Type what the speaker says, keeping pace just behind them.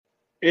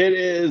It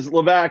is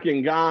Levac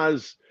and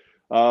Gaz.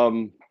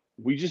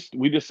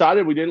 We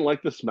decided we didn't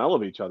like the smell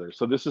of each other,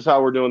 so this is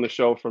how we're doing the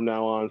show from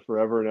now on,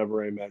 forever and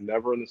ever, amen.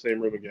 Never in the same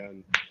room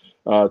again.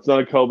 It's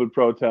not a COVID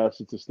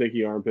protest; it's a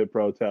stinky armpit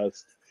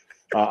protest.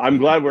 I'm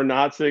glad we're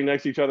not sitting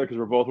next to each other because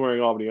we're both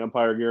wearing Albany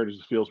Empire gear. It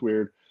just feels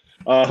weird.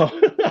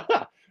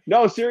 Uh,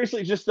 no,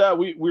 seriously, just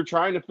we're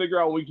trying to figure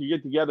out when we can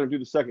get together and do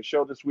the second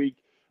show this week.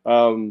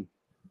 Um,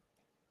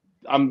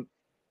 I'm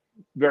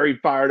very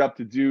fired up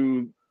to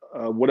do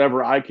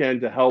whatever I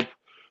can to help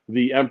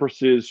the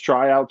Empress's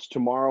tryouts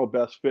tomorrow,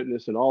 Best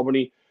Fitness in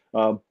Albany.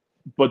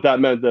 But that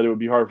meant that it would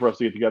be hard for us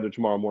to get together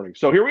tomorrow morning.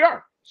 So here we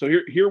are. So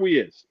here we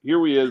is. Here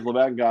we is,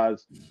 Levac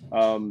guys.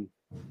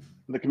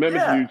 The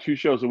commitment to do 2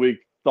 shows a week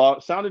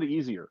sounded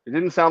easier. It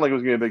didn't sound like it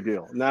was going to be a big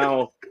deal.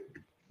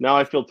 Now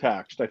I feel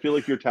taxed. I feel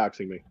like you're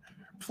taxing me.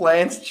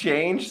 Plans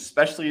change,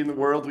 especially in the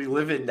world we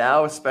live in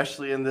now,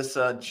 especially in this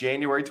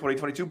January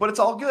 2022, but it's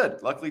all good.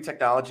 Luckily,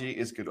 technology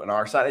is good on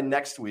our side. And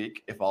next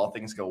week, if all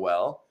things go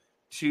well,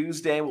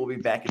 Tuesday, we'll be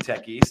back at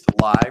Tech East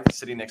live,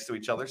 sitting next to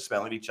each other,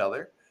 smelling each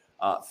other.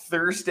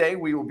 Thursday,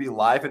 we will be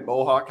live at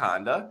Mohawk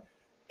Honda.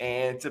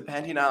 And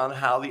depending on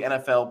how the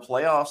NFL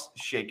playoffs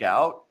shake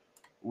out,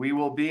 we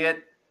will be at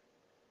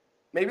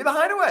maybe the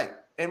Hideaway.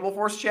 And we'll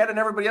force Chad and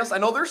everybody else. I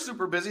know they're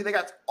super busy. They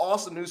got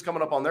awesome news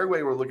coming up on their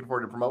way. We're looking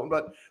forward to promoting,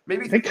 but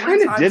maybe they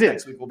kind of did it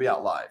next week. We'll be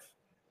out live.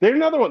 They're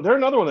another one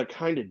that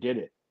kind of did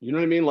it. You know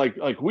what I mean? Like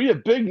we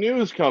have big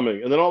news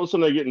coming, and then all of a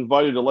sudden they get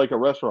invited to like a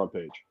restaurant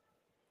page.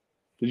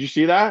 Did you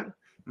see that?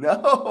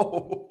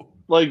 No.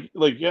 Like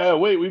yeah,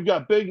 wait, we've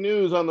got big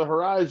news on the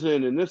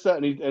horizon, and this, that,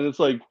 and it's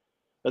like,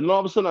 and then all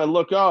of a sudden I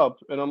look up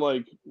and I'm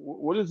like,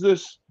 what is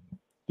this?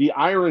 The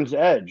Iron's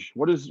Edge.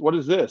 What is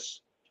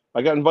this?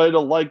 I got invited to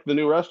like the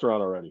new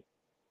restaurant already.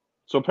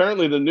 So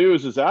apparently the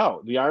news is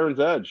out. The Iron's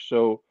Edge.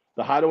 So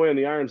the Hideaway and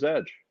the Iron's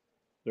Edge.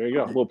 There you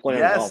go. A little plan.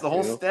 Yes, the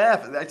whole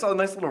staff. I saw a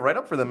nice little write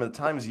up for them at the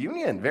Times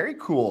Union. Very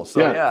cool. So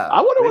yeah.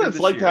 I wonder what it's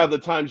like to have the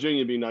Times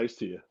Union be nice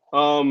to you.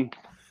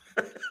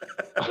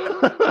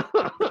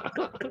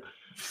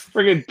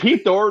 Friggin'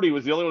 Pete Doherty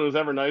was the only one who was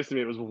ever nice to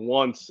me. It was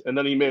once, and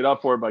then he made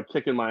up for it by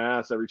kicking my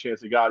ass every chance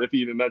he got, if he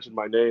even mentioned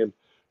my name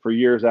for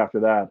years after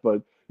that.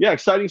 But yeah,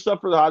 exciting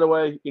stuff for the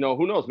Hideaway. You know,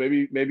 who knows?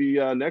 Maybe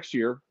next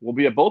year we'll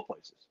be at both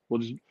places.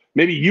 We'll just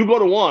maybe you go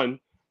to one,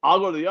 I'll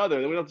go to the other,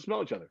 and then we don't have to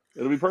smell each other.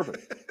 It'll be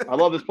perfect. I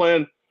love this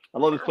plan. I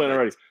love this plan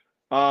already.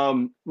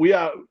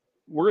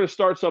 We're gonna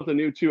start something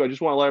new too. I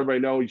just want to let everybody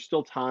know you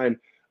still time.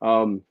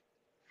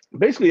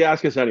 Basically,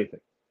 ask us anything,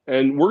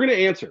 and we're gonna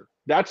answer.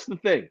 That's the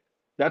thing.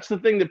 That's the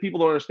thing that people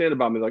don't understand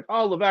about me. Like,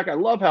 oh, Levac, I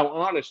love how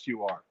honest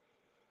you are.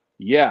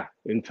 Yeah,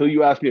 until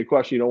you ask me a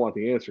question you don't want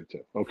the answer to,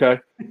 okay?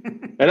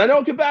 And I know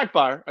it can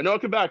backfire. I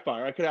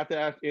could have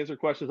to answer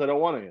questions I don't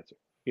want to answer,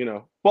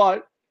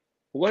 but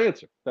we'll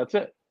answer. That's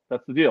it.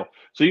 That's the deal.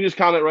 So you just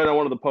comment right on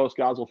one of the posts.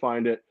 Gaz will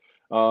find it.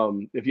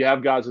 If you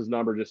have Gaz's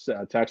number, just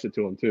text it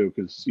to him too,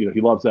 because he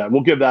loves that.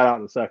 We'll give that out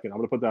in a second. I'm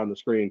going to put that on the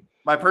screen.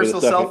 My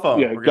personal cell phone.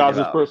 Yeah,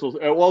 Gaz's personal.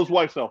 Well, his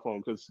wife's cell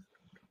phone, because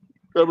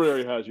everybody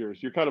already has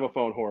yours. You're kind of a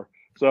phone whore.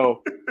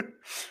 So,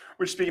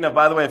 which, speaking of,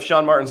 by the way, if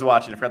Sean Martin's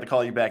watching, I forgot to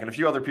call you back, and a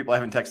few other people I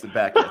haven't texted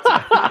back yet.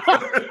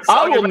 So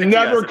I will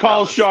never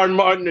call Sean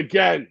Martin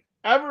again,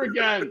 ever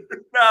again.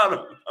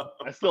 No.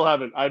 I still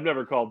haven't. I've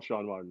never called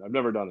Sean Martin. I've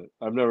never done it.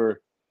 I've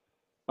never.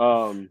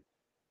 Are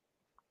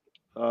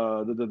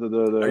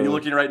you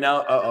looking right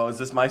now? Is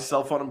this my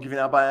cell phone I'm giving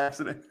out by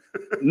accident?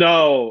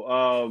 No.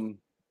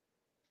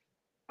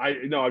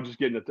 I'm just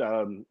getting a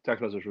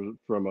text message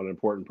from an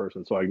important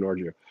person, so I ignored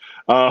you.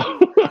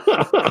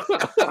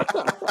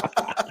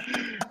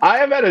 I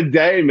have had a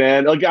day,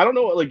 man. Like, I don't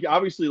know. Like,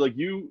 obviously, like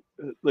you're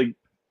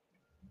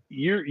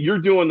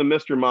doing the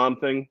Mr. Mom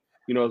thing,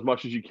 as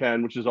much as you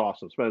can, which is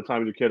awesome. Spending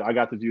time with your kid. I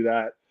got to do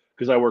that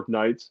because I work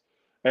nights,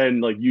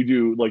 and like you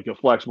do like a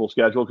flexible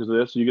schedule because of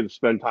this, so you get to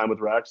spend time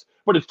with Rex.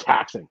 But it's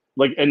taxing.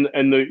 Like, and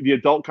the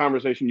adult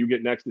conversation you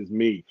get next is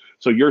me,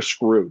 so you're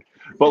screwed.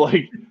 But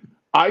like.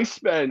 I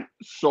spent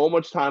so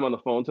much time on the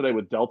phone today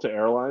with Delta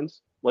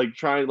Airlines, I'm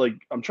trying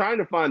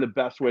to find the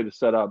best way to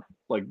set up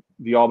like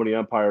the Albany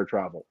Empire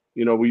travel.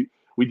 We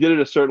did it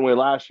a certain way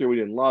last year. We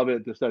didn't love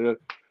it.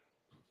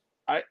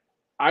 I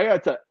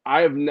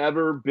have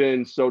never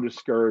been so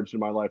discouraged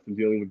in my life in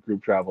dealing with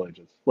group travel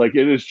agents. Like,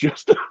 it is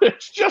just,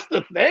 it's just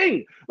a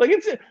thing. Like,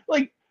 it's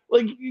like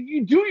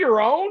you do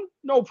your own,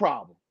 no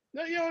problem.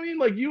 You know what I mean?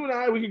 Like, you and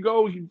I, we can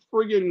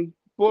friggin'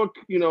 book,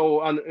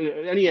 on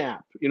any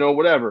app,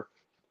 whatever.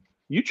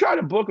 You try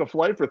to book a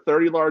flight for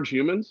 30 large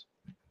humans,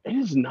 it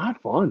is not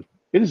fun.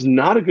 It is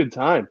not a good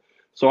time.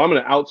 So I'm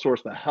going to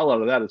outsource the hell out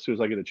of that as soon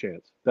as I get a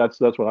chance. That's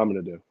what I'm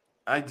going to do.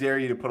 I dare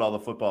you to put all the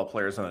football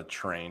players on a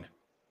train.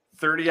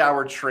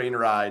 30-hour train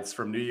rides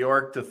from New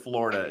York to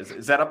Florida.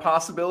 Is that a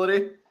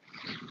possibility?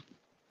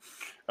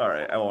 All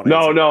right, I won't.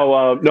 No,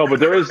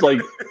 but there is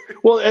like,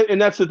 well, and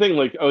that's the thing.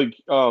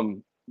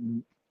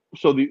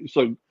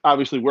 So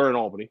obviously we're in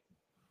Albany,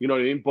 you know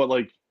what I mean? But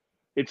like,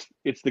 it's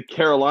the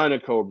Carolina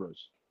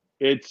Cobras.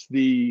 It's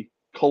the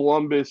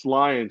Columbus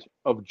Lions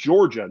of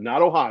Georgia,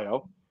 not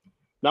Ohio.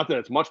 Not that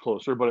it's much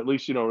closer, but at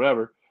least,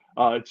 whatever.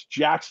 It's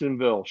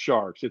Jacksonville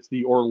Sharks. It's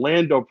the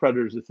Orlando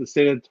Predators. It's the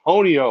San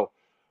Antonio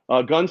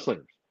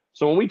Gunslingers.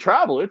 So when we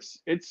travel,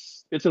 it's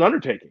an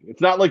undertaking.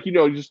 It's not like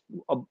just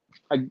book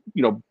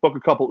a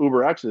couple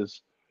Uber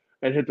X's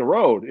and hit the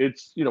road.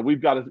 It's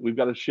we've got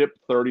to ship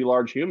 30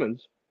 large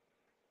humans,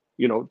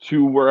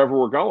 to wherever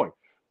we're going.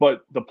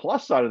 But the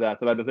plus side of that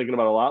I've been thinking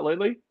about a lot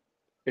lately,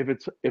 if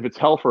it's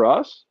hell for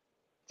us,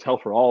 it's hell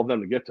for all of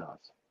them to get to us.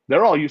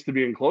 They're all used to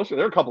being closer.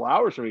 They're a couple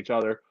hours from each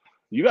other.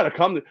 You got to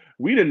come to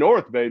we the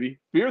North, baby.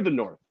 Fear the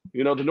North.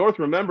 The North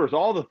remembers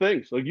all the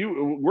things. Like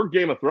we're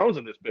Game of Thrones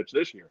in this bitch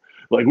this year.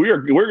 Like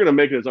we're going to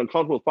make it as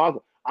uncomfortable as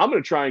possible. I'm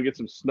going to try and get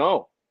some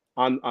snow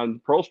on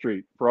Pearl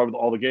Street for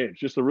all the games,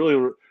 just to really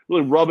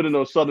really rub it in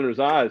those Southerners'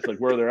 eyes, like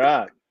where they're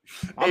at.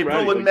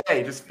 April and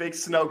May, just fake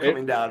snow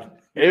coming down.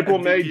 April,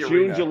 May,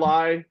 June,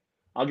 July.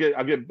 I'll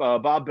get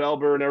Bob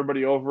Belber and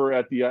everybody over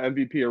at the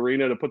MVP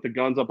Arena to put the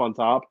guns up on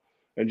top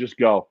and just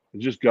go.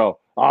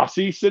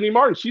 See, Cindy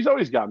Martin, she's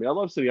always got me. I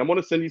love Cindy. I'm one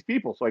of Cindy's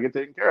people, so I get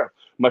taken care of.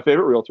 My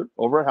favorite realtor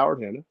over at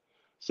Howard Hanna,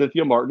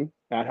 Cynthia Martin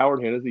at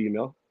Howard Hanna is the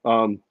email.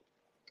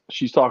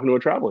 She's talking to a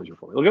travel agent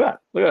for me. Look at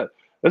that.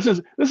 This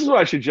is what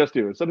I should just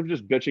do. Instead of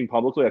just bitching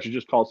publicly, I should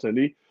just call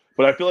Cindy.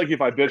 But I feel like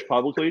if I bitch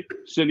publicly,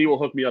 Cindy will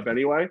hook me up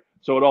anyway,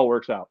 so it all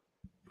works out.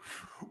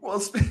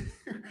 Well,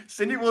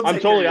 Cindy will. I'm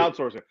totally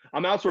outsourcing.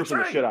 I'm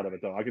outsourcing the shit out of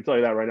it, though. I can tell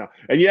you that right now.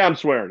 And yeah, I'm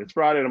swearing. It's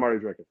Friday and I'm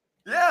already drinking.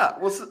 Yeah.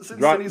 Well, since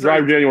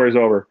Drive January's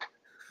over.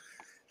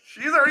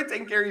 She's already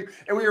taking care of you.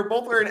 And we were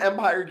both wearing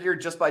Empire gear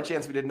just by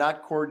chance. We did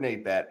not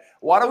coordinate that.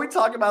 Why don't we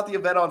talk about the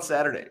event on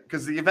Saturday?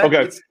 Because the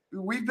event,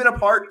 we've been a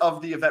part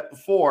of the event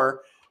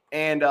before,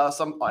 and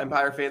some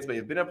Empire fans may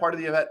have been a part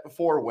of the event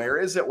before. Where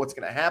is it? What's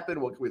going to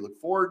happen? What can we look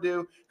forward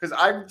to? Because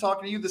I'm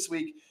talking to you this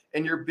week,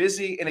 and you're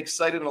busy and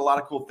excited, and a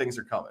lot of cool things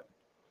are coming.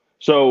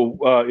 So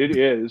it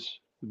is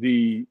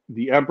the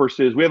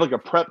Empresses. We have like a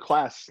prep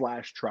class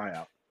 /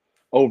 tryout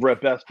over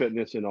at Best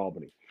Fitness in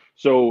Albany.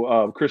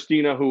 So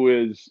Christina, who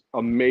is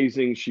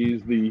amazing,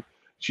 she's the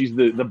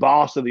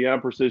boss of the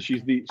Empresses.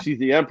 She's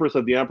the Empress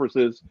of the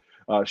Empresses.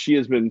 She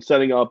has been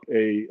setting up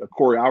a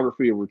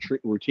choreography, a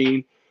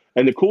routine.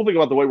 And the cool thing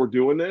about the way we're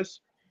doing this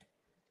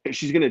is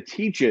she's going to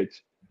teach it,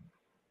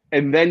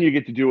 and then you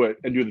get to do it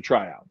and do the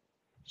tryout.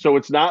 So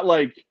it's not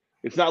like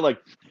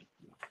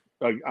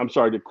I'm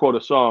sorry to quote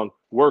a song,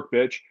 work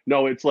bitch.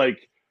 No, it's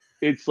like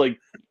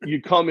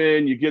you come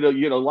in, you get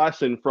a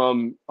lesson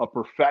from a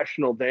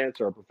professional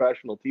dancer, a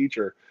professional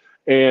teacher,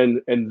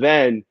 and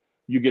then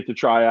you get to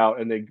try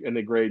out and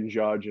they grade and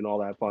judge and all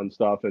that fun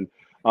stuff. And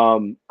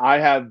I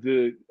have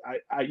to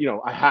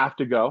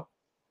go.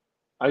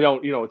 I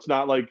don't, it's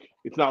not like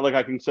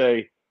I can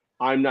say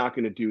I'm not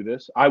going to do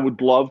this. I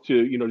would love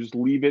to, just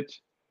leave it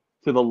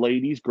to the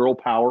ladies, girl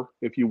power,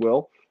 if you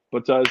will.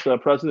 But as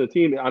president of the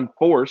team, I'm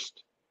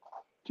forced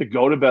to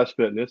go to Best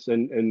Fitness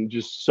and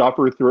just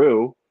suffer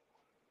through,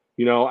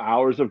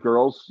 hours of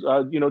girls,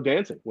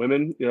 dancing,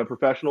 women,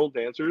 professional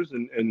dancers.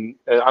 And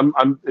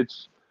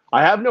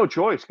I have no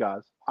choice,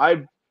 guys.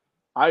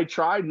 I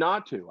tried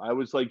not to. I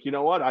was like, you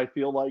know what? I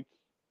feel like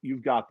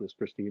you've got this,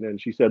 Christina. And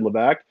she said,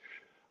 Levack,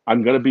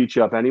 I'm going to beat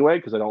you up anyway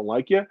because I don't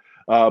like you.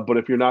 But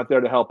if you're not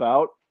there to help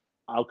out,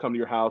 I'll come to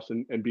your house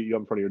and beat you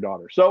up in front of your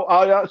daughter. So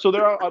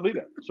I'll be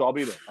there. So I'll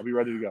be there. I'll be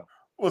ready to go.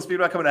 Well, speaking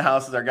about coming to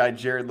houses, our guy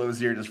Jared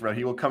Lozier just wrote,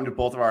 he will come to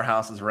both of our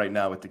houses right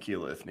now with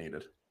tequila if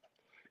needed.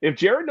 If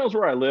Jared knows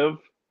where I live,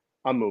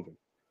 I'm moving.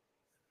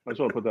 I just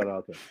want to put that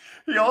out there.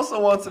 He also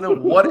wants to know,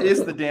 what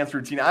is the dance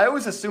routine? I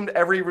always assumed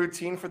every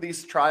routine for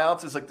these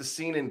tryouts is like the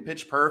scene in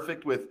Pitch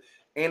Perfect with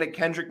Anna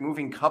Kendrick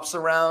moving cups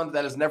around.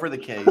 That is never the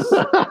case.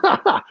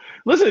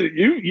 Listen,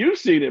 you've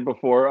seen it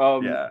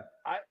before. Yeah.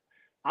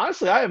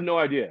 Honestly, I have no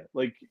idea.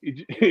 Like,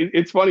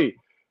 it's funny.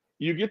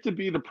 You get to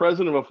be the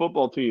president of a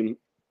football team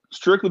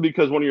strictly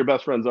because one of your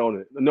best friends own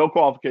it. No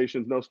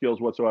qualifications, no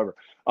skills whatsoever.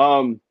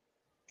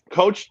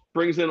 Coach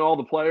brings in all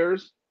the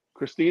players.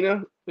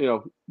 Christina,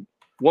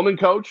 woman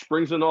coach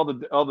brings in all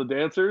the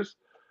dancers,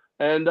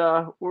 and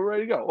we're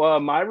ready to go.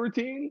 My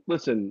routine.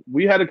 Listen,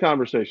 we had a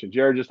conversation.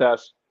 Jared just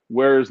asked,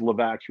 "Where's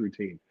Levack's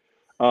routine?"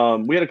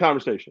 We had a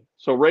conversation.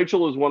 So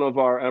Rachel is one of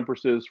our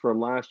Empresses from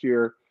last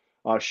year.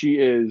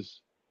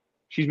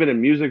 She's been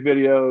in music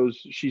videos.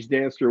 She's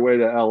danced her way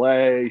to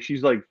LA.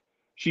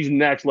 She's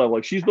next level.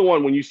 Like, she's the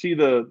one, when you see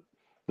the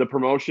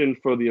promotion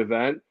for the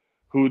event,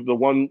 the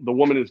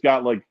woman has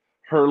got like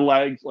her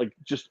legs like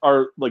just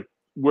are like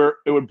where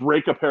it would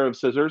break a pair of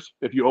scissors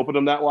if you open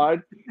them that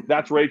wide.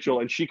 That's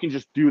Rachel, and she can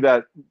just do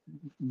that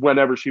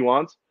whenever she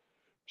wants.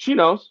 She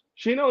knows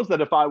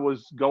that if I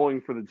was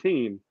going for the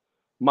team,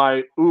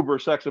 my uber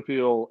sex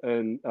appeal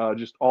and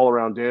just all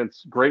around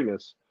dance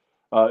greatness,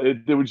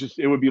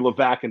 it would be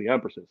Levack and the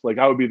Empresses. Like,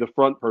 I would be the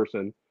front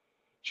person.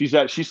 She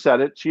said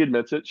it. She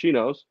admits it. She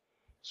knows.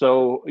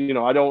 So,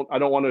 I don't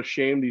want to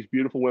shame these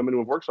beautiful women who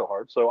have worked so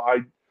hard. So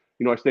I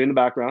stay in the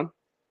background.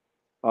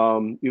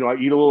 I eat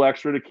a little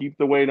extra to keep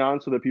the weight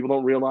on so that people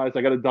don't realize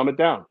I got to dumb it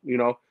down.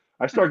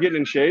 I start getting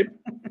in shape,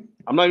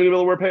 I'm not even gonna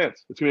be able to wear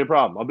pants. It's gonna be a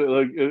problem. I'll be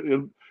like,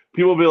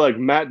 people will be like,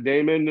 Matt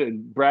Damon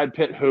and Brad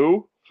Pitt,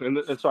 who? And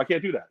so I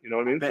can't do that. You know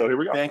what I mean? So here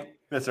we go.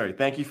 That's right.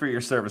 Thank you for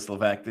your service,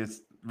 Levac.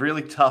 It's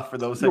really tough for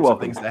those You're types of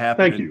welcome. things to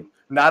happen. Thank you.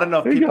 Not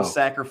enough There you people go.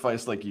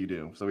 sacrifice like you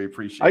do. So we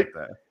appreciate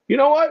that. You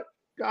know what,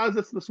 guys?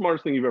 That's the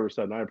smartest thing you've ever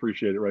said, and I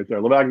appreciate it right there.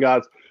 Levac and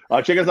guys,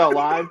 check us out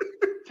live.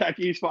 Tech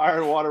East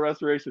Fire and Water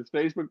Restoration's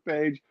Facebook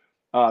page.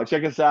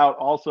 Check us out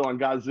also on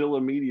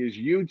Godzilla Media's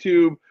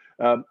YouTube.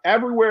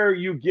 Everywhere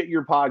you get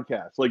your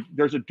podcasts. Like,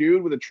 there's a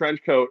dude with a trench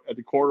coat at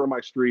the corner of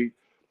my street.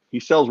 He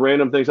sells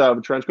random things out of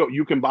a trench coat.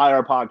 You can buy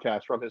our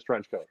podcast from his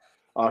trench coat.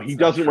 He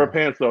doesn't wear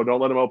pants, though. Don't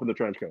let him open the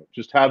trench coat.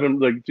 Just have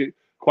him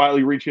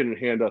quietly reach in and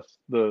hand us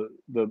the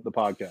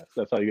podcast.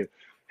 That's how you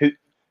get.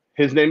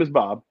 His name is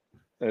Bob,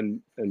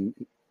 and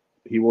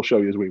he will show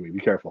you his wee-wee. Be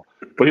careful.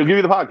 But he'll give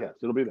you the podcast.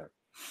 It'll be there.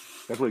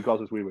 That's what he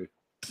calls his wee-wee.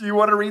 Do you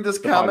want to read this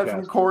comment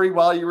from Corey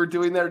while you were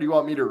doing that, or do you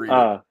want me to read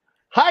it?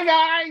 Hi,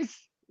 guys.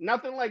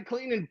 Nothing like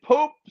cleaning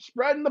poop,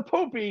 spreading the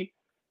poopy,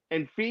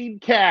 and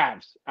feed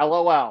calves.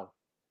 LOL.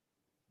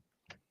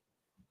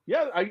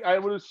 Yeah, I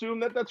would assume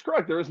that's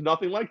correct. There is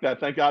nothing like that.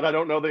 Thank God I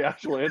don't know the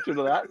actual answer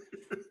to that.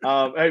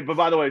 Hey, but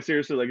by the way,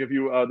 seriously, like, if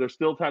you there's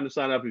still time to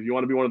sign up. If you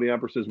want to be one of the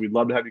Empresses, we'd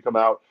love to have you come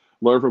out,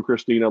 learn from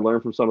Christina,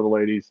 learn from some of the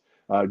ladies.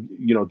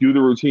 Do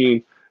the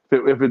routine.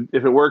 If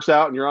it works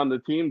out and you're on the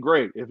team,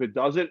 great. If it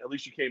doesn't, at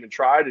least you came and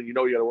tried, and you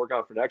got to work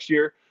on it for next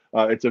year.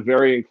 It's a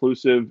very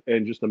inclusive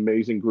and just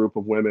amazing group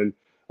of women.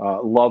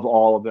 Love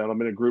all of them. I'm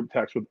in a group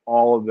text with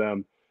all of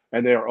them,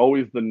 and they are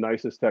always the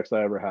nicest texts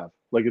I ever have.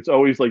 Like, it's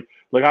always like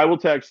I will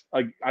text.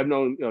 I've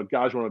known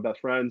Gaj, one of my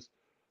best friends.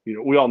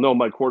 We all know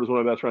Mike Cord is one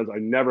of my best friends. I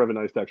never have a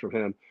nice text from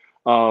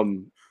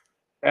him.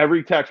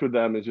 Every text with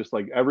them is just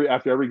like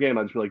after every game,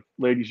 I just be like,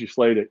 ladies, you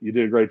slayed it. You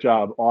did a great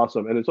job.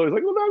 Awesome. And it's always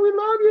like, well, no, we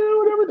love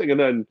you and everything. And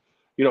then,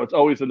 it's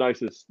always the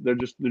nicest. They're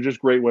just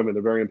great women.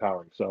 They're very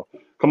empowering. So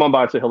come on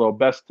by and say hello.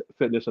 Best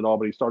Fitness in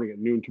Albany, starting at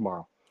noon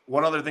tomorrow.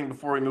 One other thing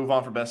before we move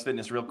on for Best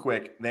Fitness real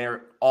quick.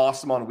 They're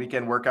awesome on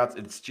weekend workouts.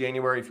 It's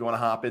January if you want to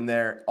hop in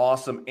there.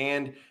 Awesome.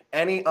 And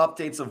any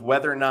updates of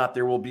whether or not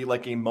there will be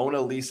like a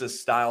Mona Lisa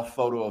style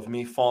photo of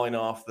me falling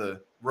off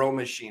the row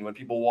machine when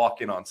people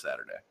walk in on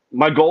Saturday.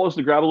 My goal is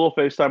to grab a little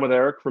FaceTime with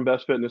Eric from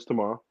Best Fitness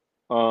tomorrow,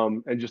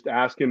 and just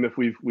ask him if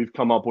we've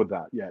come up with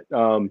that yet.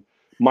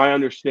 My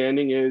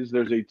understanding is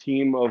there's a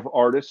team of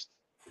artists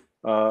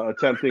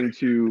attempting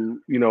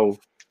to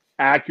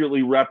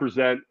accurately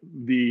represent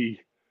the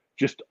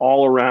just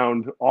all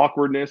around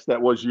awkwardness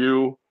that was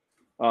you.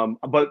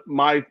 But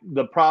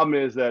the problem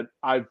is that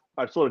I've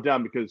slowed it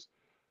down, because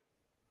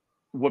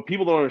what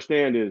people don't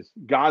understand is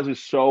Gaz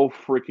is so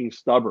freaking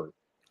stubborn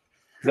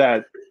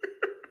that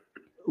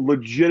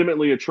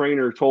legitimately a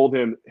trainer told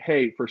him,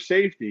 hey, for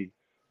safety,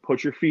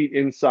 put your feet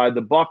inside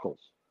the buckles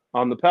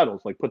on the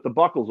pedals, like put the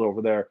buckles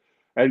over there.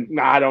 And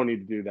I don't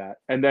need to do that.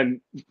 And then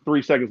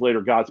 3 seconds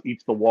later, Gaz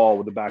eats the wall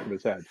with the back of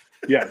his head.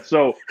 Yeah.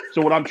 So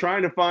what I'm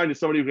trying to find is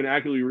somebody who can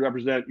accurately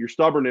represent your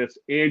stubbornness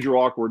and your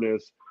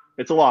awkwardness.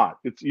 It's a lot.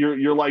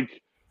 You're like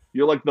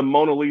the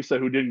Mona Lisa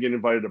who didn't get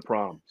invited to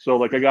prom. So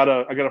like I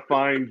gotta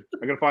find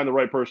the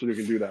right person who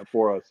can do that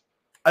for us.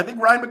 I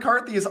think Ryan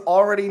McCarthy has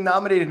already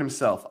nominated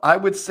himself. I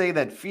would say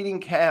that feeding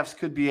calves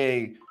could be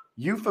a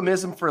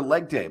euphemism for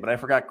leg day, but I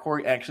forgot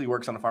Corey actually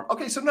works on a farm.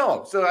 Okay, so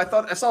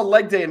I saw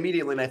leg day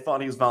immediately, and I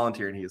thought he was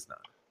volunteering. He is not.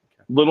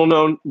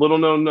 Okay. Little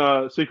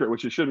known secret,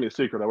 which it shouldn't be a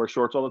secret. I wear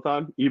shorts all the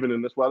time, even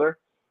in this weather.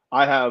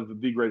 I have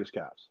the greatest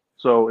calves,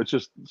 so it's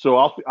just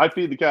I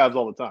feed the calves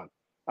all the time.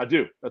 I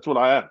do. That's what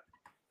I am.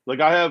 Like,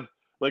 I have,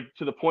 like,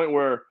 to the point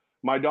where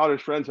my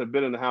daughter's friends have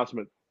been in the house and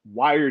been,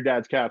 why are your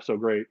dad's calves so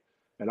great?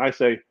 And I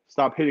say,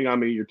 stop hitting on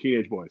me, you're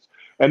teenage boys.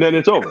 And then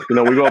it's over. We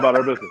go about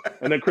our business.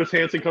 And then Chris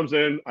Hansen comes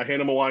in, I hand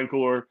him a wine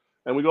cooler,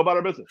 and we go about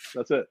our business.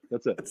 That's it.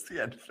 That's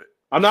the end of it.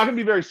 I'm not going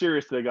to be very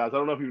serious today, guys. I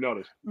don't know if you've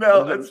noticed.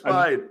 No, that's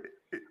fine.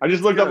 I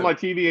just looked up at my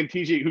TV, and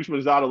TJ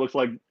Houshmandzadeh looks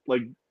like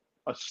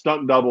a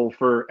stunt double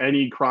for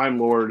any crime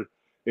lord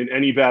in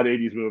any bad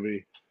 80s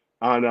movie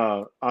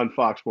on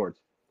Fox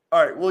Sports.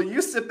 All right, well,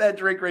 you sip that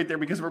drink right there,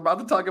 because we're about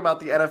to talk about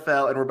the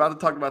NFL, and we're about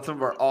to talk about some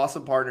of our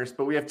awesome partners,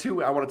 but we have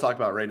two I want to talk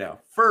about right now.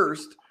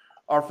 First,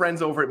 our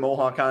friends over at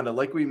Mohawk Honda.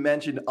 Like we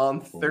mentioned, on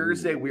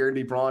Thursday, we are going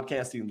to be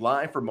broadcasting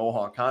live for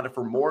Mohawk Honda.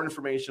 For more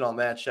information on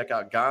that, check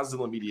out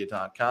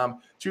GodzillaMedia.com.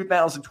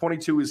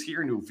 2022 is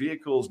here. New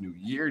vehicles, new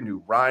year,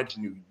 new ride,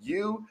 new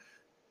you.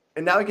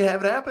 And now we can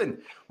have it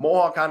happen.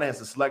 Mohawk Honda has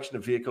a selection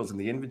of vehicles and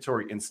the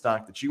inventory in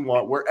stock that you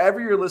want. Wherever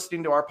you're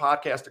listening to our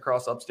podcast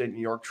across upstate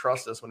New York,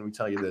 trust us when we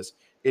tell you this.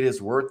 It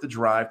is worth the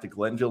drive to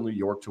Glenville, New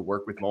York to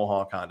work with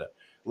Mohawk Honda.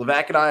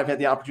 Levac and I have had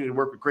the opportunity to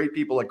work with great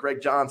people like Greg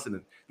Johnson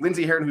and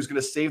Lindsey Herron, who's going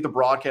to save the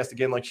broadcast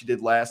again like she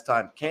did last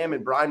time. Cam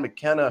and Brian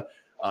McKenna,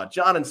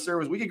 John and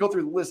Service. We could go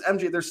through the list.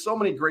 MJ, there's so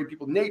many great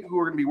people. Nate, who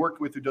we're going to be working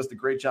with, who does the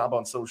great job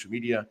on social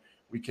media.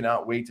 We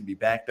cannot wait to be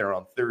back there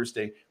on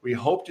Thursday. We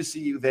hope to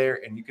see you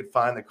there, and you can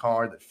find the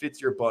car that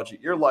fits your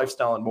budget, your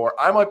lifestyle, and more.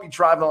 I might be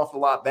driving off the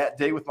lot that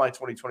day with my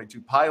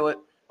 2022 Pilot.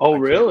 Oh,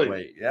 really?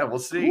 Wait. Yeah, we'll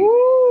see.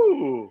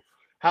 Woo!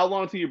 How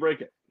long till you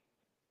break it?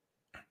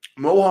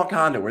 Mohawk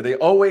Honda, where they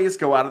always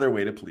go out of their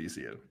way to please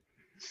you.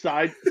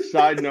 Side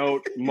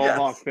note,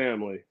 Mohawk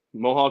family.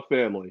 Mohawk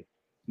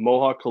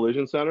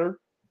Collision Center.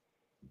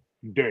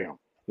 Damn.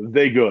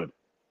 They good.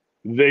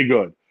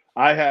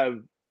 I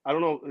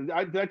don't know.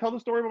 Did I tell the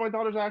story about my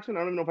daughter's accident?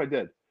 I don't even know if I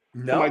did.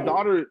 No.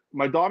 So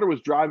my daughter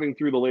was driving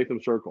through the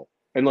Latham Circle,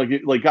 and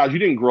like guys, you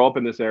didn't grow up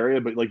in this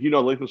area, but like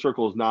Latham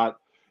Circle is not.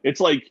 It's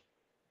like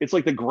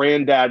the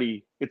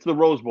granddaddy. It's the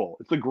Rose Bowl.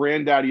 It's the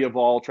granddaddy of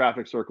all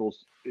traffic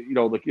circles.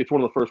 Like it's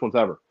one of the first ones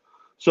ever.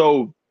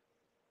 So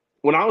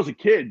when I was a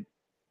kid,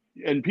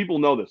 and people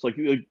know this, like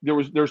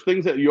there's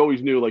things that you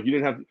always knew, like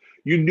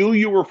you knew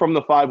you were from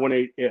the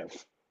 518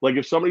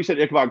 if somebody said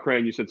Ichabod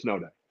Crane, you said Snow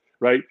Day,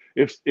 right?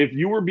 If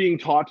you were being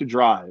taught to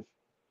drive,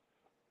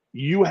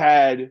 you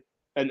had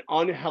an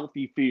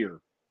unhealthy fear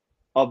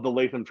of the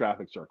Latham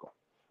traffic circle.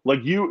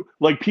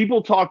 Like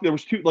people talk, there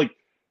was two, like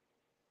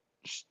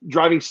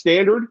driving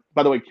standard,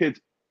 by the way, kids,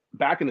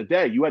 back in the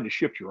day, you had to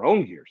shift your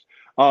own gears.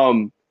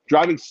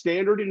 Driving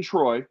standard in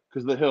Troy,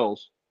 because of the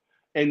hills,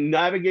 and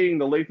navigating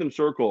the Latham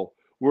Circle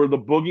were the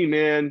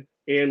boogeyman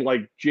and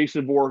like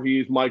Jason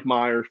Voorhees, Mike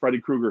Myers, Freddy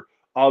Krueger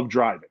of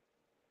driving.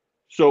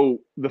 So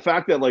the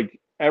fact that like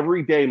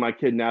every day my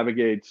kid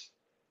navigates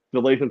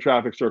the Latham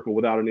traffic circle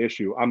without an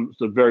issue, I'm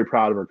so very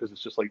proud of her, because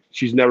it's just like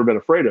she's never been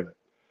afraid of it.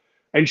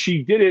 And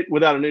she did it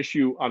without an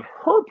issue on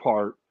her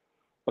part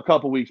a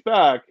couple weeks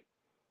back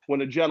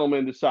when a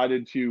gentleman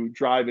decided to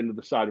drive into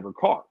the side of her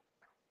car.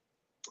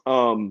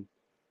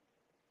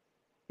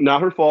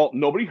 Not her fault.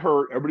 Nobody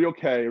hurt. Everybody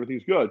okay.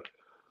 Everything's good.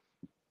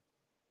 A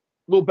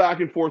little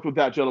back and forth with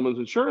that gentleman's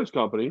insurance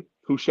company,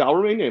 who shall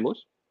remain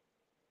nameless.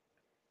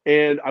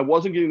 And I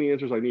wasn't getting the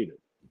answers I needed.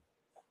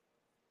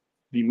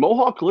 The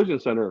Mohawk Collision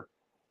Center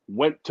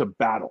went to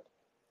battle.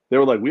 They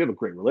were like, we have a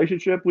great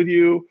relationship with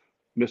you.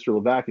 Mr.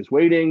 Levac is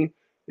waiting.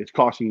 It's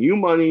costing you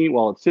money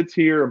while it sits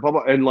here, and blah,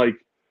 blah. And like,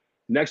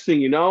 next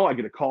thing you know, I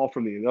get a call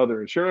from the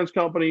other insurance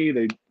company.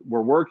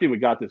 We're working. We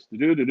got this to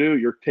do.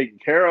 You're taken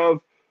care of.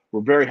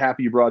 We're very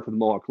happy you brought it to the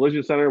Mohawk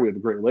Collision Center. We have a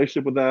great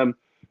relationship with them.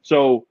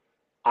 So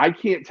I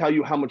can't tell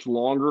you how much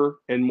longer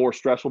and more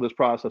stressful this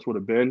process would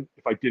have been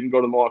if I didn't go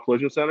to the Mohawk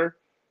Collision Center.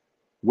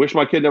 Wish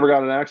my kid never got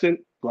in an accident.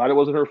 Glad it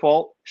wasn't her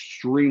fault.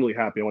 Extremely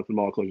happy I went to the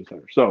Mohawk Collision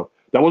Center. So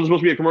that wasn't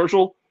supposed to be a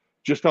commercial.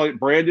 Just tell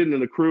Brandon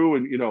and the crew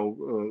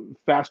and,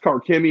 Fast Car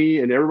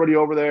Kimmy and everybody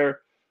over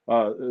there,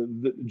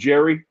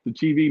 Jerry, the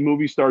TV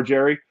movie star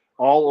Jerry,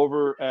 all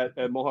over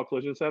at Mohawk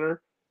Collision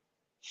Center.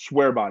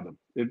 Swear by them.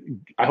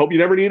 I hope you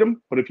never need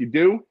them, but if you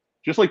do,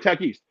 just like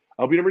Tech East,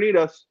 I hope you never need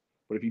us,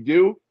 but if you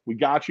do, we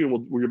got you,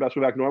 and we're your best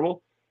way back to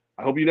normal.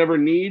 I hope you never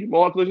need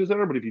Mohawk Collision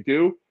Center, but if you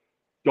do,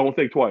 don't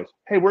think twice.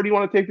 Hey, where do you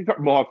want to take the car?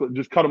 Mohawk,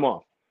 just cut them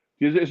off.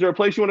 Is there a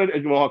place you want to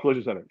at Mohawk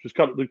Collision Center? Just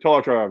tell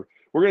our driver.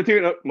 We're going to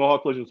take it at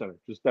Mohawk Collision Center.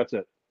 That's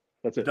it.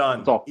 Done.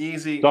 That's all.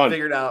 Easy. Done.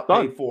 Figured out.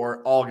 Done. Paid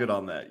for. All good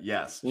on that.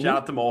 Yes. Mm-hmm. Shout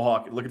out to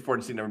Mohawk. Looking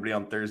forward to seeing everybody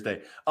on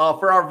Thursday.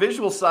 For our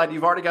visual side,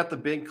 you've already got the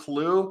big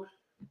clue.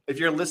 If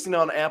you're listening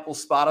on Apple,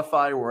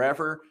 Spotify, or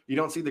wherever, you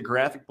don't see the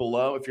graphic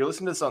below. If you're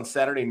listening to this on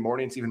Saturday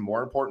morning, it's even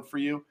more important for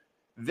you.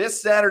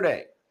 This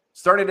Saturday,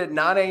 starting at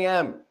 9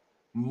 a.m.,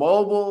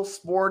 mobile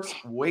sports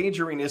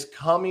wagering is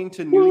coming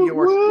to New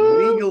York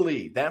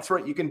legally. That's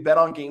right. You can bet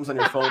on games on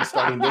your phone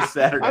starting this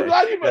Saturday. I'm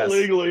glad you put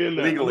legally in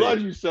there. Legally. I'm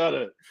glad you said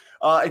it.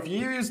 If you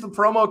use the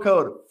promo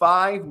code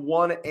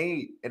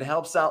 518, it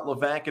helps out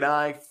Levac and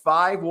I.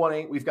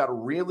 518. We've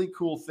got really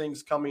cool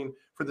things coming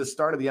for the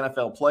start of the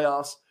NFL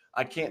playoffs.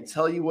 I can't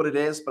tell you what it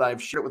is, but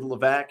I've shared it with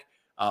Levac.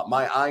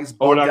 My eyes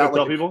bugged we're not out.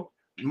 Tell people?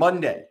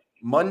 Monday,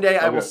 okay.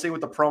 I will see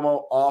what the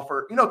promo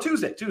offer.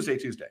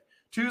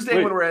 Tuesday.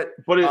 Wait, when we're at.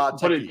 But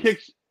it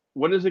kicks.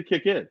 When does it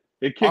kick in?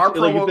 It kicks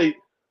promo,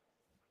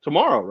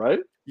 tomorrow, right?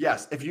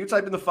 Yes. If you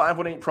type in the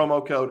 518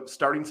 promo code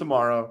starting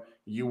tomorrow,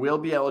 you will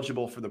be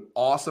eligible for the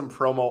awesome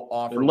promo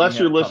offer. Unless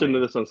you're listening to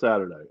this on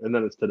Saturday, and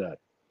then it's today.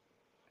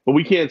 But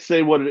we can't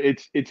say what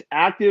it's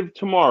active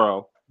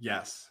tomorrow.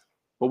 Yes.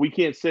 But we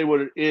can't say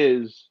what it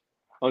is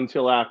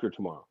until after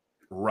tomorrow.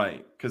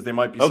 Right. Because there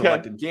might be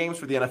selected games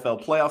for the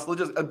NFL playoffs.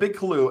 Just a big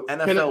clue,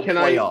 NFL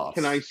playoffs.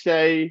 Can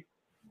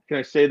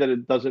I say that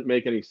it doesn't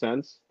make any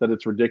sense? That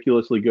it's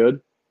ridiculously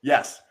good?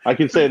 Yes. I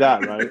can say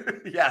that, right?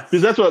 Yes.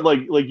 Because that's what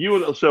like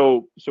you and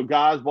so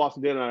guys,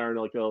 Boston Dan and I are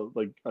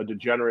in a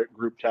degenerate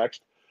group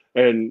text.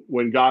 And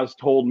when guys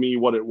told me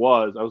what it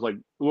was, I was like,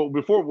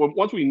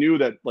 once we knew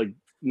that like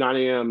 9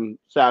 a.m.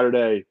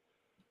 Saturday,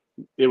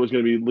 it was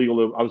going to be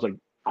legal. I was like,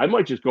 I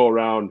might just go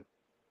around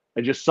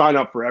and just sign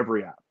up for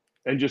every app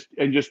and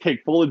just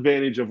take full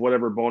advantage of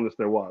whatever bonus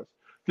there was,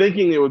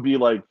 thinking it would be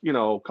like,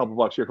 a couple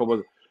bucks here,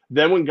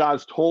 Then when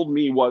guys told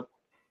me what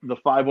the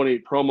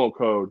 518 promo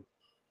code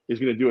is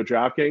going to do at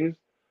DraftKings,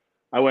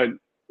 I went,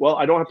 well,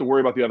 I don't have to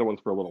worry about the other ones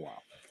for a little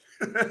while.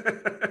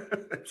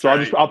 So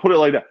right. I'll put it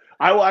like that.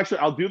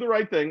 I'll do the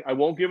right thing. I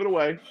won't give it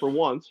away for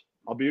once.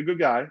 I'll be a good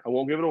guy. I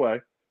won't give it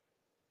away.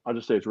 I'll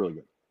just say it's really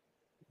good.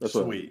 That's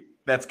sweet.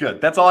 That's good.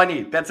 That's all I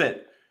need. That's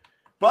it.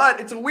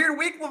 But it's a weird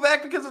week,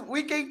 Levac, because it's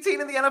week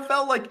 18 in the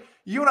NFL. Like,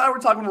 you and I were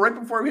talking right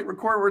before we hit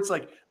record, where it's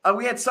like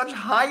we had such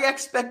high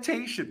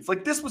expectations.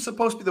 Like, this was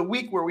supposed to be the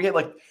week where we had,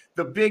 like,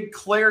 the big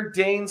Claire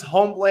Danes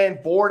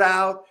Homeland board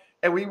out,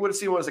 and we would have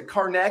seen,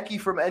 Karnacki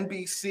from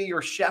NBC or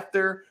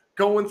Schefter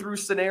going through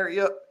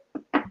scenario.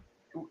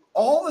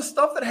 all the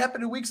stuff that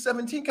happened in week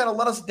 17 kind of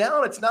let us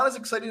down. It's not as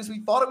exciting as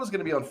we thought it was going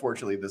to be,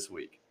 unfortunately, this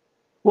week.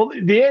 Well,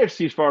 the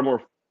AFC is far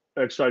more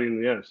exciting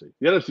than the NFC.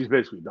 The NFC is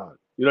basically done.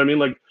 You know what I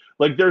mean?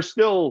 Like there's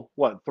still,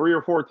 3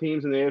 or 4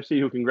 teams in the AFC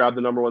who can grab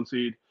the number 1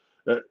 seed.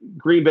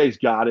 Green Bay's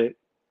got it.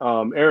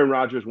 Aaron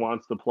Rodgers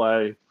wants to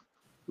play,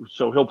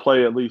 so he'll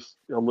play at least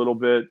a little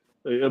bit.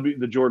 It'll be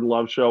the Jordan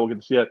Love show. We'll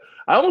get to see it.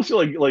 I almost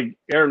feel like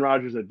Aaron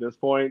Rodgers at this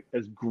point,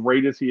 as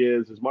great as he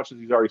is, as much as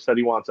he's already said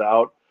he wants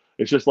out,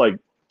 it's just like,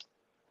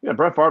 yeah,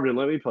 Brett Favre didn't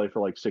let me play for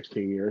like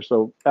 16 years.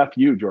 So F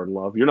you, Jordan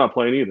Love. You're not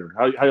playing either.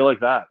 How you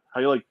like that?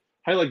 How you like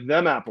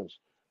them apples?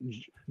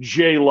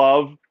 J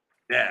Love.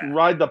 Yeah.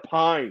 Ride the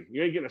pine.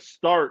 You ain't getting a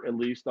start at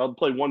least. I'll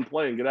play one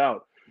play and get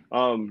out.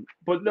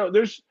 But no,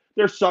 there's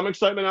some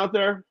excitement out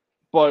there.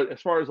 But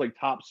as far as like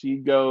top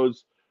seed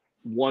goes,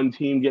 one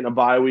team getting a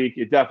bye week,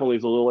 it definitely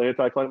is a little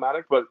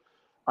anticlimactic. But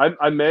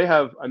I may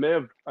have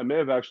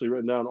actually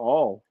written down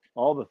all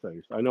the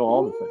things. I know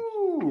all the things.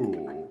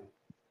 Ooh.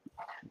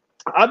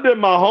 I did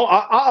my whole.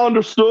 I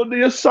understood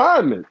the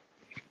assignment.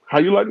 How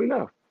you like me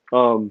now?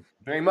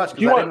 Very much,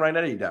 because I didn't write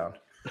any down.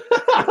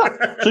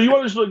 So you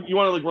want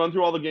to run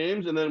through all the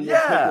games and then we'll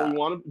pick what we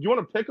want. Do you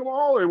want to pick them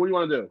all, or what do you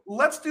want to do?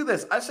 Let's do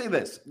this. I say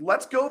this.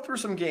 Let's go through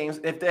some games.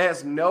 If that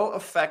has no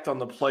effect on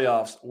the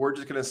playoffs, we're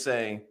just gonna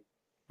say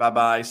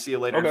bye-bye. See you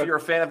later. Okay. If you're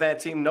a fan of that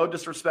team, no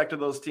disrespect to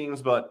those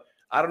teams, but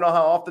I don't know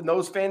how often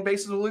those fan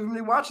bases will even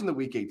be watching the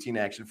Week 18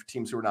 action for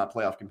teams who are not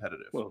playoff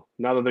competitive. Well,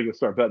 now that they can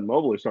start betting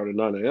mobily starting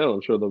at 9 a.m.,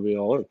 I'm sure they'll be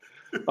all in.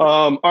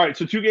 All right,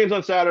 so 2 games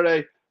on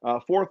Saturday.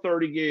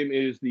 4:30 game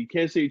is the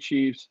Kansas City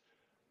Chiefs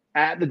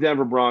at the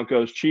Denver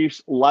Broncos.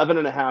 Chiefs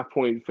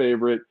 11.5-point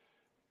favorite.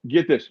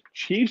 Get this: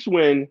 Chiefs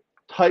win,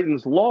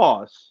 Titans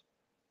loss.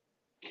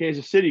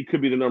 Kansas City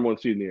could be the number 1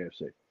 seed in the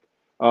AFC.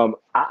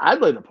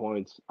 I'd lay the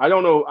points. I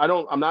don't know.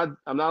 I'm not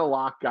a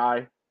lock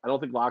guy. I don't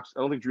think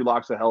Drew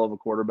Lock's a hell of a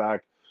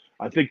quarterback.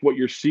 I think what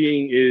you're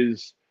seeing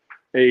is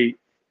a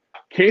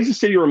Kansas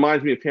City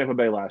reminds me of Tampa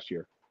Bay last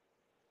year,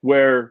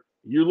 where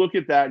you look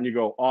at that and you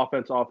go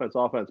offense,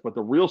 but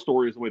the real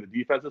story is the way the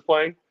defense is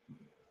playing.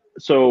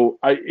 So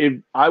I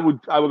would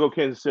go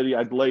Kansas City.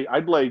 I'd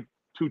lay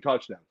 2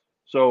 touchdowns.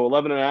 So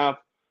 11.5.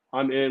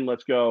 I'm in.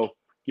 Let's go.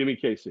 Give me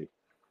KC.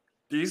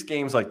 These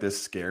games like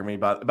this scare me.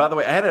 By the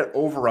way, I had an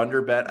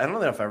over-under bet. I don't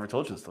know if I ever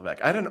told you this,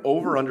 Levac. I had an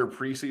over-under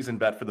preseason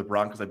bet for the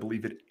Broncos, I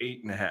believe, at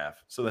 8.5.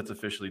 So that's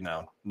officially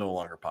now no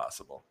longer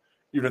possible.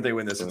 Even if they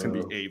win this, it's going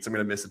to be 8. So I'm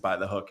going to miss it by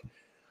the hook.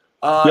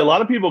 A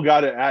lot of people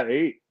got it at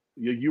 8.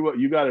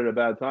 You got it at a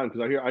bad time,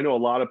 because I know a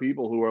lot of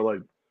people who are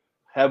like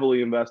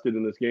heavily invested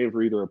in this game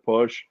for either a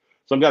push.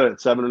 Some got it at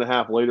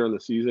 7.5 later in the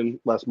season,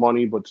 less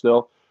money, but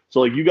still. So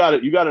like you got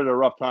it at a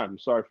rough time.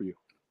 Sorry for you.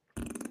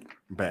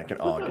 Back in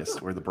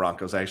August, where the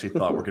Broncos actually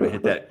thought we're going to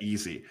hit that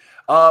easy.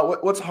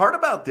 What's hard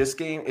about this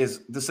game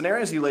is the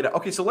scenarios you laid out.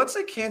 Okay, so let's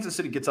say Kansas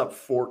City gets up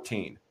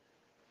 14,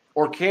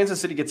 or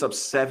Kansas City gets up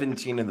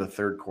 17 in the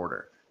third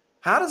quarter.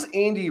 How does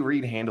Andy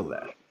Reid handle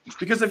that?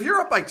 Because if you're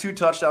up by 2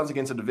 touchdowns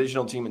against a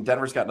divisional team and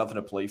Denver's got nothing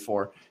to play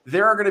for,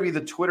 there are going to be the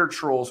Twitter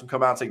trolls who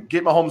come out and say,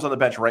 get Mahomes on the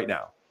bench right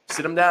now.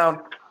 Sit him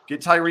down. Get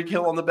Tyreek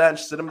Hill on the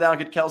bench. Sit him down.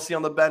 Get Kelsey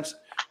on the bench.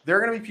 There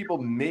are going to be people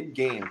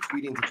mid-game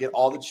tweeting to get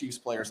all the Chiefs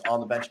players on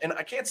the bench. And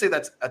I can't say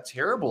that's a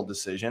terrible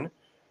decision,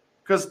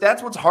 because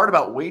that's what's hard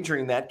about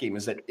wagering that game,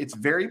 is that it's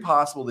very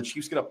possible the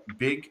Chiefs get up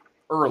big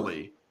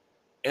early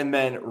and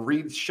then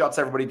Reid shuts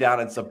everybody down.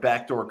 And it's a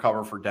backdoor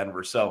cover for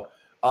Denver. So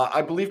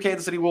I believe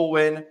Kansas City will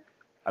win.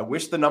 I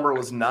wish the number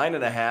was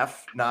 9.5,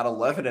 not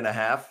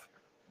 11.5.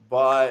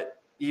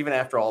 But even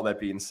after all that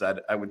being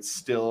said, I would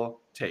still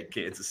take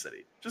Kansas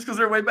City just because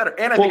they're way better.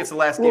 And I think it's the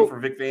last game for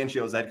Vic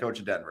Fangio as head coach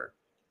of Denver.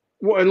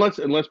 Well, and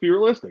let's be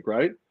realistic,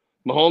 right?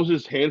 Mahomes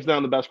is hands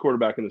down the best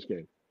quarterback in this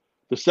game.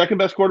 The second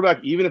best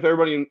quarterback, even if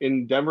everybody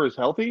in Denver is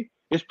healthy,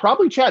 is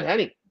probably Chad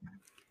Henne.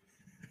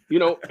 You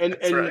know, and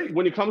right.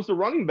 When it comes to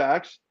running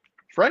backs,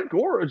 Frank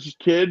Gore's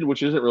kid,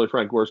 which isn't really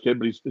Frank Gore's kid,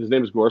 but his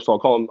name is Gore, so I'll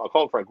call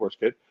him Frank Gore's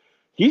kid.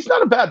 He's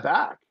not a bad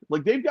back.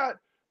 Like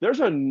there's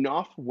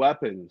enough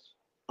weapons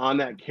on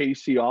that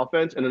KC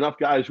offense and enough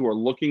guys who are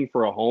looking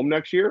for a home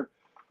next year.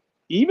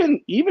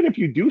 Even if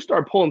you do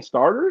start pulling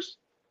starters,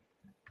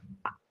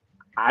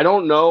 I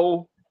don't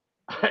know.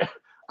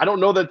 I don't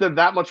know that they're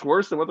that much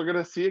worse than what they're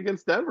going to see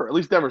against Denver. At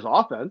least Denver's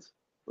offense.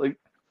 Like,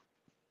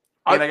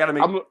 and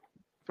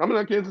I'm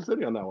in Kansas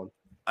City on that one.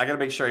 I got to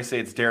make sure I say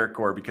it's Derek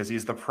Gore, because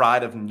he's the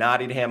pride of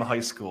Nottingham High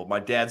School, my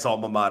dad's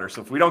alma mater.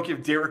 So if we don't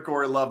give Derek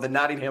Gore love, the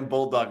Nottingham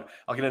Bulldog,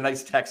 I'll get a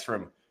nice text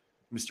from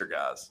Mr.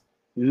 Gaz.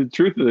 The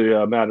truth of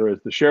the matter is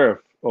the sheriff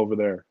over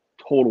there,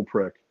 total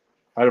prick.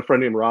 I had a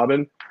friend named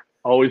Robin,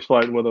 always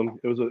fighting with him.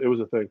 It was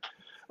a thing.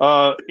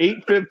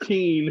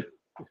 8:15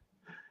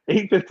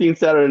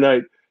 Saturday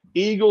night.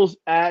 Eagles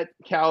at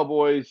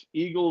Cowboys.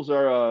 Eagles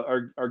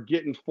are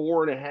getting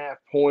 4.5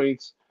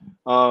 points.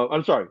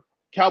 I'm sorry,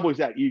 Cowboys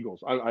at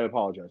Eagles. I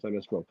apologize. I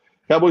misspoke.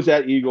 Cowboys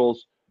at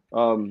Eagles.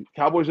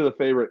 Cowboys are the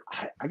favorite.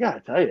 I gotta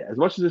tell you, as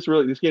much as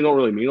this game don't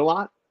really mean a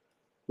lot,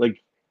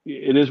 like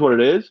it is what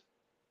it is.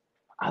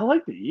 I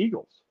like the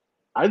Eagles.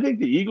 I think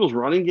the Eagles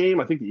running game,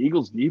 I think the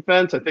Eagles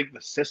defense, I think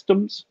the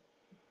systems.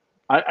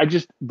 I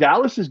just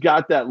Dallas has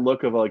got that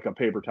look of like a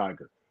paper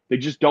tiger. They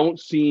just don't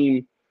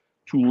seem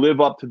to live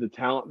up to the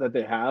talent that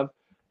they have.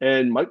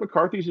 And Mike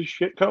McCarthy's a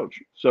shit coach.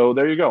 So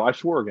there you go. I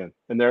swore again.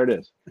 And there it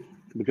is.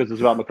 Because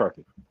it's about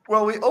McCarthy.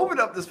 Well, we opened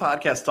up this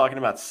podcast talking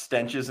about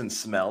stenches and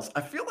smells.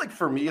 I feel like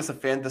for me as a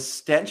fan, the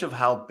stench of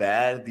how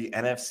bad the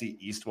NFC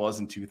East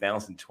was in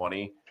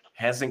 2020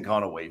 hasn't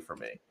gone away from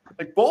me.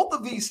 Like both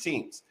of these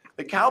teams,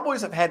 the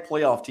Cowboys have had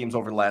playoff teams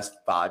over the last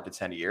 5 to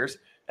 10 years,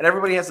 and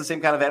everybody has the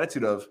same kind of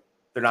attitude of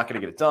they're not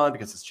going to get it done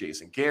because it's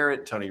Jason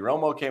Garrett, Tony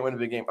Romo can't win a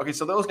big game. Okay,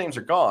 so those names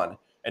are gone,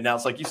 and now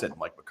it's like you said,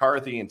 Mike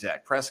McCarthy and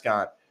Dak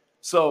Prescott.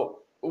 So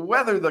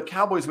whether the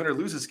Cowboys win or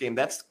lose this game,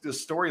 that's the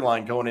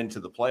storyline going into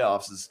the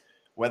playoffs is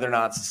whether or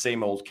not it's the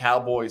same old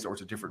Cowboys or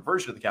it's a different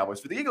version of the Cowboys.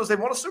 For the Eagles, they've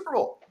won a Super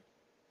Bowl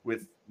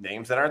with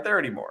names that aren't there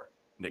anymore.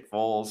 Nick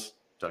Foles,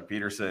 Doug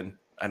Peterson.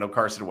 I know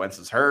Carson Wentz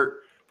is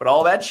hurt, but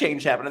all that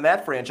change happened in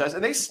that franchise,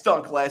 and they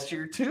stunk last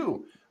year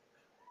too.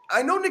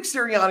 I know Nick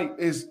Sirianni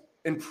is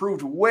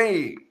improved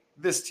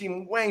this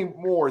team way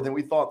more than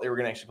we thought they were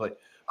going to actually play.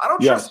 I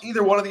don't trust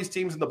either one of these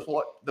teams in the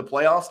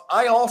playoffs.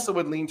 I also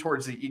would lean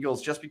towards the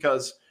Eagles just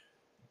because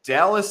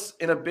Dallas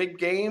in a big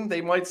game,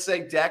 they might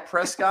say Dak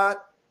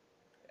Prescott,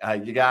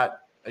 you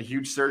got a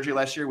huge surgery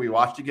last year. We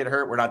watched you get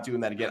hurt. We're not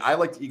doing that again. I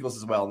like the Eagles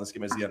as well in this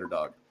game as the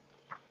underdog.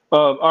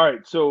 All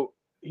right, so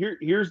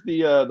here's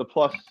the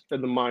plus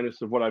and the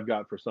minus of what I've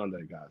got for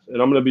Sunday, guys.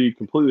 And I'm going to be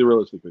completely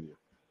realistic with you.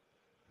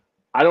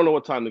 I don't know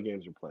what time the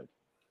games are played.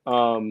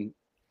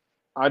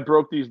 I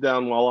broke these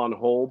down while on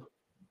hold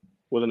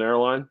with an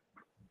airline.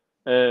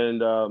 And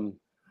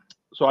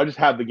so I just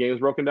have the games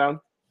broken down.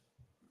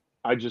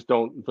 I just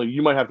don't. So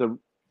you might have to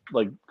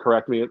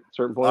correct me at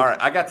certain points. All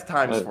right, I got the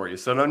times for you,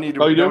 so no need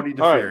to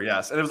fear. Right.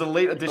 Yes, and it was a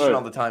late addition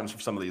on the times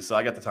for some of these, so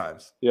I got the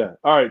times. Yeah.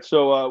 All right.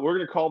 So we're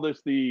gonna call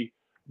this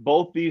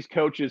both these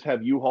coaches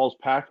have U-Hauls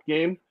packed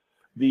game.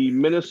 The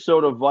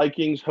Minnesota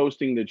Vikings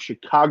hosting the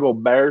Chicago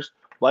Bears.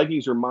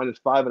 Vikings are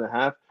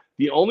 -5.5.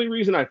 The only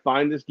reason I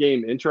find this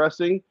game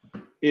interesting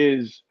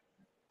is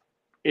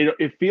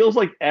it feels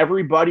like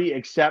everybody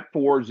except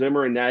for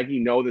Zimmer and Nagy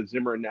know that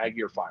Zimmer and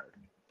Nagy are fired.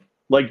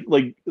 Like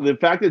the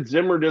fact that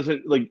Zimmer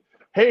doesn't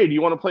hey, do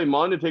you want to play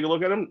Munn and take a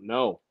look at him?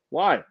 No.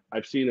 Why?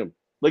 I've seen him.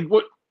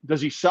 What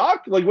does he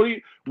suck?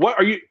 You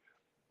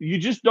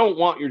just don't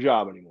want your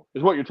job anymore,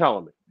 is what you're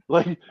telling me.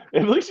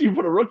 At least you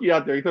put a rookie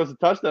out there, he throws a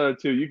touchdown or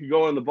two, you could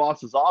go in the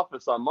boss's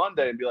office on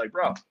Monday and be like,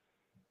 bro,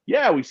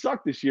 yeah, we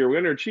sucked this year. We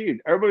underachieved.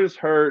 Everybody's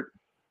hurt.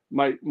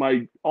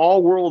 My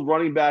all-world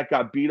running back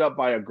got beat up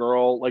by a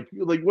girl. What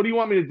do you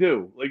want me to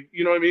do?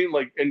 You know what I mean?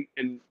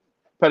 And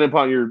depending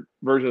upon your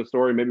version of the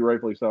story, maybe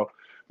rightfully so.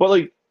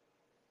 But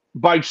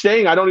by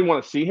saying I don't even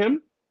want to see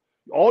him,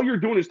 all you're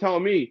doing is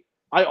telling me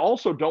I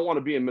also don't want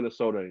to be in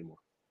Minnesota anymore.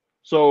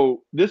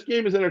 So this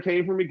game is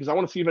entertaining for me because I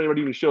want to see if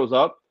anybody even shows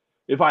up.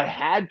 If I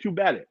had to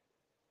bet it,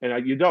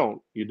 and you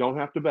don't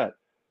have to bet,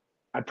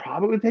 I'd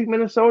probably take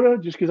Minnesota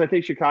just because I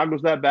think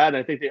Chicago's that bad. And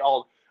I think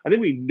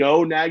we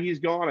know Nagy's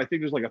gone. I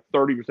think there's a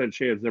 30%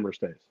 chance Zimmer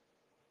stays.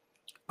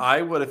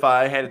 I would, if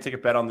I had to take a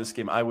bet on this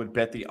game, I would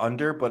bet the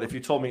under. But if you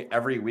told me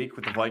every week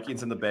with the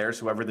Vikings and the Bears,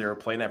 whoever they were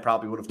playing, I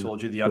probably would have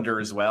told you the under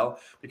as well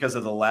because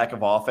of the lack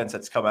of offense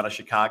that's come out of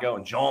Chicago.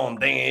 And John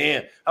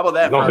Ding, how about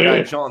that for our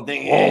guy, John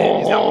Ding?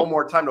 He's got one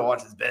more time to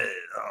watch his bed.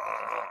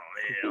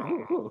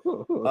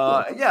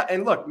 Yeah,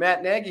 and look,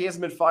 Matt Nagy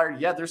hasn't been fired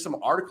yet. There's some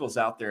articles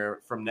out there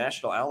from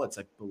national outlets.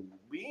 I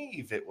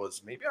believe it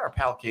was maybe our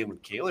pal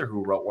Caleb Kaler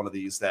who wrote one of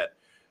these that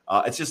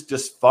it's just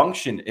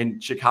dysfunction in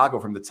Chicago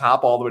from the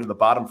top all the way to the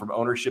bottom, from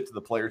ownership to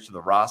the players to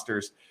the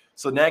rosters.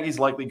 So Nagy's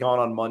likely gone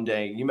on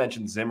Monday. You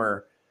mentioned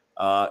Zimmer.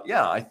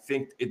 I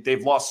think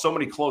they've lost so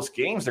many close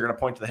games, they're going to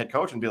point to the head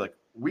coach and be like,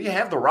 we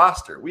have the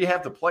roster, we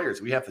have the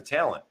players, we have the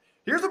talent.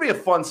 Here's going to be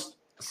a fun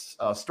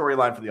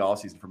storyline for the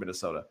offseason for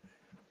Minnesota.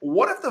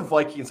 What if the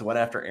Vikings went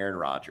after Aaron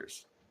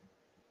Rodgers?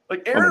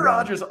 Aaron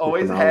Rodgers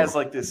always has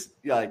this,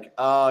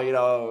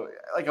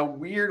 a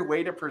weird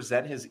way to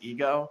present his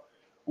ego.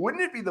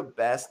 Wouldn't it be the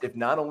best if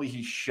not only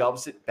he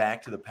shoves it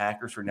back to the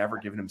Packers for never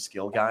giving him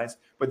skill guys,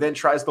 but then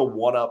tries to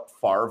one-up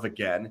Favre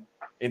again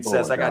and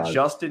says, I got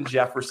Justin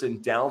Jefferson,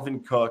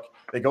 Dalvin Cook.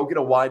 They go get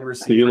a wide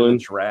receiver in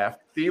the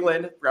draft.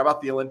 Thielen, grab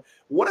out Thielen.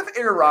 What if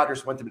Aaron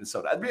Rodgers went to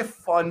Minnesota? That'd be a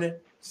fun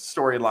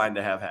storyline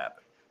to have happen.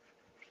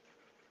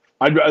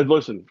 I'd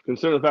listen,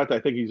 considering the fact that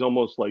I think he's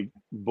almost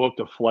booked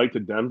a flight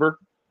to Denver,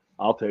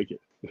 I'll take it.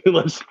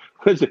 Listen,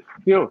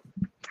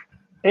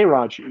 hey,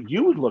 Raj,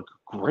 you would look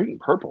great in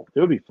purple. It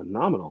would be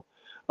phenomenal.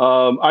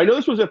 I know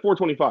this was at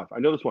 425. I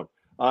know this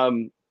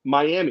one.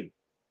 Miami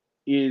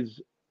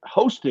is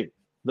hosting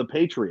the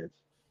Patriots.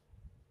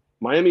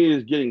 Miami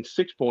is getting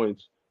 6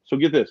 points. So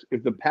get this.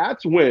 If the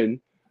Pats win,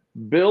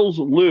 Bills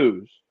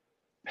lose,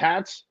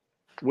 Pats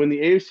win the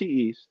AFC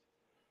East.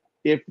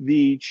 If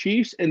the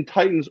Chiefs and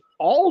Titans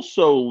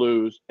also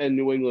lose and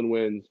New England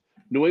wins,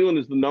 New England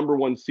is the number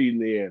 1 seed in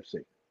the AFC.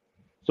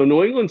 So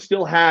New England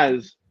still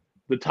has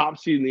the top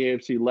seed in the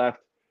AFC left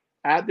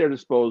at their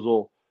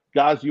disposal.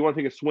 Guys, do you want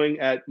to take a swing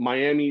at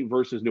Miami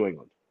versus New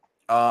England?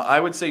 I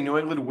would say New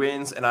England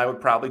wins, and I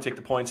would probably take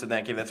the points in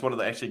that game. That's one of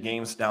the actually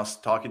games, now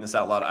talking this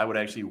out loud, I would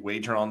actually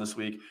wager on this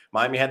week.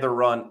 Miami had their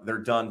run. They're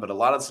done. But a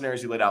lot of the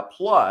scenarios you laid out,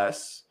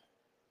 plus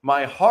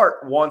my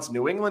heart wants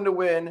New England to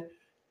win,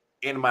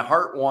 and my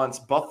heart wants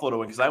Buffalo to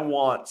win because I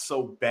want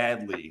so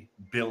badly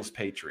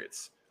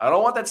Bills-Patriots. I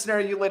don't want that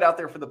scenario you laid out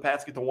there for the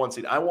Pats to get the 1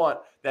 seed. I want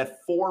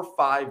that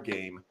 4-5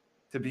 game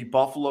to be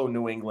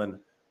Buffalo-New England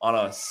on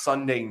a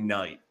Sunday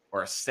night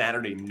or a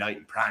Saturday night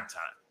in prime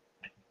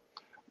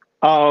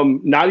time.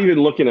 Not even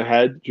looking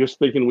ahead, just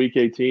thinking week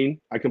 18,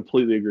 I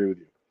completely agree with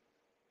you.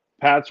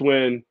 Pats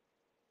win,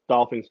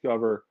 Dolphins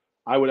cover.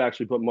 I would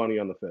actually put money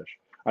on the Fish.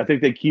 I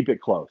think they keep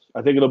it close.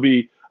 I think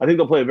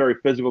they'll play a very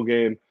physical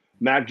game.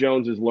 Mac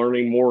Jones is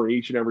learning more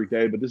each and every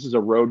day, but this is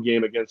a road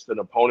game against an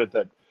opponent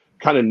that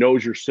kind of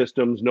knows your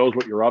systems, knows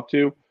what you're up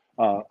to.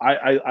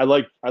 I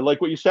like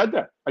what you said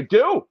there. I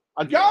do.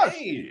 Gosh,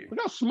 look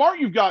how smart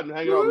you've gotten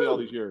hanging out with me all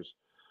these years.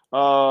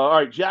 All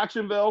right,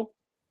 Jacksonville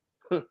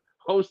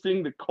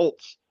hosting the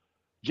Colts.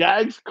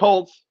 Jags,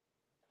 Colts,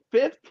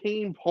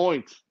 15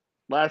 points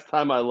last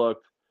time I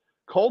looked.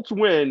 Colts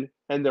win,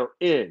 and they're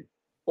in.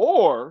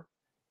 Or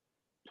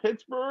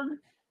Pittsburgh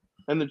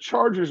and the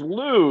Chargers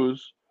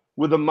lose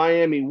with a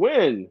Miami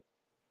win,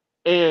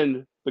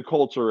 and the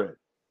Colts are in.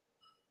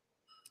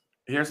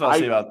 Here's what I'll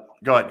say about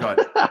 – go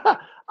ahead.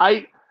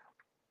 I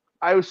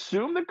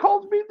assume the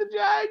Colts beat the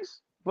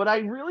Jags, but I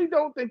really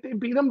don't think they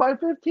beat them by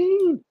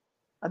 15.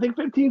 I think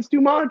 15 is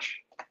too much.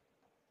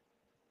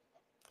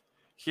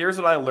 Here's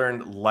what I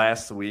learned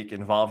last week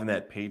involving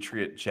that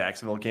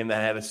Patriot-Jacksonville game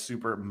that had a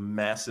super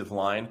massive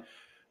line.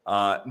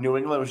 New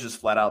England was just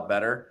flat out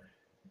better.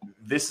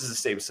 This is the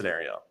same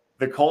scenario.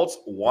 The Colts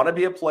want to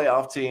be a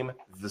playoff team.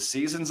 The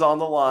season's on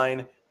the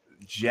line.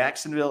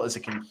 Jacksonville is a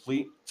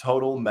complete,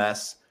 total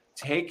mess.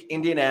 Take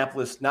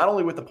Indianapolis, not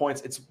only with the points,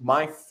 it's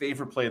my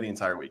favorite play of the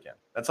entire weekend.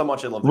 That's how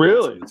much I love the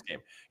Colts in this game.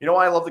 You know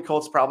why I love the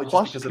Colts? Probably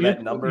just because of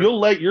that number. You're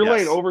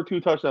laying over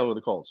 2 touchdowns with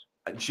the Colts.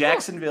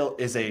 Jacksonville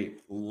is a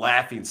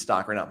laughing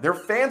stock right now. Their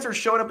fans are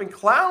showing up in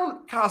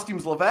clown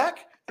costumes, Levac.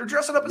 They're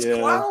dressing up as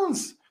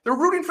clowns. They're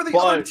rooting for the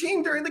other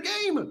team during the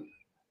game.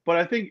 But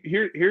I think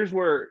here's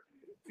where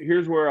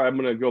I'm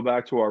going to go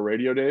back to our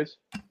radio days.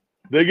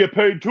 They get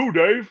paid too,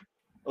 Dave.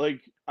 Like,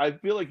 I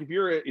feel like if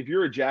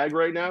you're a Jag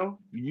right now,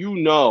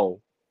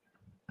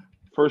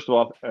 first of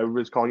all,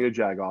 everybody's calling you a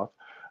Jag off.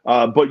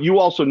 But you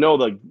also know,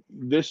 like,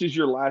 this is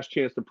your last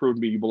chance to prove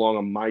to me you belong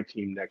on my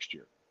team next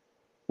year.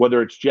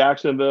 Whether it's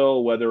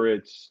Jacksonville, whether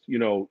it's,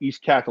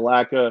 East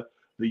Kakalaka,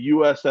 the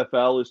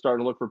USFL is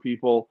starting to look for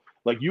people.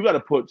 Like, you got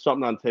to put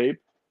something on tape,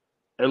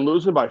 and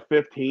losing by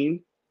 15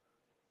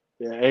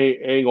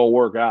 ain't going to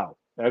work out.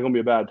 That's going to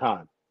be a bad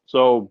time.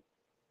 So,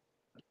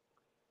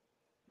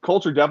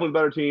 Colts are definitely a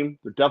better team.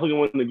 They're definitely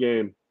going to win the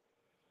game.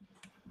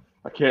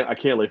 I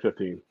can't lay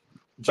 15.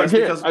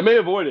 I may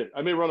avoid it.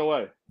 I may run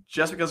away.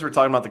 Just because we're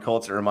talking about the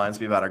Colts, it reminds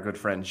me about our good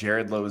friend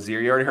Jared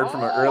Lozier. You already heard from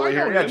him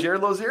earlier. Yeah,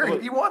 Jared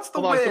Lozier. He wants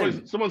the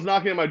win. Someone's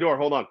knocking at my door.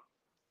 Hold on.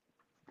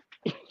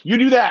 You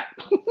do that.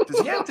 Does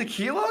he have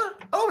tequila?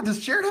 Oh, does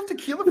Jared have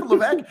tequila for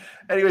Levac?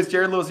 Anyways,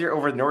 Jared Lozier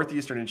over at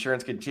Northeastern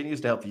Insurance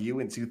continues to help you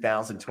in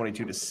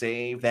 2022 to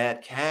save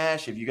that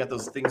cash. If you got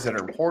those things that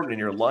are important in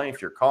your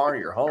life, your car,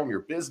 your home,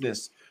 your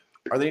business,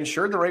 are they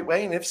insured the right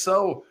way? And if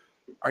so,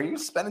 are you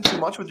spending too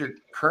much with your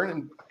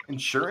current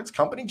insurance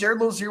company? Jared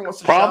Lozier wants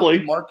to shop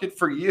the market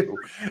for you.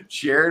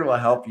 Jared will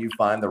help you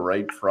find the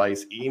right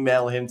price.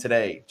 Email him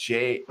today,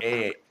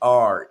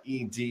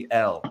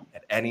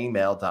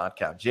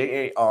 JAREDL@anymail.com.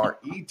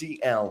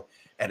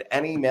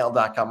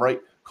 JAREDL@anymail.com.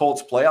 Right?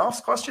 Colts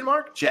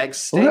playoffs? Jags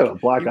stink.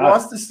 He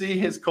wants to see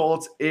his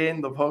Colts in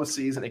the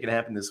postseason. It can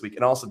happen this week.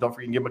 And also, don't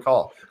forget to give him a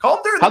call. Call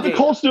him during the game.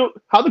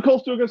 How'd the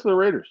Colts do against the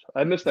Raiders?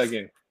 I missed that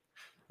game.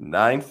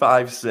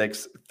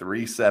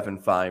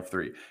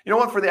 956-3753. You know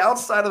what? For the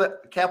outside of the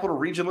Capital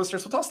Region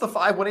listeners, we'll toss the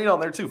 518 on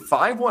there too.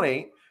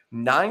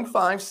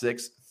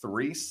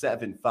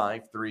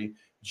 518-956-3753.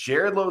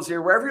 Jared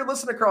Lozier, wherever you're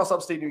listening across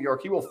upstate New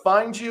York, he will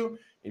find you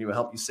and he will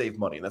help you save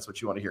money. And that's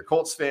what you want to hear.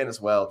 Colts fan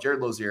as well. Jared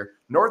Lozier,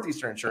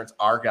 Northeastern Insurance,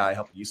 our guy,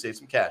 helping you save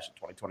some cash in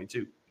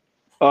 2022.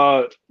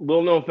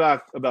 Little known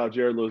fact about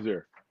Jared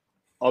Lozier.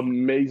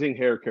 Amazing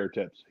hair care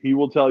tips. He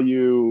will tell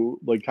you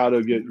like how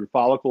to get your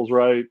follicles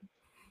right.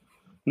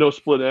 No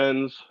split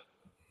ends,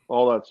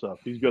 all that stuff.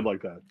 He's good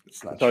like that.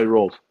 That's how he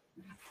rolls.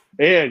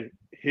 And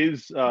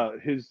his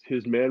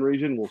man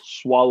region will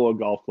swallow a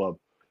golf club.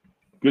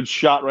 Good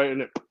shot right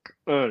in it.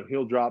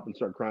 He'll drop and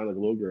start crying like a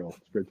little girl.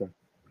 It's a great time.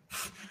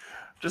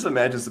 Just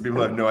imagine some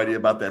people have no idea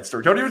about that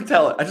story. Don't even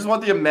tell it. I just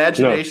want the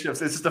imagination of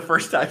this is the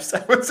first time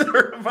someone's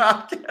heard a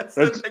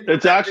podcast.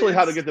 It's actually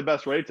how to get the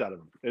best rates out of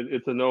them.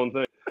 It's a known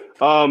thing.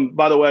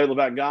 By the way,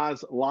 Levac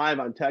guys,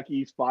 live on Tech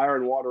East Fire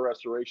and Water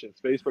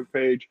Restoration's Facebook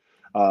page.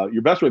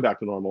 Your best way back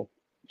to normal.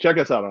 Check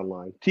us out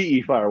online,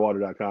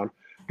 tefirewater.com,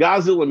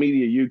 Godzilla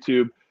Media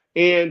YouTube,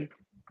 and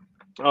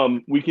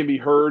we can be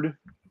heard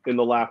in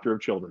the laughter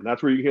of children.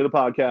 That's where you can hear the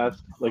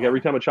podcast. Like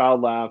every time a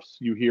child laughs,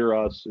 you hear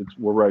us.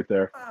 We're right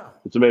there.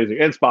 It's amazing.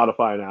 And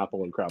Spotify and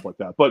Apple and crap like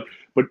that. But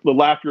the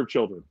laughter of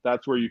children,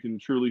 that's where you can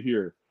truly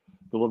hear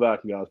the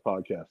Levack and Guys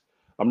podcast.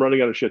 I'm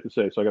running out of shit to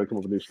say, so I got to come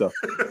up with new stuff.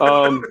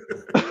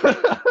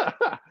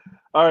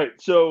 All right,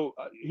 so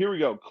here we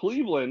go.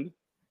 Cleveland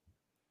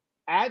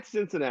at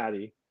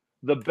Cincinnati.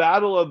 The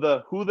battle of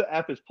the who the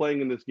F is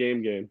playing in this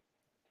game.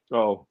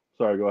 Oh,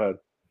 sorry. Go ahead.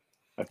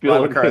 I feel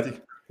Ryan McCarthy.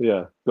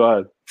 Yeah, go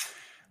ahead.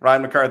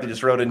 Ryan McCarthy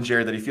just wrote in,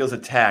 Jared, that he feels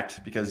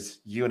attacked because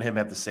you and him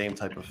have the same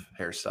type of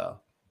hairstyle,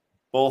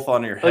 both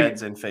on your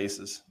heads and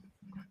faces.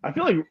 I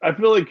feel like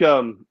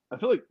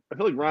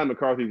Ryan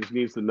McCarthy just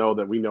needs to know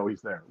that we know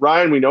he's there.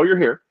 Ryan, we know you're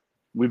here.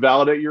 We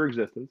validate your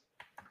existence,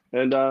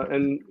 and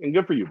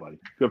good for you, buddy.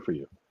 Good for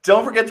you.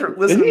 Don't forget to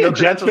listen to No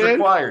Credentials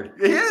Required.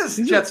 He is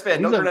he's Jets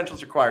fan. No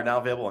Credentials Required. Now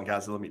available on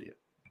Godzilla Media.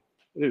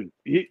 Dude,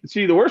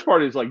 see, the worst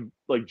part is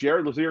like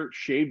Jared Lazier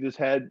shaved his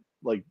head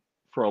like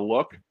for a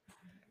look.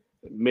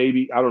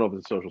 Maybe I don't know if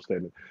it's a social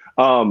statement.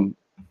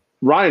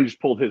 Ryan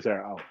just pulled his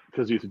hair out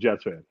because he's a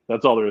Jets fan.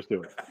 That's all there is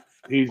to it.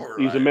 He's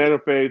a man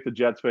of faith, a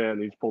Jets fan.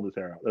 He's pulled his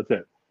hair out. That's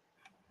it.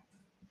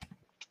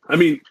 I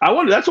mean,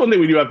 that's one thing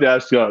we do have to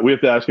ask. We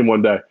have to ask him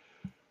one day.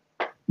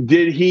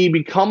 Did he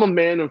become a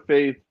man of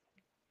faith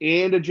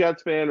and a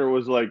Jets fan, or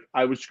was like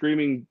I was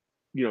screaming,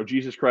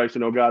 Jesus Christ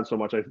and oh God so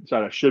much I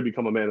decided I should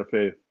become a man of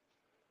faith,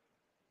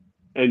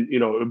 and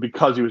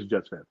because he was a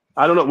Jets fan?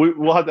 I don't know.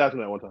 We'll have to ask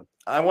him that one time.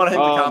 I want him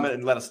to comment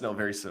and let us know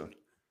very soon.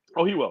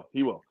 Oh, he will.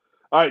 He will.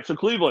 All right. So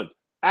Cleveland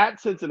at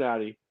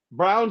Cincinnati,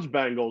 Browns,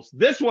 Bengals.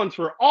 This one's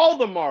for all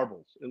the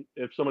marbles. And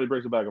if somebody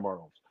brings a bag of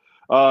marbles,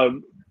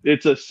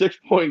 it's a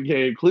 6-point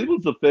game.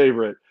 Cleveland's the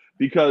favorite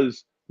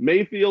because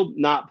Mayfield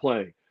not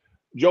playing,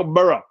 Joe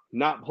Burrow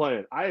not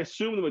playing. I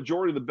assume the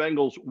majority of the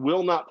Bengals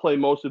will not play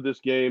most of this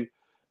game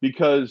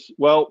because,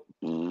 well,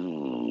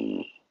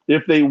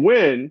 if they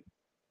win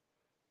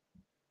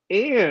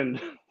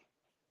and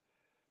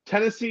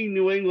Tennessee,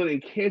 New England,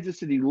 and Kansas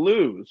City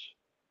lose,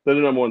 they're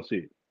the number one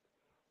seed.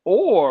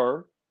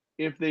 Or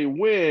if they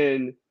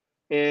win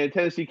and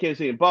Tennessee, Kansas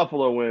City, and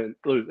Buffalo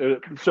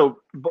lose. So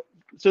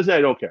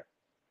Cincinnati don't care.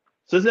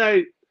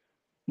 Cincinnati,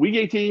 week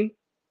 18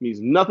 means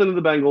nothing to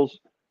the Bengals.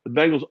 The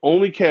Bengals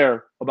only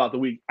care about the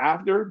week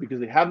after because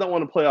they have not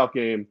won a playoff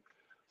game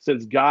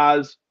since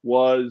Gaz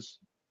was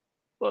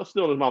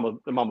still in his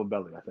mama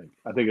belly,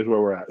 I think is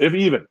where we're at. If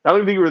even. I don't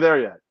even think we were there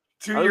yet.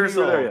 2 years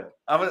old.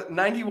 I was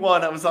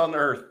 91. I was on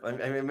Earth. I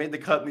made the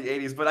cut in the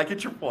 80s, but I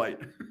get your point.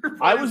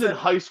 I was in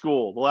high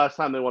school the last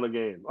time they won a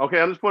game. Okay,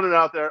 I'm just putting it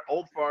out there.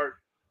 Old fart,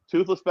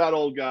 toothless, fat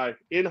old guy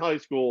in high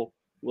school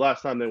the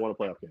last time they won a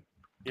playoff game.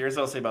 Here's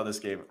what I'll say about this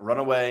game. Run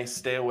away,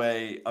 stay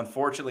away.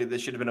 Unfortunately,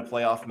 this should have been a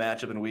playoff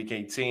matchup in week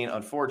 18.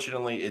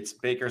 Unfortunately, it's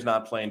Baker's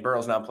not playing,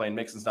 Burrow's not playing,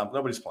 Mixon's not,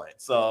 nobody's playing.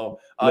 So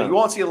you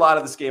won't see a lot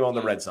of this game on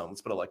the red zone.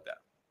 Let's put it like that.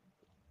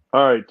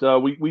 All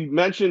right. We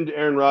mentioned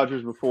Aaron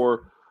Rodgers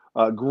before.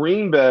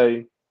 Green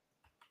Bay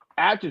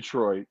at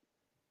Detroit,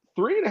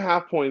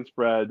 3.5 point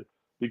spread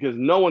because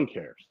no one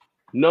cares.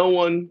 No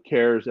one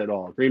cares at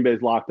all. Green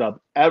Bay's locked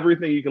up.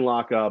 Everything you can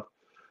lock up.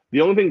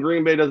 The only thing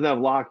Green Bay doesn't have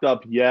locked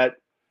up yet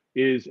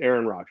is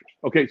Aaron Rodgers.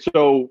 Okay,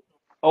 so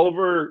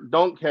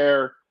don't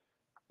care.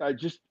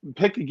 Just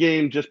pick a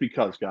game just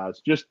because,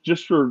 guys.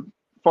 Just for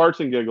farts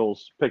and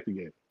giggles, pick the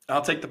game.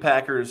 I'll take the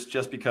Packers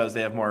just because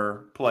they have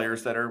more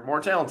players that are more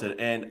talented.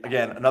 And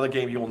again, another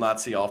game you will not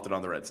see often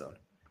on the red zone.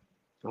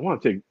 I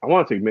want to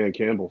take Man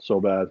Campbell so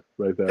bad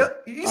right there. Yeah,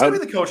 he's going to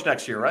be the coach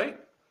next year, right?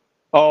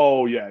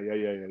 Oh, yeah.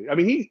 I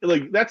mean,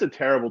 that's a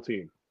terrible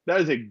team.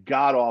 That is a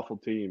god-awful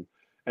team.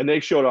 And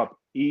they showed up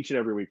each and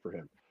every week for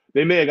him.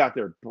 They may have got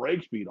their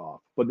brakes beat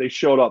off, but they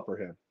showed up for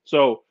him.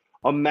 So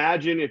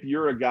imagine if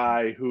you're a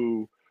guy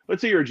who,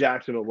 let's say you're a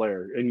Jacksonville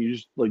player, and you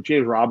just like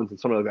James Robinson,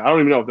 something like that. I don't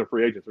even know if they're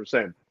free agents. They're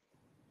saying.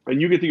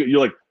 And you get to you're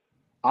like,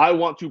 I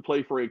want to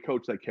play for a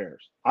coach that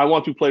cares. I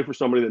want to play for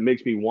somebody that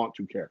makes me want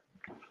to care.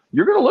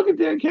 You're going to look at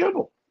Dan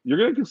Campbell. You're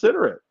going to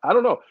consider it. I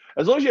don't know.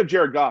 As long as you have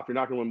Jared Goff, you're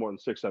not going to win more than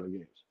 6-7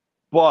 games.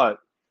 But,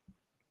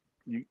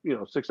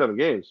 6-7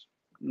 games,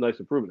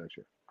 nice improvement next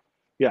year.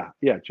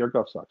 Yeah, Jared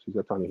Goff sucks. He's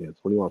got tiny hands.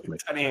 What do you want from me?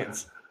 Tiny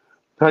hands.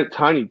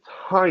 Tiny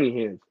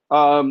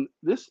hands.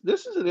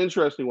 This is an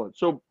interesting one.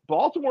 So,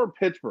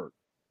 Baltimore-Pittsburgh.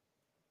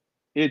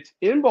 It's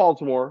in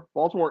Baltimore.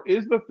 Baltimore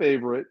is the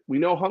favorite. We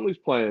know Huntley's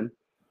playing.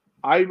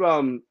 I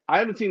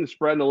haven't seen the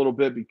spread in a little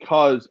bit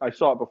because I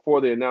saw it before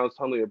they announced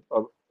Huntley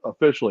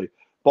officially.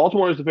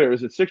 Baltimore is the favorite.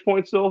 Is it 6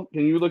 points still?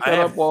 Can you look that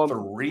up?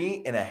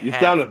 3.5. He's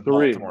down to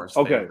 3.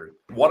 Okay.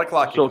 1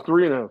 o'clock. So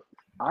 3.5.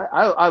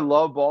 I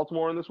love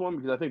Baltimore in this one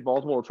because I think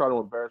Baltimore will try to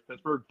embarrass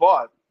Pittsburgh.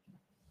 But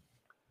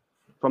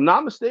if I'm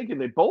not mistaken,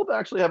 they both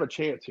actually have a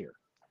chance here.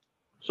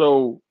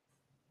 So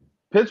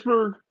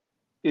Pittsburgh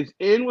is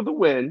in with a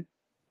win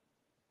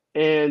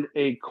and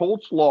a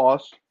Colts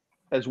loss,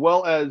 as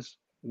well as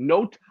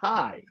no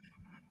tie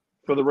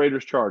for the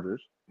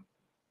Raiders-Chargers.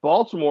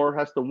 Baltimore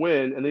has to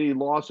win, and they need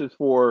losses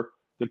for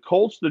the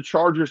Colts, the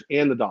Chargers,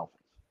 and the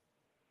Dolphins.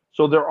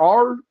 So there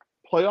are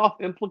playoff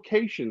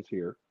implications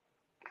here.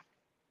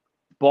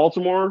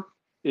 Baltimore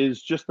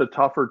is just the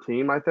tougher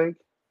team, I think.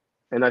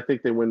 And I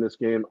think they win this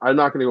game. I'm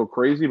not going to go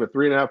crazy, but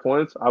 3.5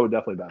 points, I would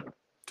definitely bet them.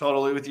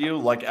 Totally with you.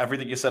 Like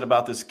everything you said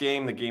about this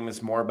game, the game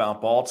is more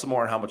about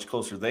Baltimore and how much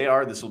closer they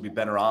are. This will be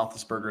Ben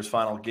Roethlisberger's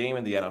final game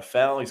in the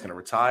NFL. He's going to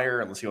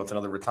retire unless he wants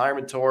another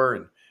retirement tour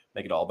and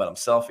make it all about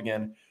himself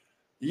again.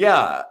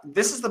 Yeah,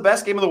 this is the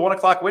best game of the 1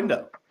 o'clock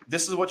window.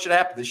 This is what should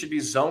happen. This should be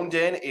zoned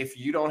in. If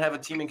you don't have a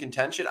team in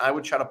contention, I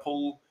would try to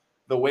pull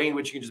the way in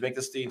which you can just make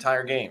this the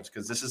entire games,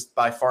 because this is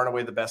by far and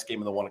away the best game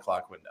of the 1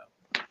 o'clock window.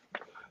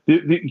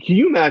 Can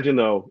you imagine,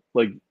 though,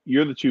 like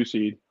you're the 2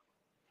 seed.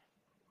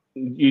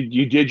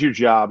 You did your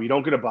job. You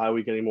don't get a bye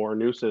week anymore,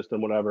 new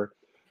system, whatever.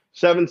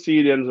 7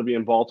 seed ends up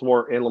being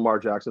Baltimore and Lamar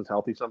Jackson's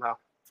healthy somehow.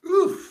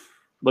 Oof.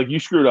 Like you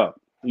screwed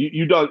up.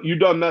 You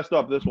done messed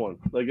up this one.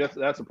 Like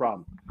that's a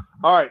problem.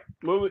 All right,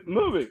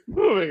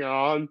 moving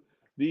on.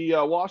 The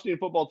Washington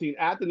football team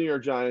at the New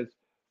York Giants.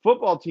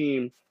 Football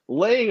team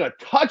laying a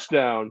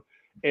touchdown.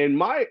 And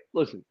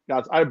listen,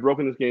 guys, I've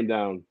broken this game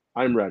down.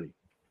 I'm ready.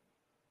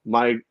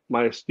 My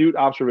astute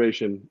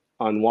observation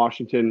on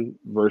Washington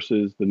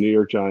versus the New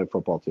York Giant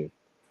football team.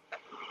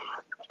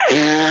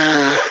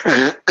 Oh,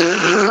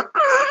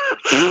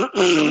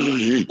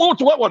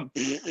 it's a wet one.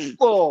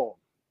 Oh,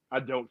 I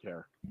don't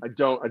care. I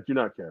do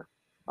not care.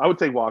 I would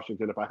take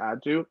Washington if I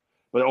had to,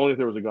 but only if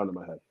there was a gun to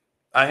my head.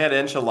 I had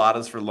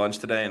enchiladas for lunch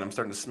today, and I'm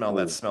starting to smell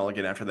that smell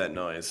again after that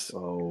noise.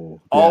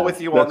 Oh, all with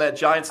you on that.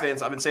 Giants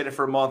fans, I've been saying it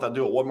for a month. I'll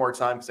do it one more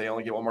time because they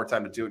only get one more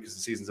time to do it because the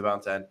season's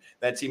about to end.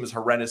 That team is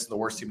horrendous and the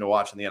worst team to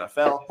watch in the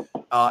NFL.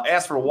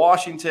 As for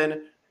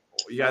Washington,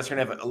 you guys are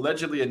going to have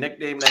allegedly a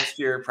nickname next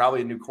year, probably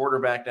a new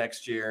quarterback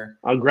next year.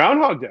 On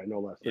Groundhog Day, no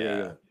less.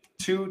 Yeah.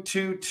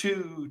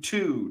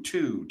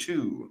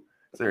 2-2-2-2-2-2.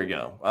 There you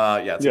go.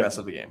 Yeah, it's a mess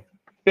of the game.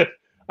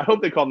 I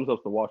hope they call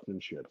themselves the Washington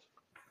Shits,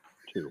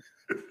 too.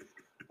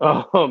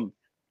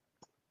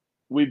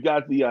 We've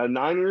got the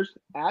Niners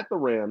at the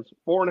Rams,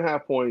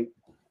 4.5 point.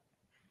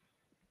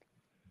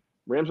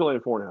 Rams are laying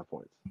 4.5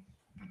 points.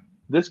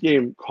 This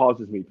game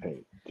causes me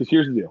pain because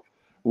here's the deal: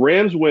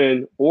 Rams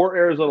win or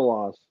Arizona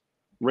loss,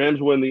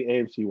 Rams win the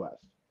AFC West.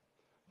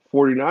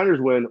 49ers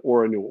win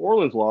or a New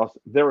Orleans loss,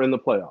 they're in the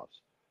playoffs.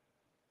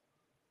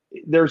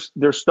 There's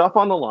stuff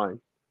on the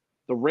line.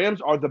 The Rams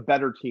are the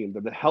better team.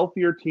 They're the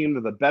healthier team.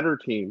 They're the better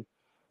team.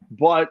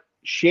 But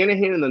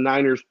Shanahan and the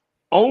Niners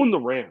own the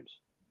Rams.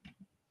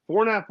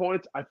 4.5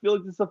 points. I feel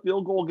like this is a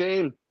field goal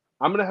game.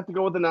 I'm going to have to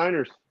go with the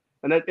Niners.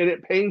 And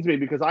it pains me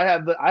because I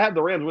have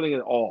the Rams winning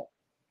it all.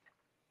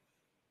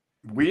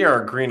 We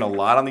are agreeing a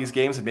lot on these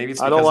games, and maybe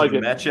it's because of the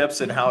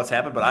matchups and how it's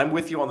happened, but I'm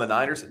with you on the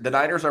Niners. The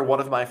Niners are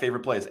one of my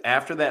favorite plays.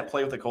 After that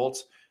play with the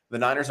Colts, the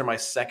Niners are my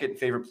second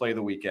favorite play of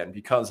the weekend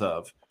because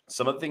of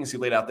some of the things you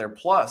laid out there.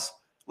 Plus,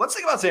 let's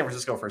think about San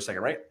Francisco for a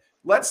second, right?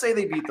 Let's say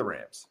they beat the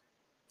Rams.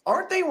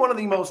 Aren't they one of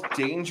the most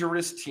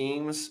dangerous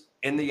teams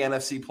in the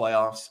NFC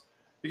playoffs?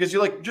 Because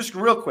you're like, just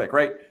real quick,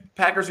 right?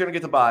 Packers are going to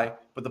get the bye,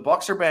 but the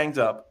Bucs are banged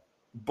up.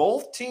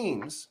 Both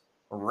teams,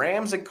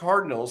 Rams and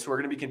Cardinals, who are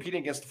going to be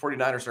competing against the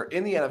 49ers, are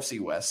in the NFC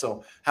West.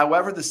 So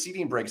however the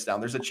seeding breaks down,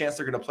 there's a chance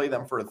they're going to play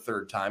them for a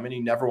third time, and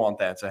you never want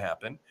that to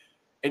happen.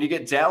 And you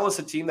get Dallas,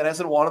 a team that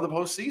hasn't won in the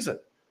postseason.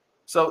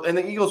 So, and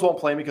the Eagles won't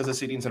play because of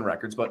seedings and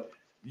records, but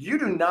you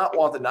do not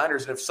want the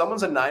Niners. And if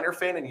someone's a Niner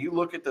fan and you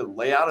look at the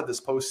layout of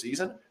this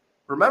postseason,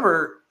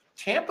 remember,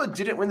 Tampa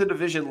didn't win the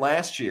division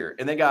last year,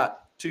 and they got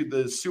to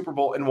the Super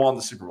Bowl and won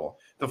the Super Bowl.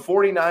 The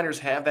 49ers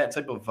have that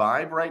type of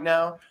vibe right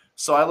now.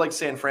 So I like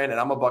San Fran, and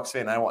I'm a Bucs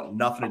fan. I want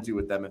nothing to do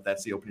with them if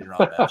that's the opening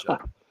round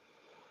matchup.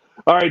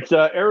 All right,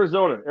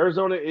 Arizona.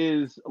 Arizona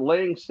is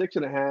laying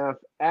 6.5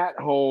 at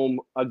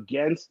home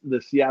against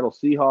the Seattle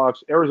Seahawks.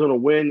 Arizona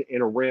win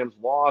and a Rams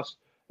loss,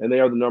 and they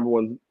are the number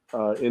one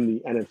in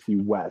the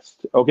NFC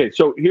West. Okay,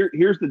 so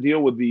here's the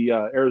deal with the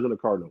Arizona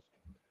Cardinals.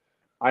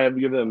 I have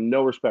given them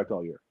no respect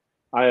all year.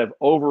 I have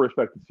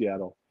over-respected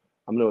Seattle.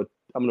 I'm going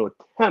to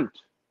attempt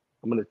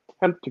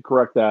to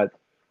correct that.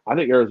 I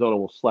think Arizona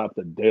will slap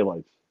the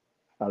daylights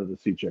out of the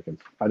Sea Chickens.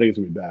 I think it's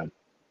going to be bad.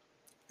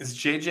 Is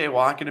J.J.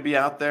 Watt going to be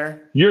out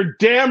there? You're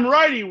damn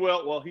right he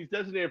will. Well, he's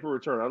designated for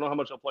return. I don't know how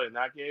much he'll play in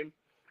that game,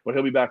 but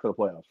he'll be back for the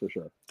playoffs for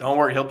sure. Don't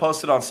worry. He'll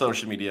post it on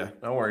social media.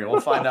 Don't worry.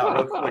 We'll find out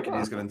real quick if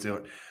he's going to do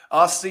it.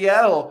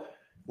 Seattle,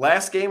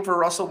 last game for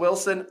Russell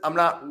Wilson. I'm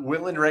not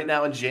willing right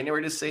now in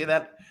January to say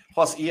that.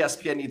 Plus,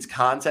 ESPN needs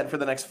content for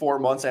the next 4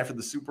 months after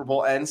the Super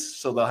Bowl ends,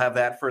 so they'll have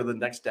that for the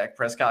next Dak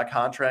Prescott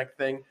contract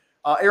thing.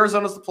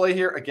 Arizona's the play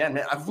here. Again,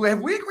 man, have we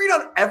agreed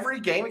on every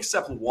game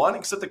except one,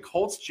 except the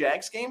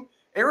Colts-Jags game?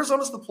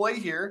 Arizona's the play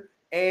here,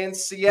 and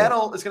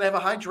Seattle is going to have a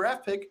high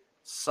draft pick.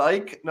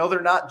 Psych. No,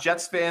 they're not.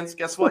 Jets fans,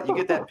 guess what? You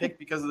get that pick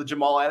because of the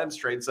Jamal Adams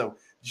trade. So,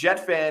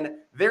 Jet fan,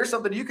 there's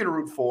something you can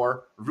root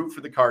for. Root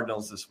for the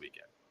Cardinals this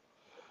weekend.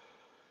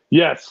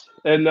 Yes,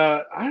 and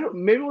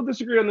maybe we'll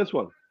disagree on this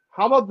one.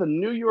 How about the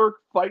New York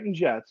Fighting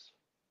Jets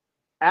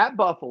at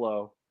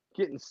Buffalo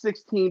getting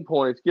 16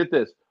 points? Get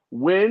this.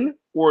 Win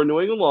or a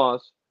New England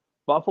loss,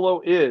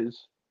 Buffalo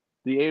is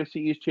the AFC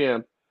East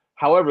champ.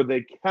 However,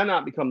 they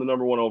cannot become the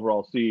number one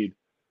overall seed.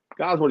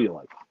 Guys, what do you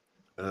like?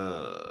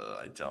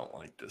 I don't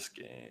like this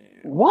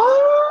game.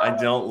 What? I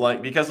don't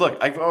like because look,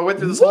 I went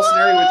through this whole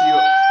scenario with you.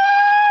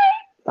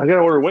 I gotta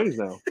order wings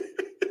now.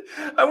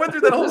 I went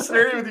through that whole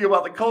scenario with you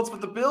about the Colts,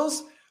 but the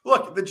Bills.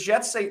 Look, the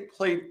Jets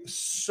played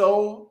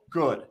so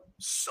good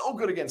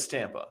against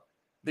Tampa.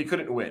 They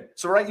couldn't win.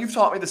 So, right, you've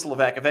taught me this,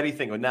 Levack, if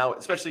anything, but now,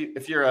 especially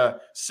if you're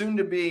a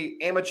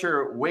soon-to-be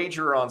amateur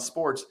wagerer on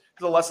sports,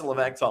 the lesson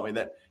Levack taught me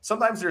that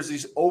sometimes there's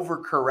these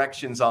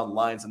overcorrections on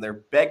lines and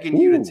they're begging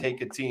you to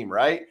take a team,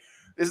 right?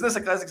 Isn't this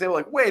a classic example?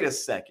 Like, wait a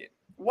second.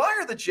 Why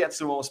are the Jets,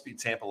 who almost beat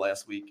Tampa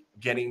last week,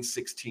 getting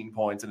 16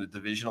 points in a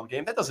divisional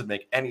game? That doesn't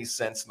make any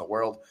sense in the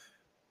world.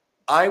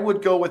 I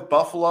would go with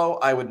Buffalo.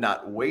 I would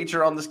not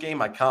wager on this game.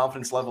 My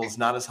confidence level is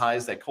not as high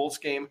as that Colts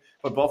game,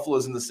 but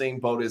Buffalo's in the same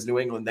boat as New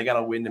England. They got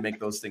to win to make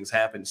those things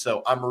happen.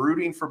 So I'm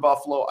rooting for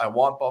Buffalo. I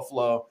want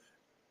Buffalo,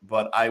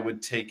 but I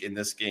would take in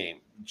this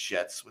game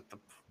Jets with the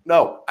 –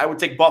 no, I would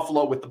take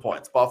Buffalo with the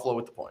points. Buffalo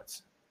with the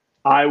points.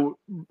 I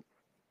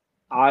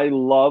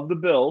love the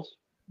Bills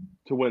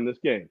to win this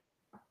game.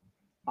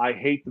 I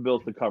hate the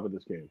Bills to cover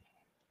this game.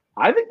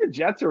 I think the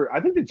Jets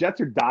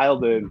are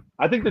dialed in.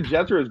 I think the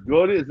Jets are as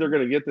good as they're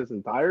going to get this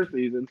entire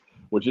season,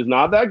 which is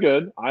not that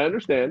good. I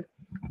understand.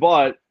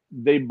 But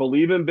they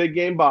believe in big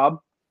game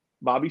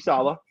Bobby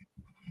Saleh.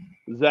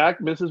 Zach,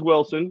 Mrs.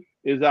 Wilson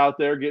is out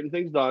there getting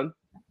things done.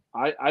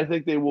 I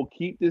think they will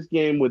keep this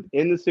game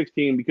within the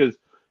 16 because,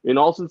 in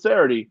all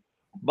sincerity,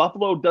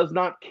 Buffalo does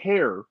not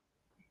care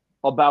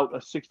about a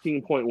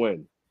 16-point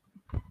win.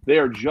 They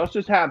are just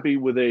as happy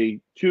with a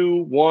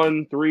 2,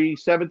 1, 3,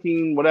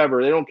 17,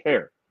 whatever. They don't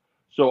care.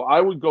 So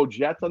I would go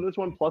Jets on this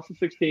one plus the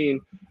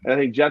 16, and I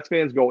think Jets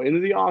fans go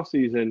into the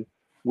offseason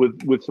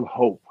with some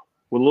hope,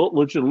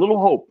 with just a little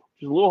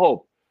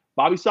hope.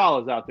 Bobby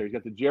Saleh's out there. He's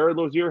got the Jared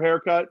Lozier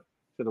haircut,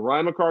 he's got the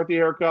Ryan McCarthy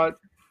haircut.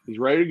 He's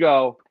ready to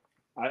go.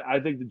 I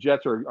think the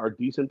Jets are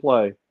decent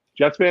play.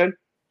 Jets fan,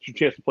 it's your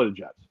chance to play the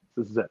Jets.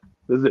 This is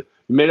it.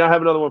 You may not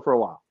have another one for a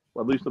while,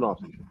 or at least an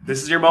offseason.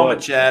 This is your moment,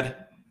 Chad.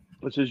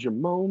 This is your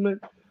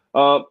moment.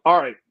 All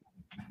right.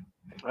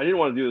 I didn't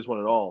want to do this one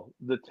at all.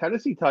 The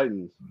Tennessee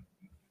Titans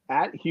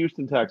at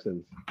Houston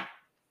Texans.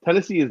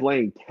 Tennessee is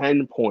laying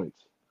 10 points.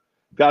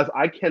 Guys,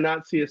 I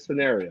cannot see a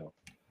scenario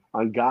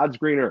on God's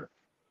green earth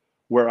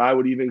where I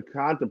would even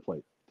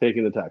contemplate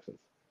taking the Texans.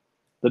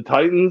 The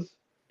Titans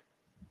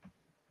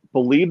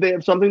believe they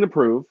have something to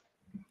prove.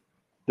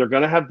 They're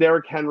going to have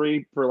Derrick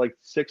Henry for like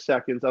 6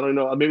 seconds. I don't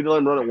know. Maybe they'll let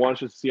him run it once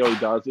just to see how he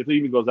does. If he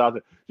even goes out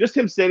there. Just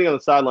him standing on the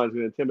sideline is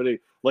going to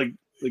intimidate. Like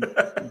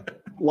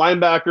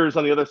linebackers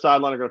on the other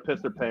sideline are going to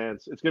piss their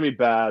pants. It's going to be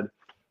bad.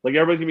 Like,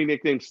 everybody's going to be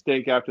nicknamed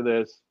Stink after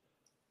this.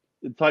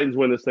 The Titans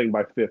win this thing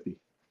by 50.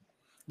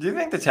 Do you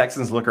think the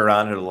Texans look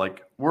around and are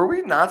like, were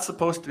we not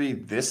supposed to be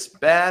this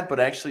bad, but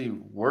actually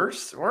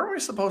worse? Weren't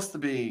we supposed to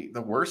be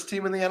the worst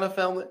team in the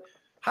NFL?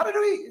 How did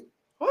we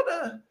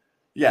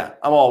 – Yeah,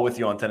 I'm all with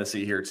you on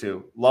Tennessee here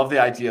too. Love the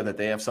idea that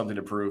they have something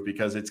to prove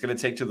because it's going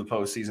to take to the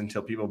postseason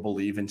until people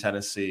believe in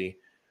Tennessee.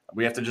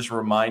 We have to just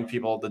remind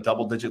people the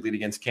double-digit lead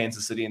against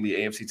Kansas City in the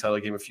AFC title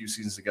game a few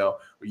seasons ago.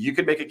 You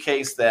could make a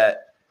case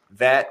that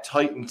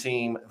Titan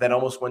team that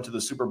almost went to the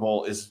Super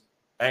Bowl is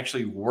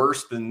actually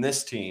worse than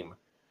this team.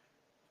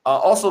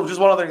 Also, just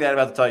one other thing to add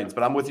about the Titans,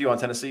 but I'm with you on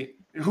Tennessee.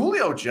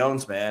 Julio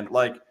Jones, man,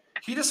 like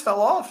he just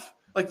fell off.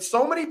 Like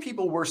so many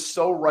people were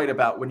so right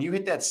about when you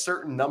hit that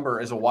certain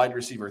number as a wide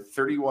receiver,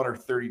 31 or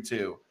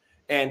 32.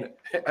 And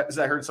as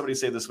I heard somebody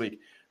say this week,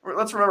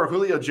 let's remember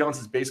Julio Jones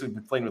has basically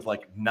been playing with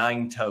like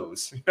 9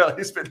 toes. You know,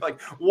 he's been like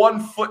 1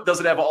 foot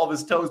doesn't have all of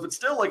his toes, but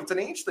still like it's an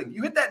age thing.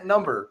 You hit that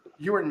number,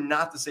 you are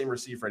not the same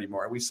receiver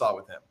anymore. And we saw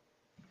with him.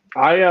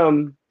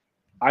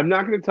 I'm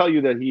not going to tell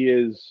you that he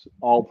is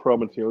all pro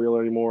material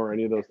anymore or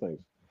any of those things.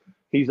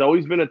 He's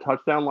always been a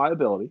touchdown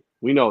liability.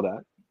 We know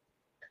that.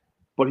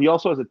 But he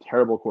also has a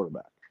terrible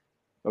quarterback.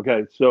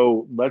 Okay,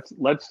 so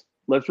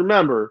let's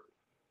remember,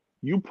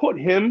 you put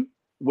him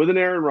with an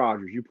Aaron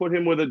Rodgers, you put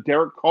him with a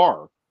Derek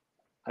Carr,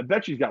 I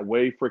bet you's got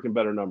way freaking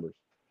better numbers.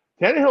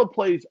 Tannehill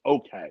plays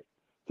okay.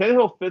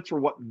 Tannehill fits for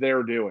what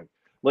they're doing.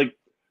 Like,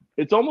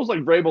 it's almost like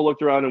Vrabel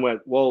looked around and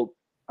went, well,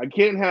 I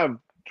can't have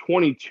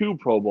 22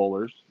 Pro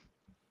Bowlers,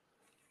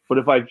 but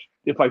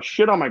if I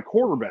shit on my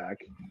quarterback,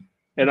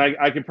 and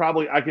I could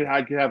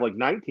have like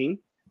 19.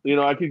 You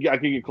know, I could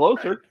get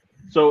closer.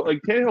 So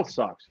like Tannehill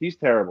sucks. He's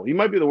terrible. He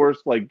might be the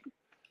worst.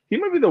 He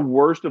might be the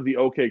worst of the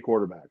okay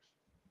quarterbacks.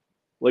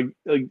 Like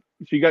so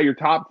you got your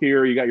top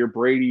tier, you got your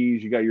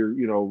Brady's, you got your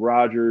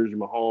Rodgers, your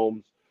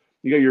Mahomes,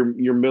 you got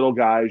your middle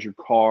guys, your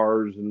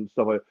Cars and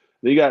stuff like that.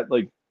 Then you got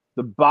like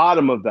the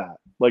bottom of that,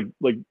 like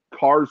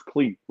Carr's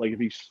cleat. Like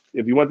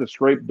if you went to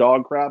scrape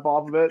dog crap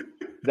off of it,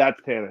 that's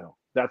Tannehill.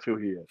 That's who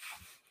he is.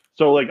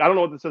 So like I don't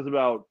know what this says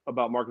about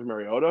Marcus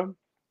Mariota,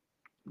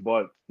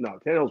 but no,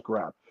 Tannehill's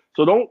crap.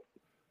 So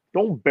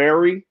don't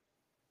bury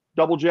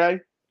Double J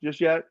just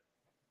yet.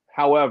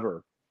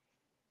 However,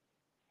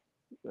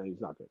 he's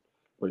not good,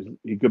 but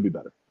he could be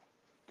better.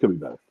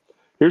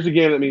 Here's a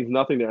game that means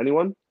nothing to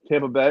anyone.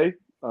 Tampa Bay,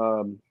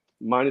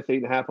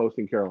 -8.5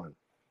 hosting Carolina.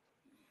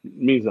 It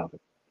means nothing.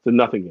 It's a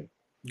nothing game.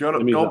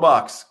 Go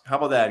Bucks. How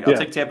about that? I'll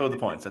take Tampa with the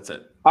points. That's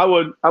it. I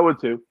would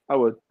too. I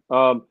would.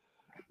 All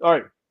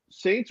right.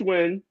 Saints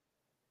win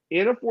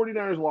in a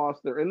 49ers loss.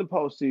 They're in the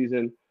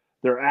postseason.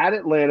 They're at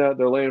Atlanta.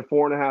 They're laying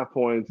 4.5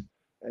 points.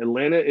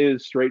 Atlanta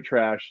is straight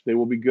trash. They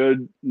will be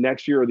good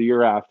next year or the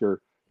year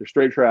after. They're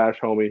straight trash,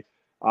 homie.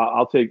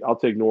 I'll take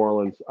New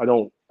Orleans. I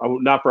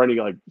would not for any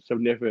like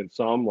significant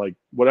sum, like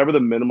whatever the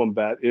minimum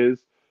bet is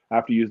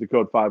after you use the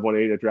code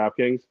 518 at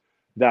DraftKings.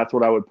 That's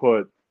what I would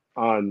put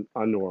on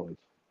New Orleans.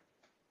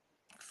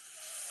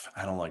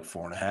 I don't like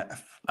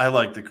 4.5. I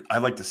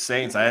like the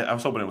Saints. I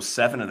was hoping it was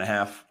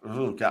 7.5.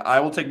 Ooh, God. I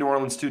will take New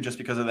Orleans too, just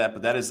because of that.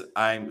 But that is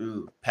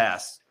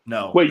pass.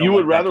 No. Wait, you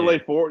would rather lay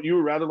 4? You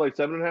would rather lay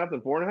 7.5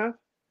 than 4.5?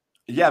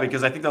 Yeah,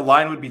 because I think the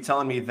line would be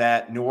telling me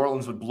that New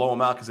Orleans would blow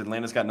them out because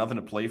Atlanta's got nothing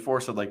to play for.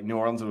 So like New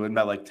Orleans would win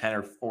by like 10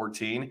 or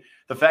 14.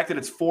 The fact that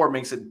it's 4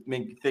 makes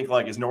me think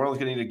like, is New Orleans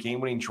going to need a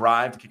game-winning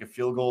drive to kick a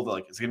field goal?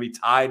 Like, it's going to be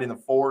tied in the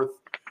fourth.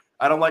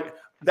 I don't like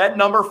that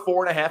number.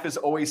 4.5 has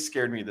always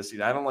scared me this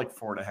season. I don't like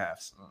 4.5.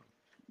 So.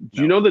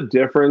 Do you know the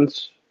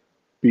difference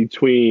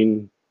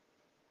between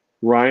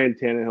Ryan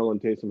Tannehill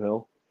and Taysom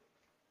Hill?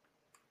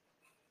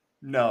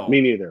 No.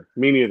 Me neither.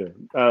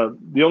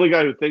 The only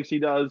guy who thinks he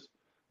does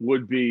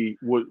would be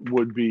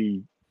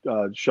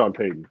Sean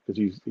Payton because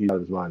he's out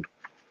of his mind.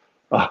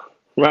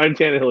 Ryan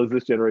Tannehill is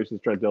this generation's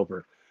Trent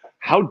Dilfer.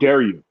 How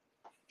dare you?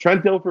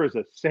 Trent Dilfer is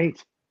a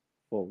saint.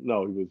 Well,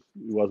 no, he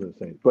wasn't a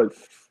saint. But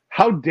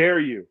how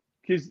dare you?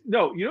 Because you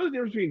know the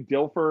difference between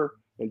Dilfer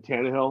and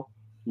Tannehill?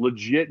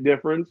 Legit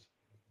difference.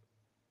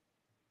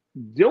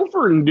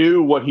 Dilfer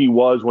knew what he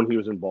was when he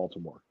was in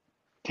Baltimore.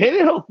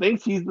 Tannehill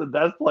thinks he's the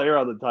best player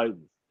on the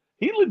Titans.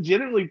 He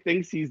legitimately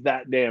thinks he's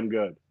that damn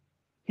good.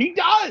 He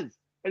does.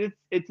 And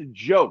it's a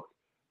joke.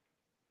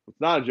 It's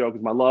not a joke.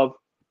 It's my love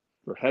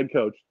for head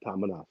coach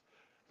Tom Manass.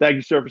 Thank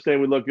you, sir, for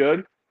saying we look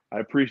good. I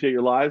appreciate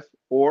your lies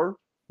or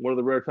one of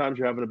the rare times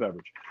you're having a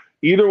beverage.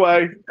 Either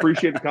way,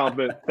 appreciate the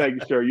compliment. Thank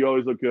you, sir. You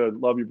always look good.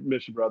 Love you.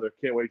 Miss you, brother.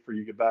 Can't wait for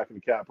you to get back in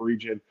the Cap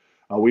region.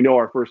 We know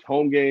our first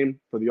home game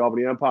for the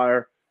Albany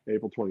Empire,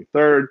 April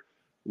 23rd,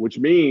 which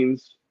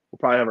means we'll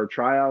probably have our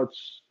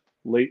tryouts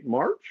late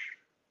March.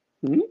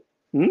 Ooh,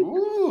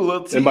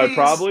 little tease. And by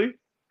probably,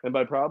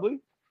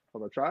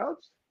 our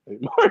tryouts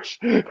late March.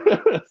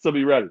 So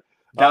be ready.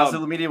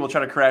 Godzilla Media will try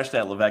to crash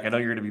that, Levesque. I know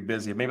you're going to be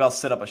busy. Maybe I'll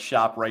set up a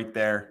shop right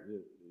there.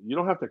 You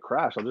don't have to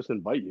crash. I'll just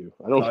invite you.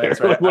 I don't care.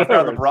 That's right.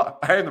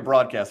 I am the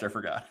broadcaster. I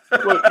forgot.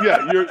 Well,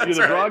 yeah, you're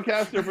the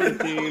broadcaster for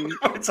the team.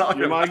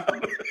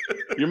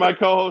 You're my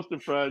co-host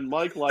and friend.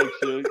 Mike likes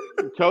you.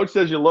 Coach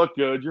says you look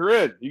good. You're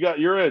in.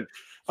 You're in.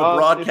 The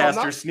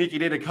broadcaster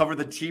sneaking in to cover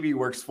the TV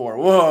works for.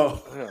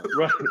 Whoa. Yeah,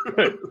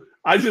 right.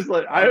 I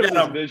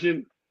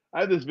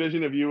have this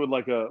vision of you with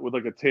like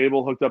a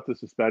table hooked up to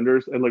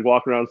suspenders and like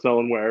walking around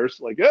selling wares.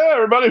 Like, yeah,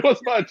 everybody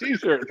wants to buy a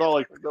t-shirt. It's all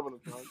like hooked up in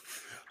the front.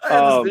 I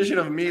had this vision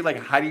of me like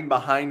hiding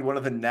behind one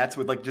of the nets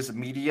with like just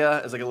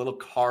media as like a little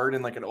card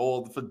and like an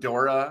old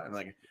fedora and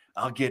like,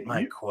 I'll get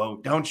my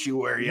quote. Don't you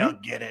worry, I'll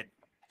get it.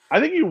 I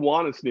think you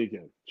want to sneak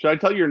in. Should I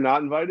tell you you're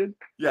not invited?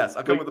 Yes,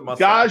 I'll come with the mustache.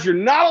 Guys, you're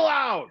not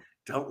allowed.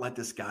 Don't let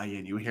this guy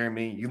in. You hear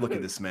me? You look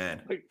at this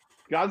man.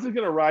 God's is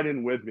gonna ride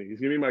in with me. He's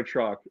gonna be in my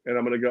truck, and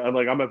I'm about to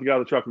get out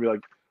of the truck and be like,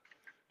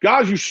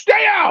 guys, you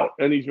stay out.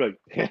 And he's like,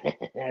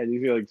 and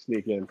he's gonna like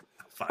sneak in.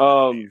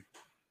 All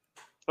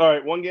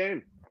right, one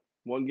game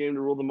to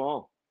rule them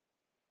all.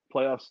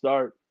 Playoffs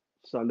start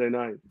Sunday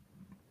night.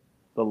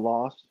 The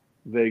Las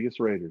Vegas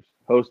Raiders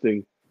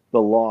hosting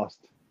the Los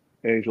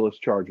Angeles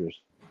Chargers.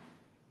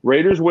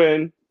 Raiders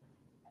win,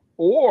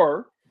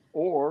 or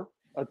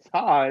a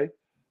tie,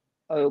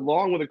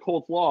 along with a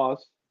Colts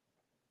loss,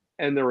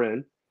 and they're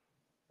in,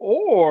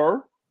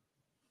 or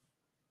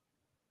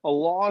a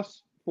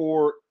loss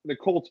for the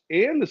Colts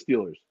and the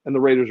Steelers, and the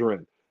Raiders are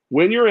in.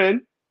 Win, you're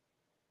in.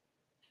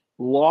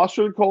 Loss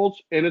for the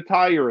Colts and a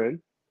tie, you're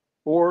in.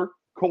 Or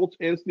Colts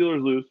and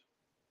Steelers lose,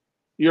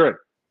 you're in.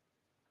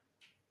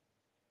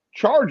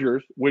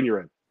 Chargers, win, you're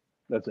in.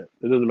 That's it.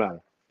 It doesn't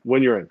matter.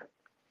 Win, you're in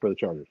for the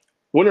Chargers.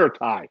 Win or a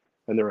tie,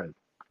 and they're in.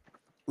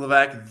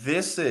 Levac,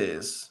 this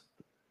is,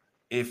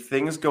 if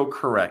things go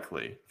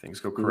correctly,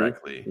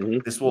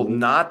 this will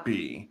not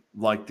be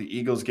like the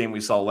Eagles game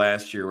we saw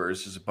last year where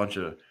it's just a bunch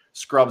of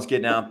scrubs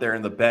getting out there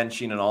and the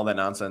benching and all that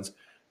nonsense.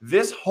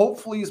 This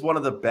hopefully is one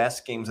of the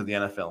best games of the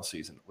NFL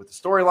season with the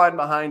storyline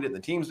behind it and the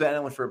teams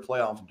battling for a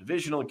playoff and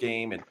divisional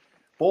game and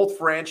both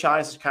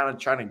franchises kind of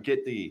trying to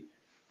get the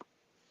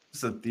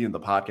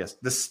podcast,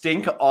 the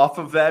stink off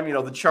of them,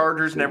 the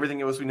Chargers and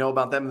everything else we know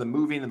about them and the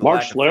moving and the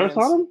Mark Schlereth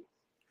on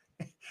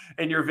them?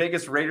 And your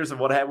Vegas Raiders and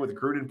what happened with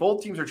Gruden.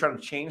 Both teams are trying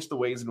to change the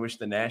ways in which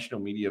the national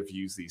media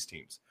views these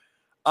teams.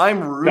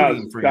 I'm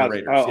rooting for your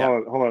Raiders. Hold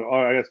on. Oh,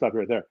 I got to stop you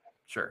right there.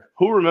 Sure.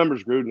 Who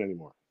remembers Gruden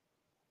anymore?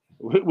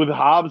 With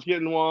Hobbs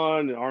getting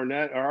one,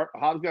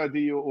 Hobbs got a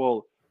DUI,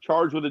 well,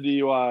 charged with a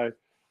DUI.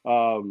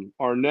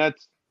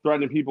 Arnett's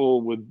threatening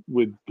people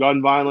with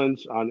gun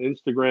violence on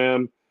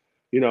Instagram.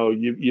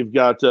 You've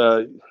got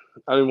I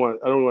don't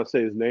want to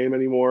say his name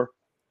anymore.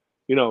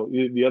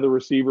 The other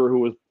receiver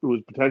who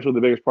was potentially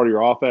the biggest part of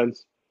your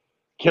offense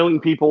killing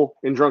people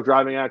in drunk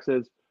driving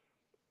accidents.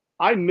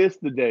 I miss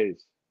the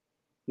days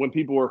when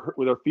people were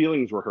when their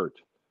feelings were hurt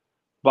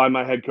by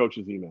my head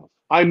coach's emails.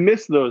 I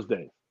miss those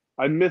days.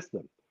 I miss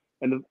them,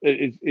 and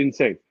it's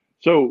insane.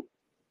 So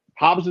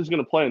Hobbs is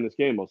going to play in this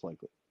game most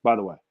likely. By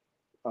the way,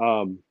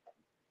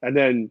 and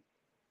then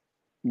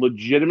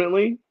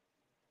legitimately,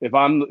 if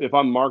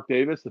I'm Mark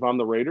Davis, if I'm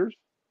the Raiders,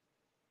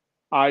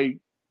 I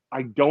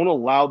don't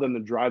allow them to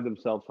drive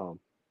themselves home.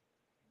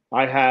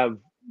 I have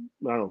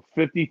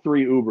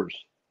 53 Ubers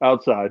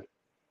outside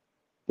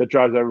that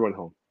drives everyone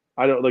home.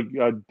 I don't like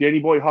Danny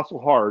Boy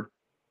Hustle Hard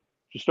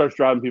just starts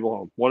driving people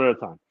home one at a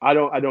time. I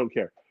don't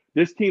care.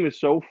 This team is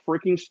so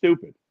freaking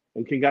stupid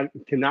and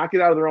cannot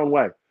get out of their own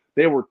way.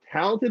 They were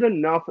talented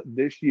enough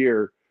this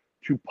year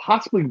to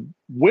possibly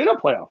win a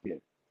playoff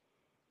game,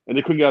 and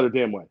they couldn't get out of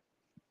their damn way.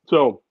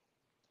 So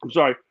I'm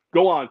sorry.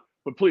 Go on,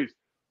 but please,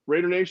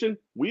 Raider Nation,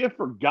 we have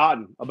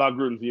forgotten about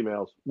Gruden's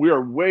emails. We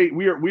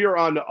are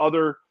on to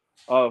other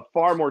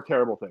far more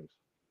terrible things.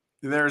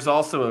 There's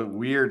also a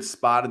weird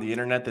spot of the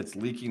internet that's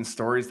leaking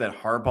stories that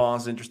Harbaugh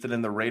is interested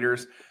in the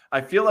Raiders.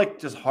 I feel like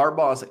just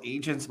Harbaugh's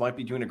agents might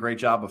be doing a great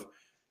job of,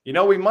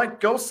 we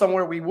might go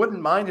somewhere. We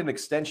wouldn't mind an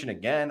extension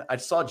again. I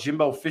saw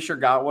Jimbo Fisher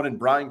got one and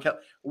Brian Kelly.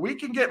 We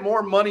can get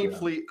more money,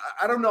 please.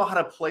 I don't know how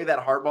to play that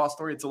Harbaugh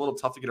story. It's a little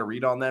tough to get a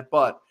read on that,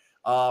 but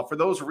for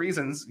those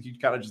reasons, you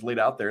kind of just laid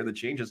out there the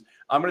changes.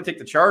 I'm going to take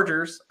the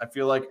Chargers. I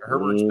feel like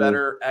Herbert's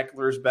better.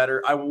 Eckler's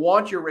better. I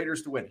want your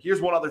Raiders to win.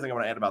 Here's one other thing I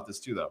want to add about this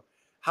too, though.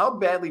 How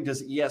badly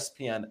does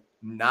ESPN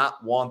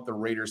not want the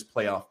Raiders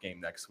playoff game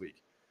next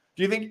week?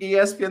 Do you think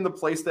ESPN, the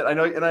place that I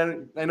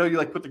know you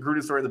like put the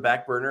Gruden story in the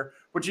back burner,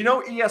 but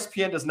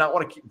ESPN does not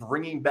want to keep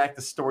bringing back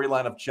the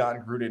storyline of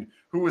John Gruden,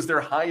 who was their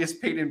highest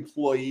paid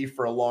employee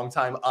for a long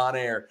time on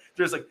air.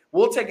 There's like,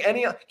 we'll take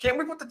can't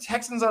we put the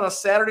Texans on a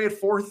Saturday at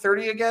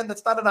 4:30 again?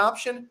 That's not an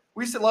option.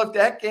 We used to love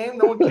that game.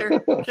 No one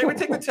cared. Can we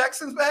take the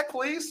Texans back,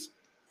 please?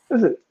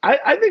 Listen,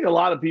 I think a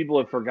lot of people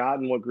have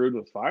forgotten what Gruden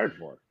was fired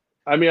for.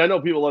 I mean, I know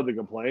people love to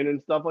complain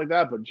and stuff like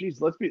that, but geez,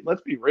 let's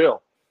be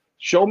real.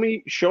 Show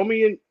me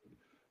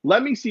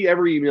let me see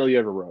every email you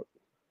ever wrote.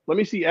 Let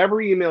me see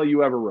every email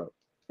you ever wrote.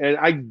 And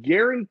I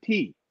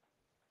guarantee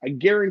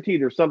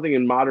there's something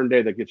in modern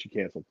day that gets you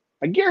canceled.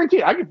 I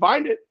guarantee I can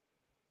find it.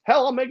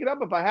 Hell, I'll make it up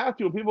if I have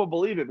to, and people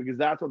believe it because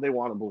that's what they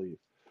want to believe.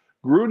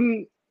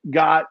 Gruden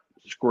got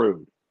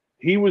screwed.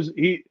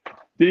 Did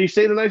he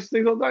say the nicest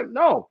things all the time?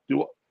 No.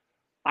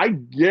 I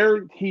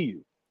guarantee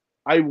you,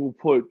 I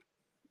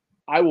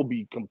will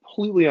be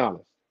completely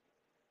honest.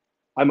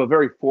 I'm a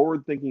very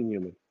forward-thinking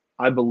human.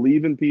 I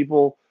believe in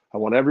people. I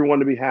want everyone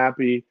to be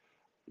happy.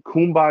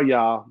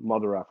 Kumbaya,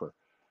 mother effer.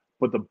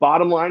 But the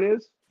bottom line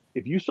is,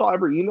 if you saw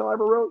every email I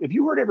ever wrote, if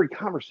you heard every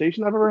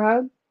conversation I've ever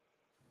had,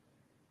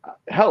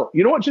 hell,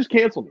 you know what? Just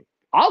cancel me.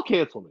 I'll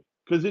cancel me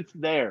because it's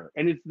there,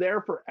 and it's there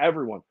for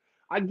everyone.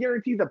 I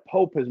guarantee the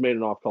Pope has made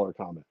an off-color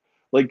comment.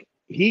 Like,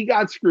 he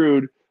got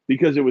screwed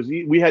because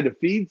we had to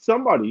feed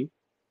somebody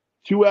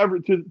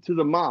to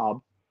the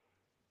mob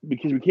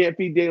because we can't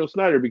feed Daniel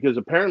Snyder because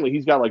apparently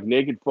he's got like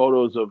naked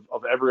photos of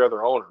every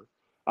other owner.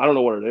 I don't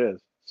know what it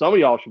is. Some of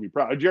y'all should be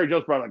proud. Jerry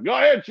Jones probably like, go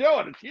ahead, show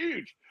it. It's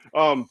huge.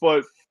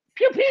 But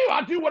pew pew,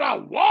 I do what I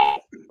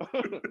want.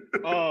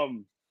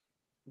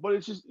 But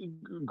it's just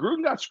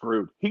Gruden got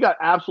screwed. He got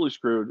absolutely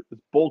screwed.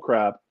 It's bull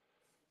crap.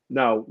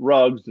 Now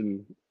Ruggs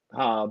and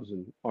Hobbs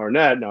and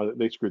Arnett, now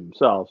they screwed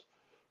themselves.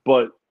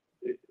 But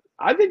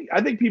I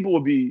think people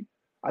would be.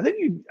 I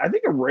think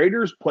a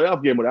Raiders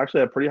playoff game would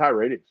actually have pretty high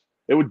ratings.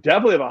 It would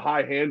definitely have a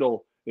high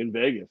handle in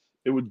Vegas.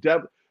 It would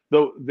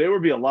though there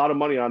would be a lot of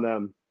money on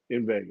them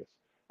in Vegas.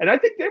 And I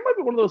think they might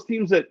be one of those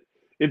teams that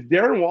if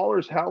Darren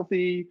Waller's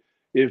healthy,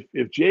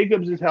 if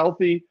Jacobs is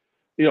healthy,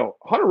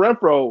 Hunter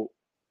Renfrow,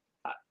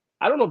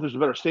 I don't know if there's a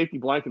better safety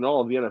blanket in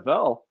all of the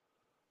NFL.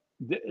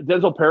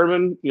 Denzel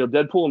Perryman,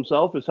 Deadpool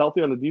himself is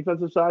healthy on the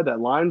defensive side. That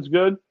line's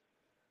good.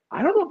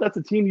 I don't know if that's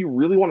a team you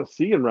really want to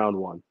see in round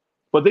one.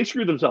 But they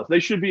screwed themselves. They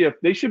should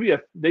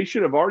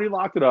have already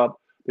locked it up.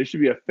 They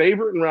should be a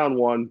favorite in round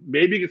one,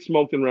 maybe get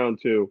smoked in round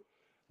two.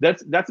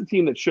 That's a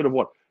team that should have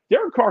won.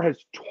 Derek Carr has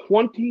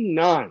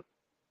 29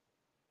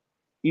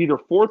 either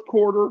fourth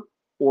quarter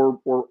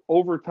or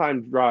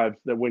overtime drives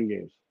that win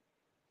games.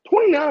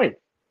 29.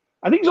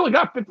 I think he's only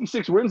got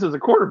 56 wins as a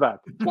quarterback.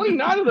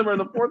 29 of them are in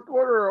the fourth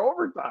quarter or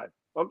overtime.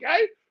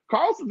 Okay?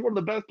 Carlson's one of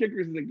the best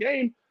kickers in the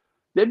game.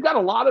 They've got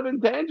a lot of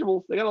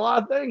intangibles. They got a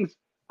lot of things.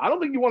 I don't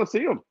think you want to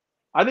see them.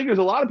 I think there's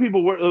a lot of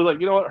people who are like,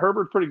 you know what,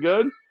 Herbert's pretty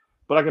good,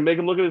 but I can make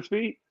him look at his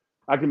feet.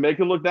 I can make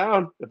him look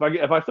down. If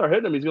I start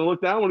hitting him, he's going to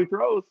look down when he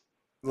throws.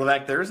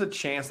 Levac, there's a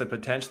chance that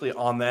potentially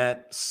on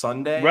that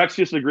Sunday. Rex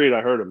just agreed.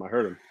 I heard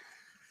him.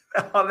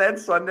 On that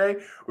Sunday,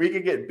 we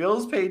could get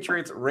Bills,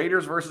 Patriots,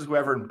 Raiders versus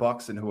whoever, and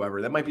Bucks and whoever.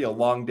 That might be a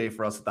long day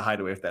for us at the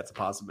Hideaway if that's a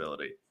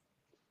possibility.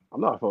 I'm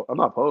not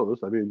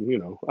opposed. I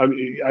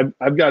mean,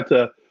 I've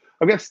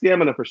got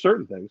stamina for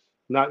certain things,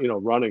 not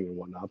running and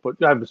whatnot, but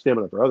I have the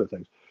stamina for other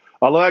things.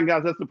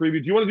 Guys, that's the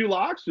preview. Do you want to do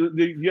locks? Do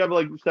you have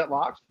set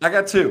locks? I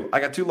got two. I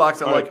got two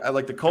locks. I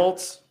like the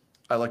Colts.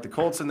 I like the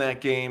Colts in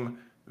that game.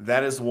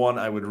 That is one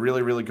I would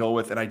really, really go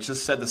with. And I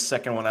just said the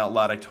second one out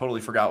loud. I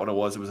totally forgot what it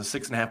was. It was a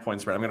 6.5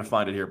 point spread. I'm going to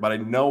find it here, but I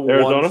know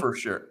Arizona? one for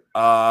sure.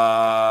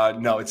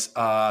 No, it's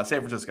San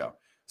Francisco.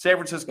 San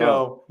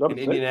Francisco and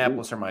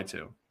Indianapolis are my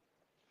two.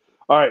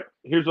 All right,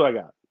 here's what I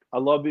got. I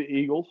love the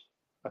Eagles.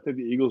 I think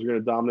the Eagles are going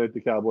to dominate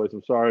the Cowboys.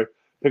 I'm sorry,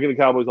 picking the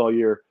Cowboys all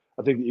year.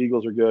 I think the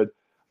Eagles are good.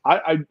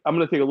 I'm going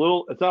to take a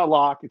little. It's not a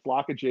lock. It's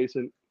lock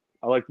adjacent.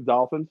 I like the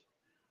Dolphins,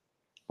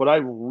 but I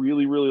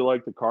really, really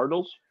like the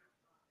Cardinals.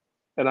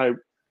 And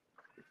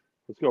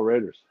let's go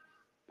Raiders.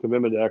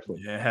 Commitment to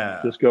excellence.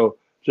 Yeah.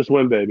 Just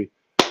win, baby.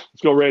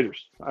 Let's go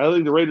Raiders. I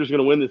think the Raiders are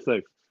going to win this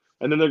thing,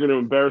 and then they're going to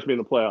embarrass me in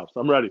the playoffs.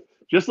 I'm ready.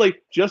 Just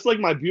like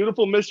my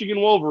beautiful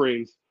Michigan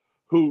Wolverines,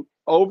 who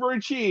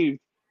overachieved,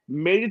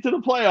 made it to the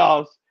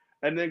playoffs,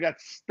 and then got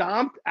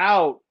stomped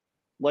out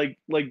like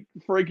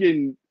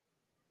freaking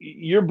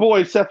your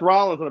boy Seth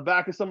Rollins on the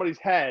back of somebody's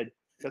head.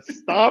 Got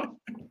stomped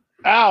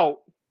out.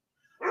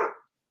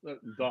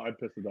 I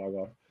pissed the dog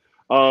off.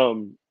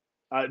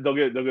 They'll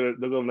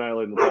go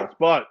annihilate in the playoffs,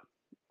 but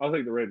I'll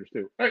take the Raiders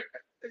too.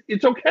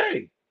 It's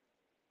okay.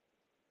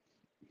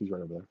 He's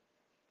right over there.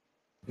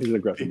 He's an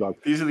aggressive dog.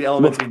 These are the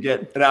elements we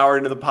get an hour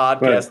into the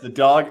podcast. Right. The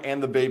dog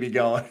and the baby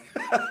going.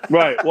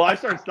 Right. Well, I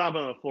started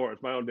stomping on the floor.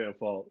 It's my own damn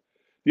fault.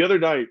 The other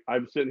night,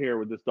 I'm sitting here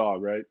with this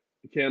dog, right?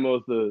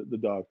 Camo's the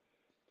dog.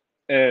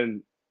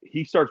 And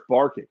he starts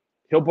barking.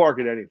 He'll bark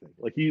at anything.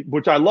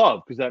 Which I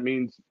love, because that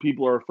means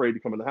people are afraid to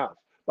come in the house.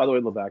 By the way,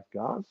 Levac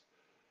Gaz,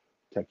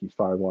 Techie's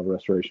Fire and Water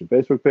Restoration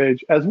Facebook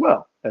page, as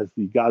well as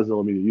the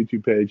Godzilla Media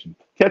YouTube page. And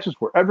catch us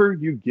wherever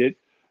you get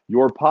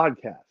your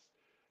podcast,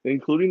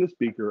 including the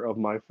speaker of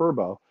my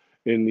Furbo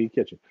in the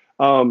kitchen.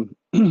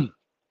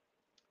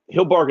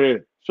 He'll bark at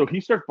it. So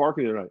he starts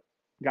barking tonight.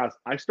 Guys,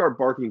 I start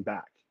barking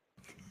back.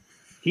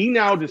 He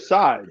now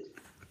decides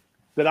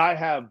that I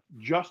have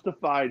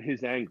justified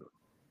his anger.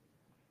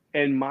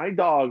 And my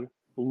dog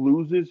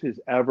loses his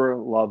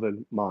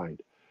ever-loving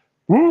mind.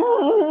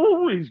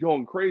 He's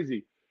going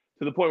crazy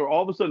to the point where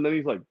all of a sudden then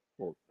he's like,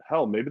 well,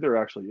 hell, maybe there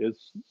actually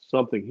is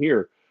something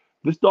here.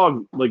 This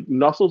dog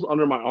nuzzles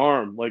under my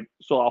arm,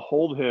 so I'll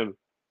hold him.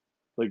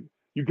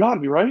 You got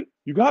me, right?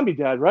 You got me,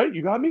 Dad, right?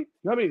 You got me?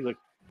 You got me? He's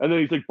and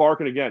then he's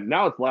barking again.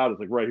 Now it's loud.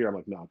 It's right here.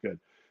 I'm no, good.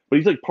 But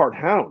he's part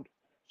hound.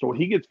 So when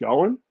he gets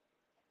going,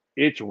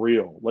 it's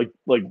real.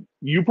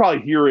 You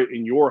probably hear it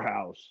in your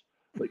house.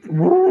 It's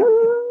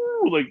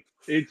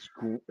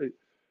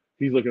great.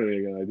 He's looking at me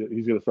again.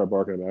 He's going to start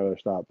barking at me. I better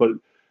stop. But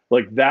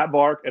that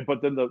bark,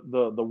 but then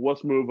the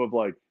wuss move of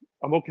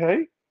I'm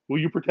okay. Will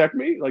you protect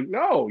me?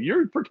 No,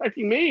 you're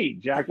protecting me,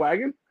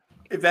 jackwagon.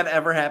 If that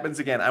ever happens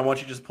again, I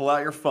want you to just pull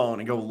out your phone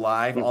and go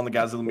live on the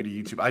Godzilla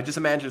Media YouTube. I just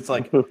imagine it's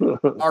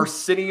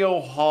Arsenio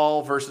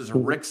Hall versus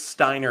Rick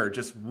Steiner,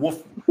 just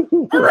woof,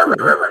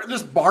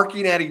 just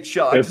barking at each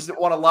other. I just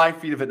want a live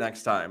feed of it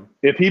next time.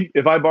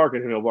 If I bark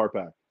at him, he'll bark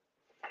back.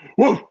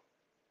 Woof,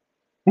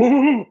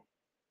 woof,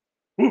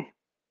 woof.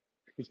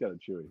 He's got a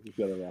chewy. He's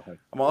got a raw.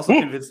 I'm also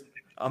convinced.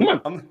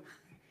 Am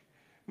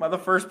I the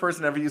first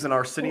person to ever use an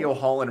Arsenio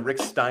Hall and Rick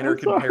Steiner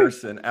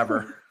comparison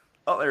ever?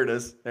 Oh, there it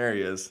is. There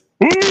he is.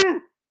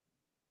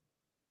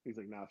 He's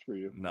nah, screw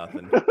you.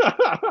 Nothing. Do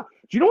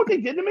you know what they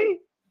did to me?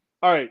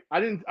 All right.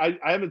 I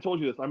haven't told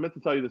you this. I meant to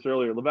tell you this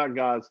earlier. Levac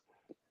Gaz.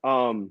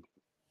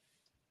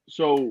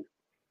 So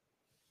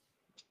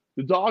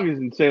the dog is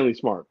insanely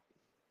smart.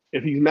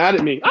 If he's mad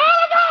at me, oh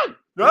my God!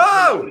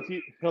 No!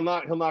 He'll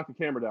knock the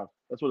camera down.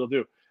 That's what he'll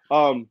do.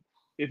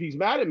 If he's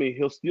mad at me,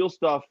 he'll steal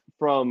stuff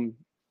from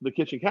the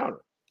kitchen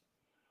counter.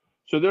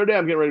 So the other day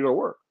I'm getting ready to go to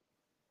work.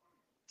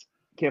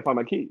 Can't find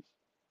my keys.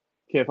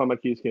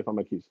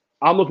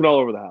 I'm looking all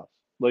over the house.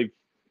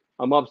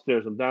 I'm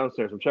upstairs, I'm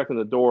downstairs, I'm checking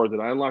the door. Did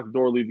I unlock the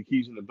door, leave the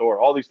keys in the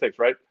door? All these things,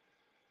 right?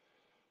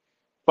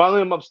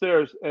 Finally, I'm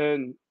upstairs,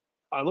 and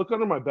I look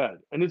under my bed.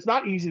 And it's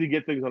not easy to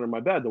get things under my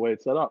bed the way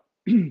it's set up.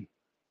 And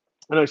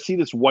I see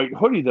this white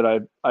hoodie that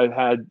I've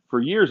had for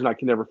years, and I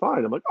can never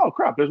find. I'm like, oh,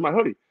 crap, there's my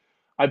hoodie.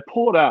 I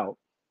pull it out,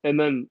 and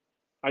then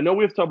I know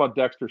we have to talk about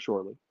Dexter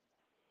shortly.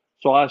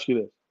 So I'll ask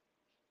you this.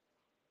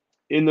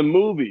 In the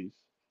movies,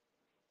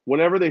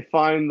 whenever they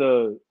find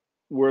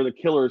where the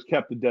killers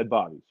kept the dead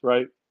bodies,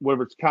 right?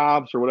 Whether it's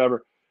cops or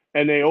whatever,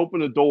 and they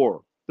open the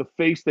door, the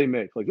face they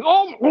make, right? So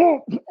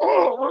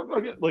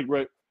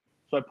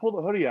I pull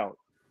the hoodie out,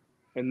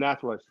 and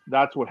that's what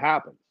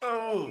happens.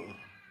 Oh.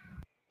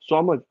 So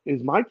I'm like,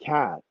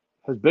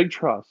 has Big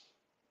Truss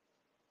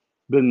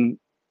been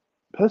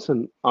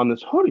pissing on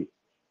this hoodie?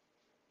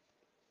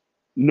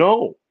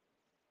 No.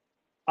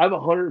 I have a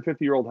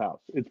 150-year-old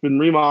house. It's been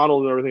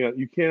remodeled and everything.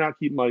 You cannot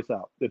keep mice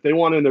out. If they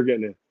want in, they're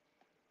getting in.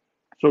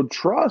 So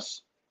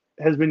Truss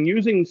has been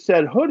using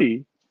said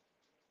hoodie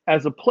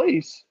as a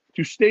place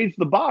to stage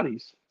the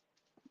bodies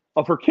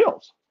of her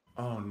kills.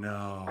 Oh,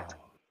 no.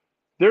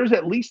 There's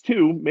at least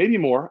 2, maybe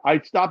more. I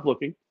stopped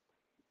looking.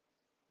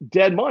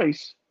 Dead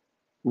mice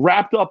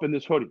wrapped up in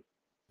this hoodie.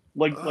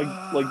 Like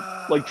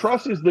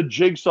Truss is the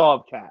jigsaw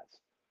of cats.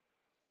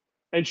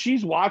 And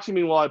she's watching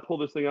me while I pull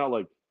this thing out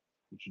what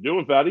you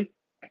doing, fatty?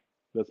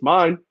 That's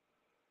mine.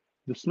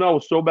 The smell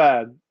was so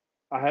bad.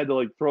 I had to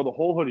like throw the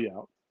whole hoodie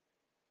out,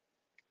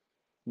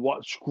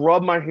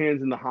 scrub my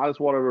hands in the hottest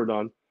water I've ever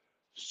done.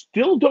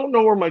 Still don't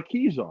know where my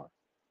keys are.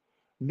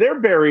 They're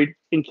buried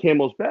in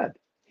Camel's bed.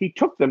 He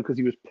took them because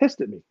he was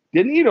pissed at me.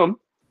 Didn't eat them,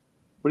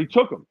 but he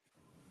took them.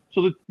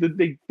 So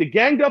they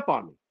ganged up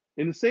on me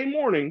in the same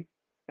morning,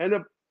 end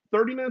up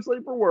 30 minutes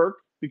late for work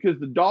because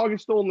the dog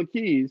has stolen the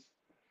keys,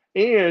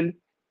 and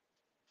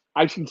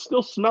I can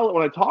still smell it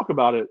when I talk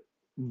about it.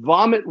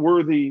 Vomit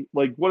worthy,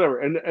 like whatever.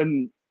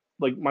 And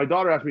like my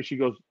daughter asked me, she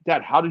goes,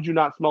 Dad, how did you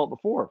not smell it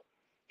before?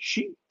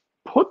 She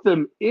put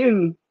them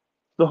in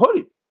the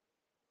hoodie.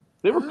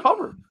 They were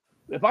covered.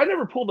 If I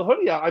never pulled the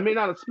hoodie out, I may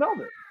not have smelled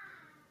it.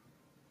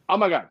 Oh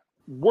my God.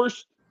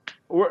 Worst.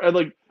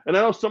 And I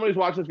know somebody's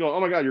watching this going, oh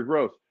my God, you're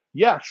gross.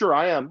 Yeah, sure,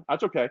 I am.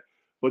 That's okay.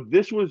 But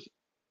this was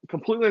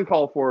completely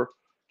uncalled for.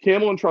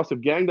 Camel and Trust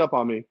have ganged up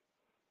on me.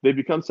 They've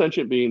become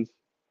sentient beings.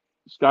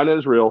 Skynet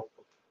is real.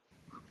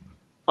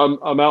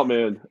 I'm out,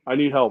 man. I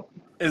need help.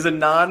 As a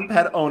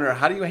non-pet owner,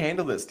 how do you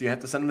handle this? Do you have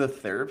to send them to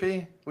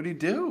therapy? What do you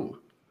do?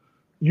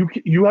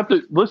 You have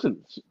to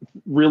listen.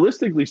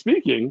 Realistically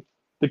speaking,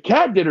 the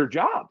cat did her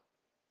job.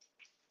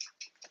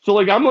 So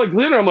like I'm like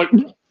later, I'm like,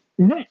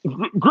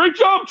 great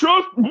job,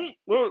 Trust. Way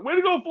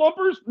to go,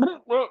 Flumpers.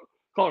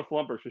 Call her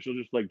Flumpers because she'll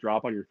just like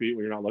drop on your feet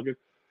when you're not looking.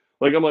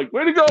 Like I'm like,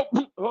 way to go.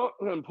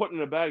 I'm putting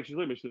in a bag. She's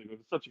leaving. She's like,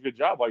 it's such a good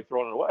job. Why are you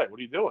throwing it away? What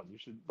are you doing? You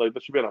should like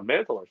that should be on a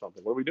mantle or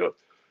something. What are we doing?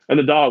 And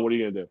the dog, what are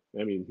you gonna do?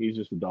 I mean, he's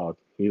just a dog.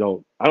 I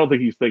don't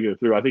think he's thinking it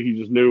through. I think he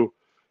just knew.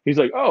 He's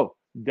like, oh,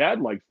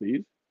 Dad likes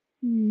these.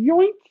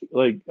 Yoink.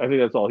 Like I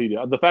think that's all he did.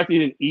 The fact that he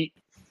didn't eat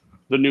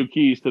the new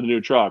keys to the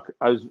new truck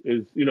is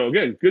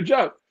again, good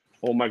job.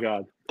 Oh my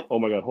God.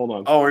 Hold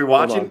on. Oh, are we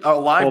watching a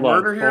live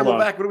murder here? Go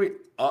back. What do we?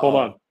 Hold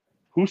on.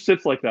 Who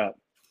sits like that?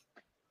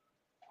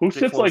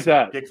 Like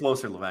that? Get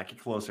closer, Levac. Get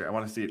closer. I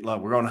want to see it.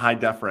 Look, we're going high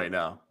def right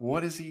now.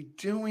 What is he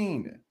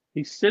doing?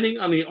 He's sitting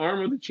on the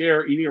arm of the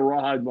chair eating a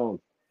rawhide bone.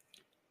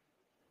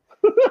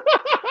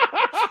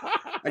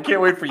 I can't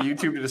wait for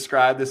YouTube to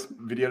describe this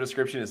video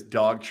description as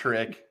dog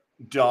trick.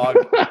 Dog.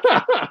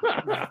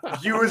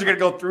 Viewers are going to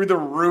go through the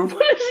roof.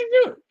 What is he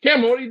doing?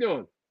 Cameron, what are you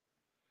doing?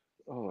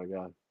 Oh, my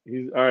God.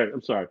 He's all right.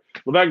 I'm sorry.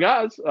 Levac,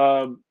 guys,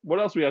 what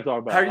else we have to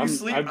talk about? How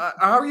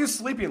are you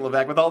sleeping,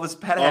 Levac, with all this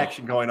pet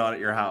action going on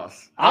at your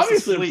house?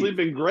 Obviously, I'm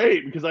sleeping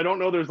great because I don't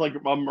know there's like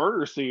a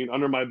murder scene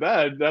under my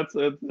bed. That's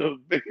a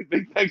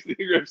big thanks to the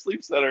Ingram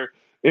Sleep Center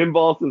in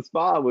Boston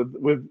Spa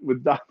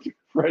with Dr.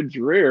 Fred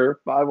Dreer,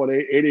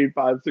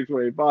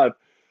 518-885-6185,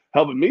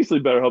 helping me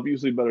sleep better, help you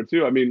sleep better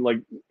too. I mean,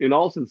 like in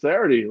all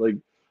sincerity, like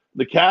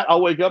the cat,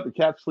 I'll wake up, the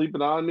cat's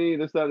sleeping on me,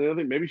 this, that, and the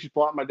other thing. Maybe she's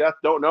plotting my death.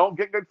 Don't know.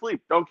 Get good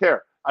sleep. Don't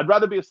care. I'd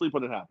rather be asleep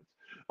when it happens.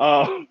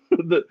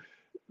 The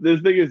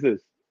thing is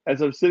this: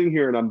 as I'm sitting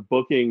here and I'm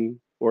booking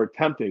or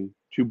attempting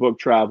to book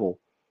travel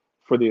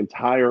for the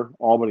entire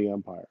Albany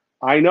Empire,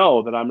 I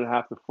know that I'm going to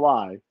have to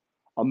fly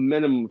a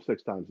minimum of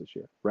 6 times this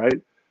year, right?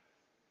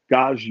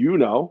 Guys, you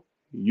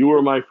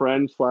were my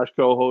friend /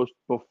 co-host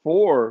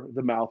before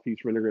the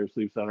mouthpiece for Integrated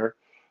Sleep Center.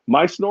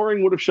 My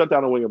snoring would have shut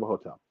down a wing of a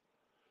hotel.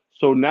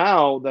 So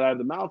now that I have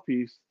the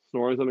mouthpiece,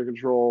 snoring's under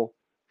control.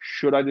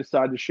 Should I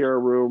decide to share a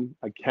room,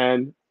 I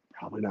can.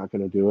 Probably not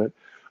going to do it.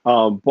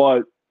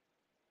 But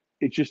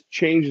it just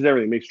changes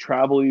everything. It makes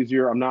travel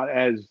easier. I'm not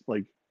as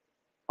like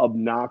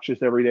obnoxious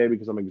every day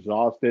because I'm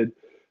exhausted. It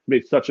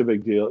makes such a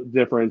big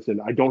difference.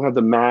 And I don't have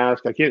the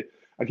mask. I can't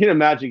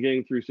imagine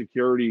getting through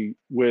security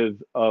with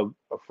a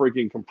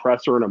freaking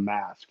compressor and a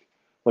mask.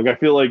 Like I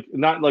feel like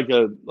not like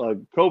a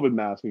COVID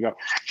mask. You go,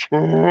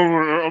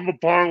 I'm a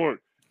pilot.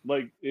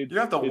 Like you don't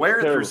have to wear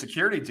it through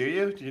security, do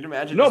you? Can you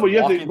imagine? No, but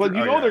you have to. But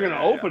you know they're going to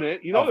open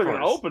it. You know they're going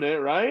to open it,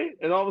 right?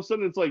 And all of a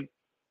sudden it's like,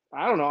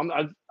 I don't know.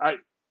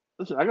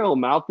 Listen. I got a little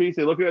mouthpiece.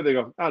 They look at it. They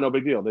go, no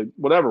big deal.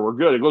 Whatever. We're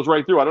good. It goes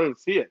right through. I don't even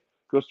see it. It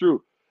goes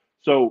through.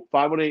 So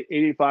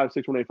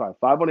 518-885-6185.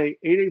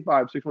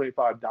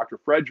 518-885-6185. Dr.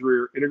 Fred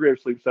Dreer,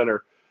 Integrative Sleep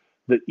Center.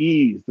 The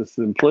ease, the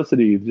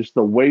simplicity, just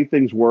the way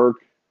things work.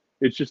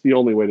 It's just the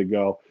only way to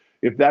go.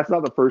 If that's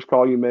not the first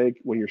call you make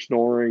when you're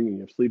snoring and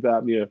you have sleep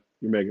apnea,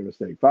 you're making a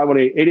mistake.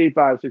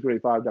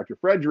 518-885-6185, Dr.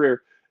 Fred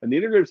Dreer, and the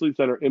Integrative Sleep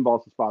Center in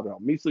Boston Spa. They'll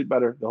help me sleep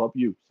better. They'll help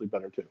you sleep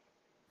better too.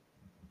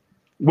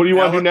 What do you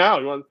want to do now?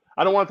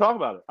 I don't want to talk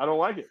about it. I don't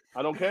like it.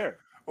 I don't care.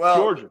 Well,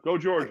 Georgia. Go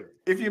Georgia.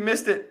 If you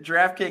missed it,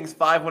 DraftKings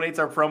 518 is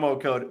our promo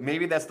code.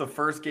 Maybe that's the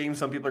first game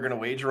some people are going to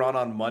wager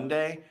on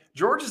Monday.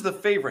 Georgia's the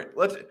favorite.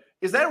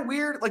 Is that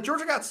weird? Like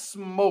Georgia got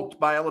smoked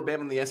by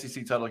Alabama in the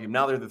SEC title game.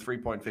 Now they're the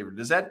 3-point favorite.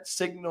 Does that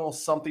signal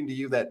something to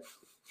you that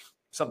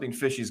something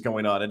fishy is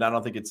going on? And I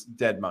don't think it's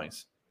dead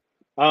mice.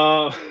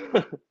 Well,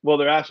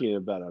 they're asking you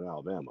to bet on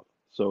Alabama,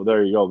 so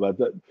there you go. But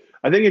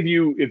I think if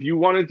you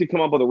wanted to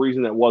come up with a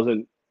reason that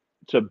wasn't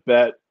to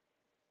bet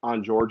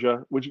on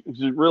Georgia, which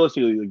is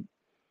realistically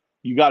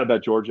you got to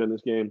bet Georgia in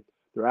this game.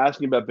 They're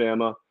asking about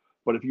Bama,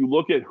 but if you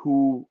look at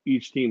who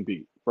each team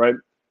beat, right?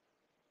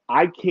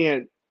 I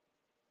can't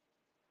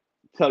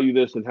tell you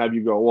this and have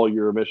you go, well,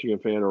 you're a Michigan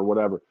fan or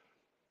whatever.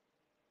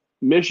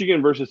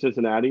 Michigan versus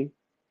Cincinnati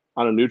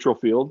on a neutral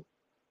field,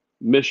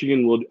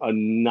 Michigan would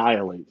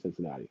annihilate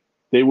Cincinnati.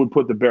 they would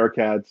put the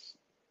Bearcats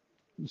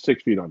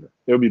 6 feet under.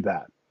 It would be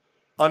bad.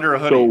 Under a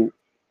hoodie. So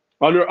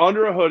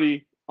under a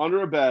hoodie,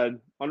 under a bed,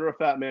 under a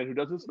fat man who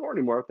doesn't snore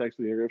anymore, thanks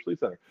to the Integrative Sleep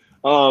Center.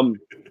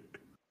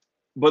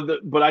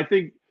 But I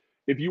think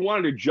if you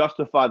wanted to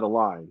justify the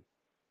line,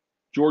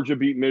 Georgia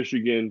beat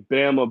Michigan,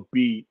 Bama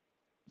beat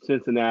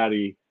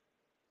Cincinnati,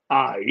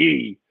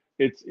 i.e.,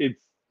 it's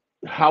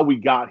how we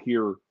got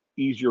here,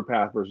 easier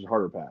path versus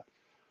harder path.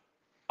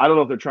 I don't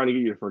know if they're trying to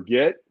get you to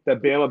forget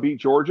that Bama beat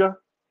Georgia.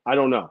 I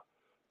don't know.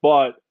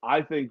 But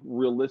I think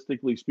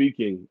realistically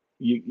speaking,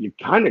 you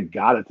kind of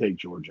got to take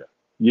Georgia.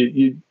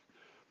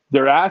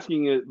 They're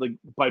asking it, like,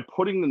 by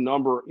putting the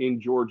number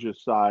in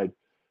Georgia's side,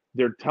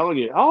 they're telling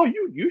you, oh,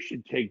 you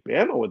should take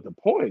Bama with the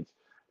points.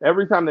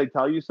 Every time they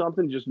tell you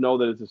something, just know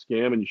that it's a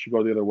scam and you should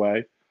go the other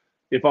way.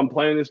 If I'm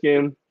playing this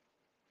game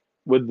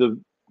with the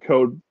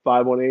code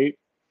 518,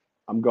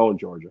 I'm going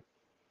Georgia.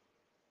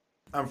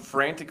 I'm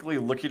frantically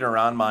looking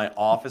around my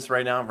office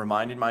right now and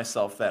reminding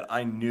myself that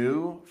I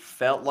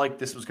felt like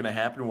this was going to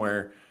happen,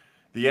 where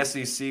the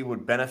SEC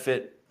would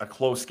benefit a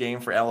close game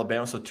for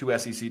Alabama, so 2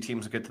 SEC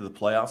teams would get to the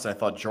playoffs. And I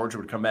thought Georgia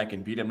would come back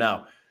and beat them.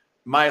 Now,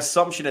 my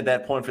assumption at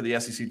that point for the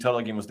SEC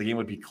title game was the game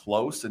would be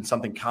close and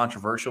something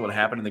controversial would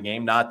happen in the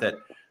game, not that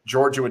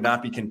Georgia would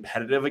not be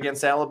competitive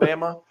against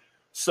Alabama.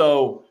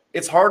 So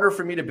it's harder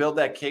for me to build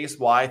that case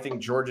why I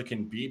think Georgia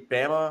can beat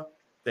Bama.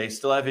 They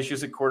still have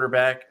issues at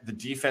quarterback. The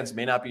defense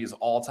may not be as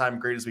all-time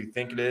great as we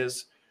think it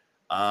is.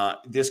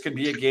 This could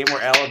be a game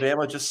where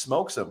Alabama just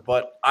smokes them.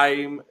 But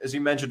I'm, as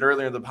you mentioned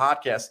earlier in the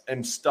podcast,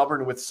 am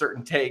stubborn with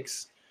certain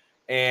takes.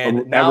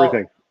 And now,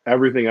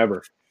 everything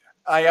ever.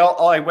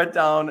 I went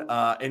down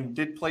and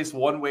did place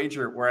one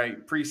wager where I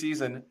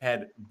preseason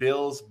had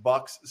Bills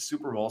Bucks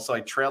Super Bowl, so I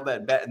trailed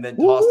that bet and then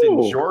tossed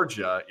in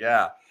Georgia.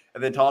 Yeah,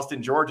 and then tossed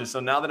in Georgia. So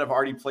now that I've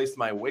already placed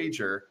my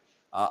wager,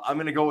 I'm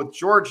going to go with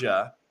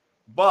Georgia.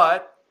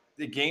 But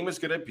the game is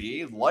going to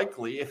be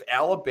likely if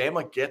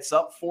Alabama gets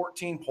up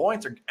 14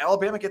 points or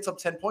Alabama gets up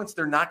 10 points,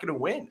 they're not going to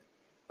win.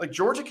 Like,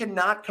 Georgia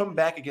cannot come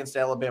back against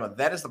Alabama.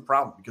 That is the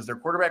problem, because their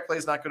quarterback play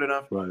is not good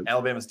enough. Right.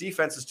 Alabama's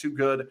defense is too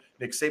good.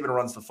 Nick Saban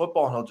runs the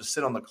football, and he'll just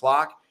sit on the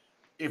clock.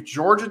 If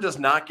Georgia does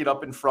not get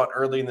up in front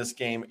early in this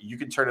game, you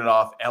can turn it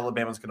off.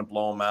 Alabama's going to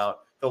blow them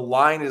out. The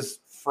line is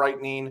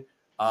frightening,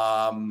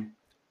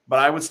 but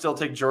I would still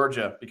take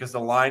Georgia because the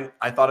line,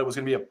 I thought it was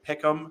going to be a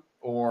pick 'em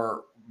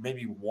or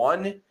maybe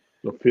one.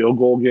 A field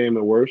goal game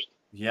at worst.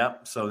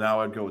 Yep. So now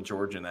I'd go with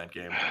Georgia in that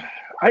game.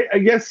 I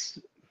guess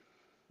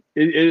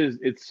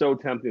it's so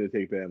tempting to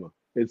take Bama.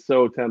 It's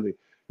so tempting.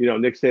 You know,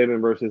 Nick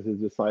Saban versus his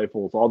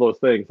disciples, all those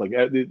things. Like,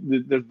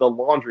 there's the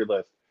laundry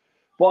list.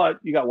 But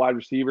you got wide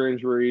receiver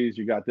injuries.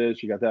 You got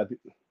this. You got that.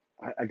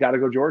 I got to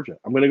go Georgia.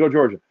 I'm going to go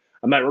Georgia.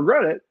 I might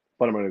regret it,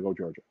 but I'm going to go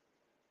Georgia.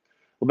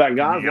 Well, back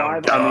guys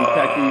live on the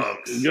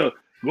Techies.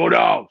 Go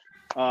Dogs.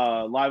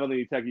 Live on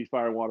the Techies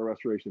Fire and Water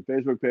Restoration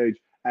Facebook page,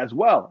 as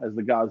well as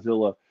the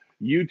Godzilla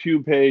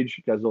YouTube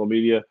page, Godzilla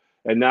Media.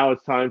 And now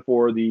it's time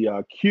for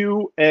the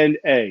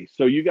Q&A.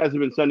 So you guys have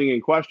been sending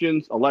in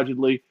questions,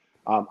 allegedly.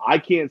 I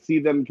can't see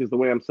them because the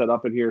way I'm set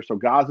up in here. So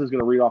Gaz is going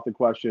to read off the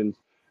questions,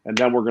 and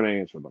then we're going to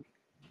answer them.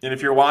 And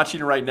if you're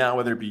watching right now,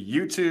 whether it be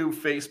YouTube,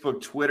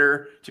 Facebook,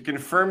 Twitter, to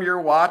confirm you're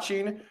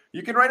watching,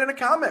 you can write in a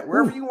comment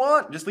wherever you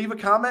want. Just leave a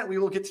comment. We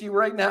will get to you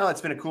right now.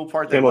 It's been a cool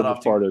part that let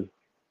off to.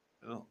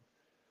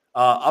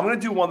 I'm going to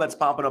do one that's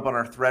popping up on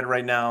our thread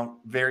right now.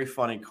 Very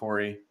funny,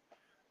 Corey.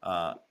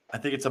 I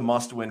think it's a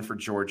must-win for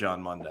Georgia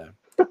on Monday.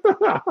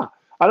 I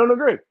don't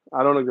agree.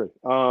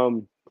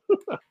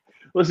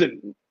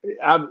 Listen,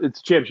 it's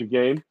a championship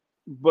game,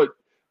 but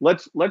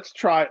let's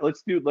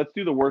do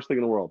the worst thing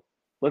in the world.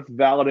 Let's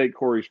validate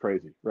Corey's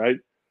crazy, right?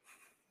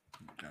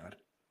 God.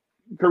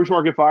 Kirby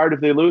Smart get fired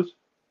if they lose?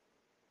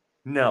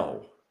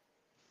 No.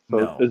 So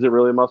no. Is it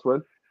really a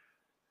must-win?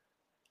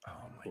 Oh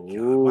my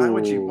God! Why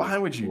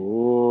would you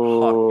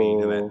talk me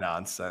into that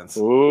nonsense?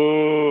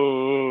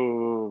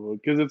 Ooh,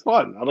 because it's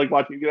fun. I like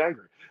watching you get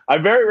angry. I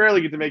very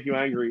rarely get to make you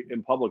angry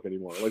in public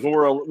anymore. Like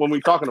when we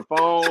talk on the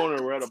phone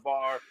or we're at a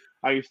bar,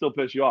 I can still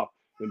piss you off.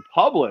 In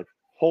public,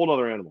 whole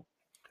other animal.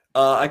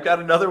 I've got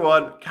another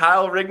one.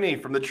 Kyle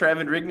Rigney from the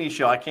Trevin Rigney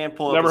Show. I can't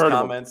pull up his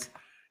comments.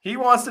 He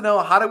wants to know,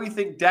 how do we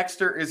think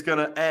Dexter is going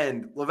to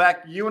end?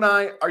 Levac, you and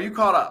I, are you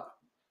caught up?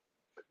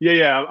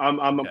 Yeah,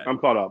 I'm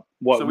caught up.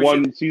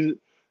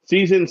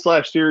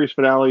 Season/series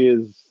finale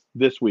is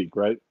this week,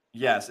 right?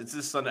 Yes, it's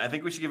this Sunday. I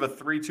think we should give a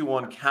 3, 2,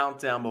 1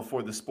 countdown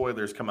before the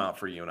spoilers come out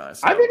for you and I.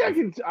 So, I think I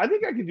can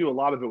do a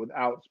lot of it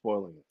without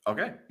spoiling it.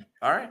 Okay.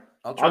 All right.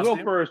 I'll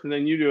go first and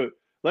then you do it.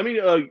 Let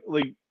me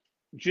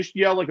just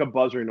yell like a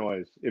buzzer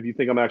noise if you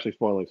think I'm actually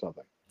spoiling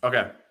something.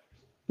 Okay.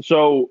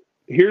 So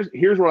here's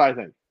what I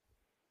think.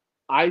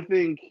 I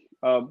think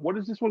what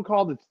is this one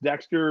called? It's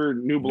Dexter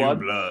New Blood.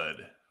 New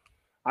Blood.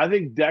 I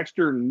think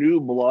Dexter New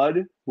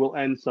Blood will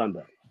end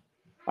Sunday.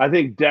 I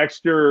think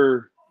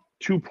Dexter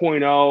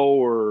 2.0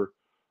 or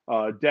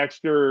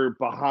Dexter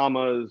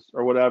Bahamas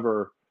or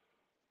whatever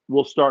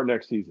will start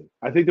next season.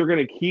 I think they're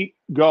going to keep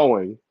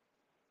going.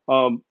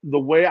 The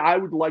way I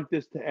would like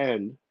this to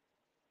end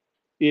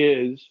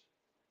is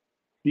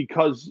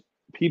because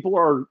people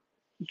are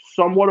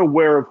somewhat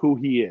aware of who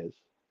he is,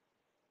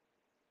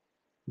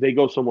 they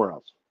go somewhere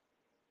else.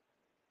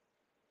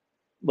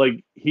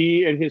 Like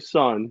he and his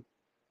son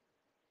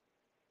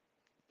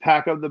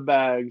pack up the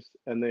bags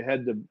and they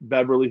head to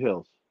Beverly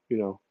Hills,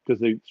 because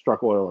they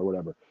struck oil or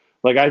whatever.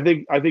 Like I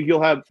think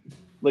you'll have,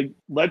 like,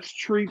 let's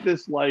treat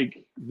this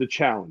like the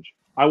challenge.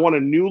 I want a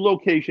new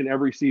location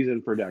every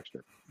season for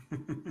Dexter.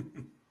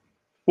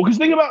 Well, because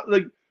think about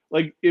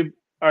like if,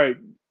 all right,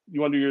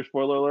 you want to do your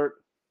spoiler alert?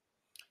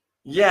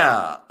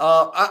 Yeah,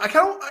 I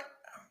kind of.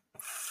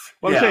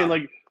 I'm saying,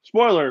 like,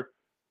 spoiler.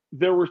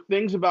 There were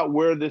things about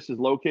where this is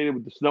located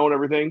with the snow and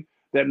everything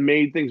that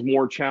made things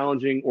more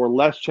challenging or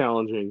less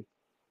challenging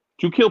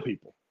to kill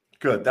people.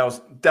 Good. That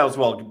was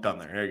well done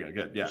there. There you go.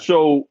 Good. Yeah.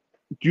 So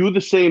do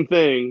the same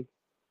thing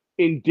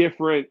in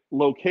different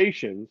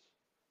locations,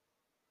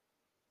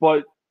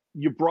 but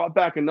you brought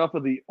back enough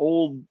of the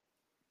old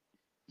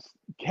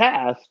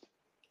cast.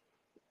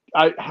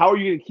 How are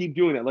you going to keep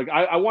doing that? Like,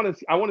 I want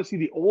to see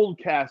the old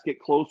cast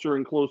get closer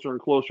and closer and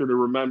closer to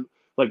remember.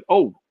 Like,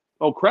 oh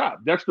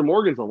crap, Dexter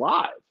Morgan's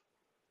alive.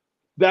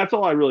 That's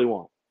all I really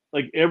want.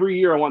 Like, every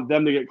year I want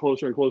them to get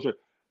closer and closer.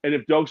 And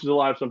if Dokes is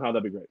alive somehow,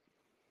 that'd be great.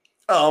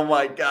 Oh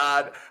my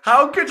God!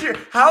 How could you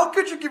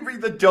give me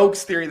the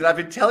Dokes theory that I've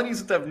been telling you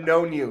since I've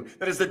known you?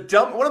 That is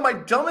one of my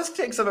dumbest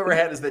takes I've ever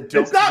had is that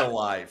Dokes is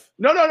alive.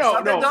 No.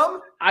 That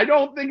dumb? I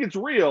don't think it's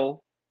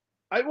real.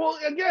 Well,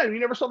 again, you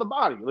never saw the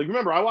body. Like,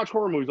 remember, I watch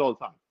horror movies all the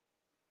time.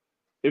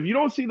 If you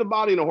don't see the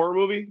body in a horror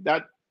movie,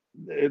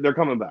 they're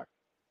coming back.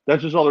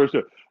 That's just all there is to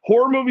it.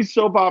 Horror movies,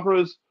 soap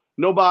operas,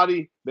 no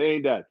body, they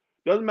ain't dead.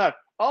 Doesn't matter.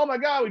 Oh my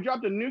God, we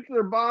dropped a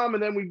nuclear bomb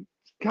and then we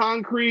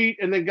concrete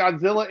and then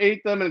Godzilla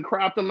ate them and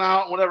crapped them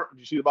out and whatever. Did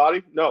you see the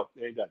body? No,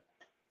 they ain't dead.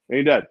 They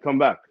ain't dead. Come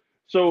back.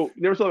 So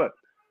you never saw that.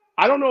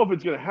 I don't know if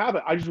it's going to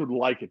happen. I just would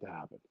like it to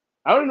happen.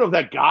 I don't know if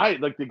that guy,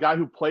 like the guy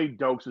who played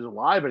Dokes, is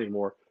alive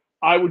anymore.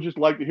 I would just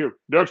like to hear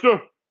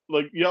Dexter.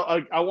 Like,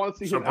 like, I want to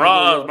see him.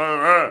 Surprise,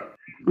 man.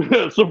 You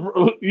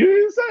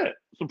didn't say it.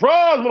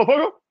 Surprise,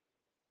 motherfucker.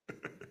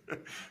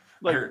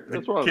 Like,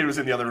 that's wrong. Kid was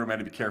in the other room. I had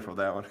to be careful of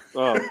that one.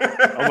 Oh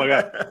my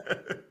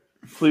God.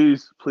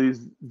 Please,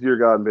 dear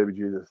God and baby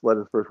Jesus, let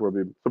his first word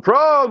be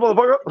surprise,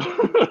 motherfucker.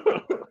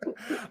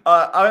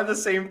 I have the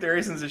same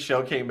theory since the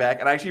show came back,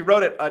 and I actually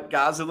wrote it at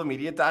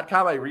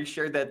GodzillaMedia.com. I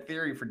reshared that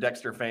theory for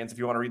Dexter fans if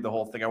you want to read the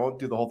whole thing. I won't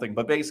do the whole thing,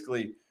 but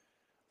basically,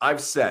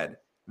 I've said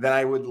that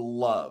I would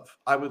love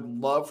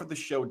for the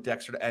show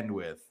Dexter to end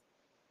with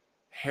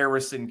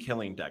Harrison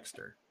killing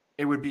Dexter.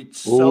 It would be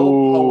so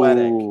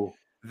poetic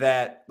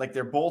that, like,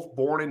 they're both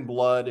born in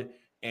blood,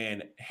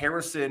 and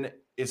Harrison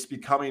is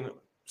becoming,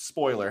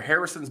 spoiler,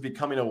 Harrison's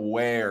becoming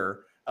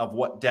aware of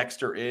what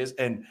Dexter is.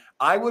 And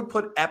I would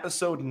put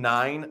episode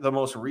 9, the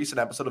most recent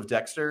episode of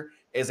Dexter,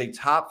 as a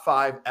top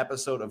 5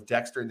 episode of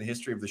Dexter in the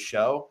history of the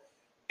show.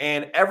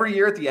 And every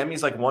year at the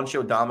Emmys, like, one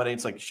show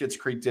dominates, like Schitt's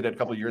Creek did it a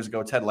couple of years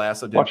ago. Ted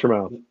Lasso did. Watch your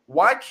mouth.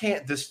 Why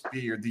can't this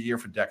be the year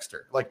for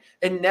Dexter? Like,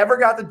 it never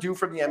got the due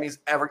from the Emmys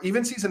ever.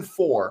 Even season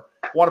 4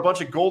 won a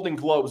bunch of Golden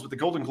Globes, but the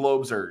Golden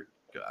Globes are,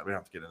 God, we don't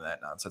have to get into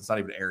that nonsense. It's not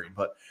even airing.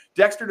 But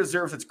Dexter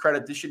deserves its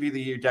credit. This should be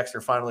the year Dexter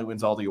finally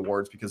wins all the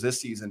awards, because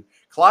this season,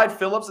 Clyde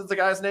Phillips is the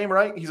guy's name,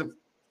 right? He's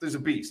a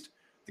beast.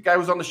 The guy who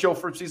was on the show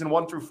for season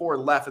 1 through 4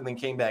 left and then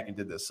came back and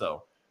did this.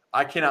 So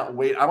I cannot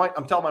wait.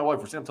 I'm telling my wife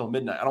we're staying until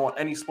midnight. I don't want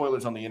any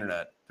spoilers on the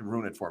internet to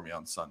ruin it for me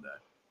on Sunday.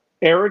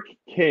 Eric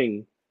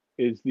King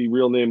is the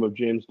real name of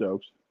James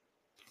Dokes,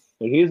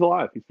 and he's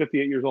alive. He's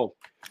 58 years old.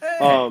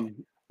 Hey.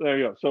 There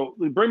you go. So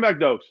bring back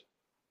Dokes.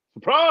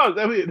 Surprise!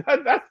 I mean,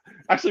 that's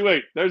actually,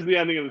 wait. There's the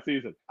ending of the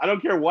season. I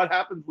don't care what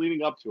happens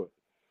leading up to it.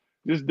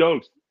 Just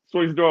Dokes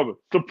swings the door open.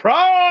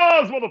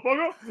 Surprise,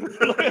 motherfucker!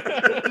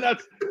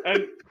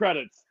 and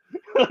credits.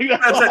 Like,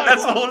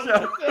 that's the whole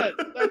show.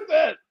 That's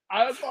it.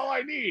 That's all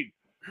I need.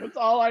 That's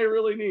all I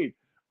really need.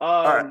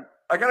 All right.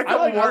 I got a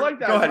couple more. I like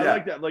that. Go ahead, I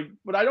like that. Like,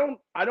 but I don't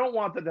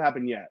want that to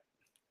happen yet.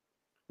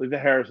 Like the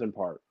Harrison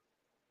part.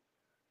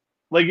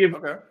 Like,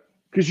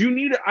 because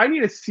I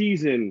need a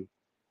season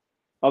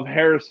of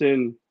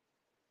Harrison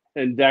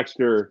and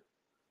Dexter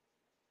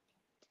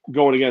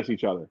going against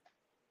each other.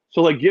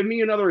 So, like, give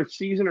me another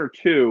season or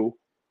 2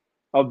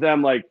 of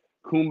them, like,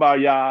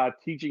 kumbaya,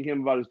 teaching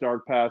him about his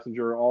dark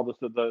passenger, all this,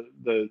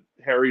 the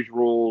Harry's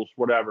rules,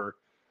 whatever.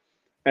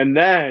 And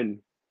then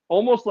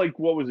almost like,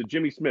 what was it,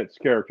 Jimmy Smith's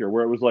character,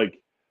 where it was like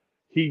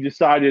he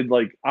decided,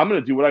 like, I'm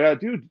going to do what I got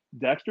to do,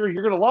 Dexter.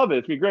 You're going to love it.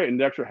 It's going to be great. And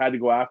Dexter had to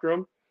go after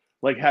him.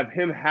 Like, have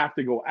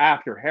to go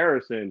after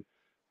Harrison.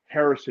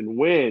 Harrison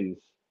wins.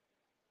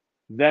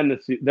 Then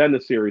the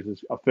series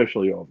is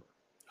officially over.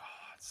 Oh,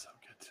 that's so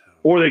good too.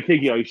 Or they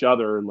kick each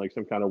other in, like,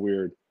 some kind of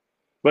weird.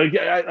 But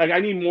I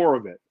need more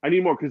of it. I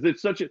need more, because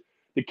it's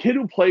the kid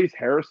who plays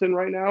Harrison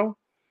right now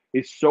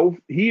is so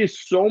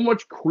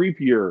much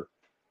creepier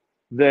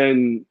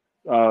than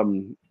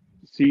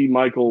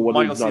Michael.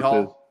 Michael C.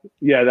 Hall.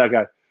 Yeah, that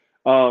guy.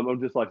 I'm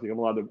dyslexic. I'm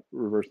allowed to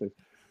reverse things.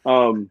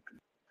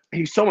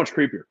 He's so much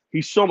creepier.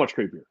 He's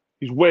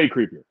way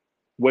creepier.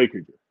 Way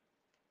creepier.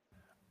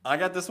 I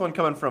got this one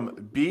coming from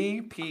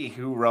BP,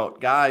 who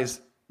wrote,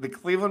 guys, the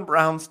Cleveland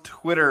Browns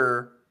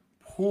Twitter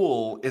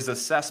pool is a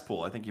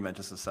cesspool. I think you meant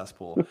just a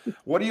cesspool.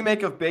 What do you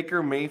make of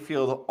Baker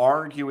Mayfield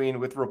arguing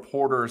with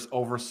reporters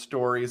over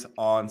stories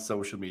on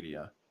social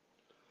media?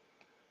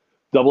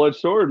 Double-edged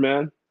sword,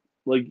 man.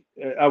 Like,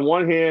 on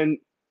one hand,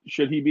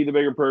 should he be the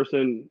bigger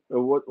person?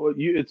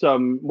 It's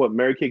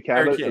Mary Kay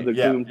Cabot, Mary Kay, the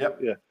yeah, Cleveland, yep.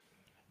 yeah.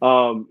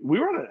 We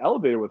were on an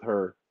elevator with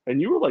her,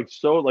 and you were like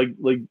so like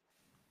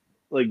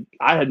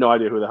I had no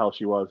idea who the hell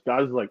she was.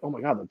 Guys was like, oh my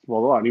god, that's blah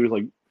blah. And he was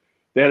like,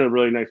 they had a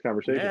really nice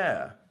conversation.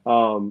 Yeah.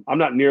 I'm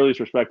not nearly as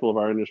respectful of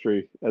our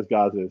industry as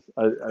Gaz is.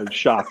 I'm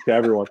shocked to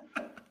everyone.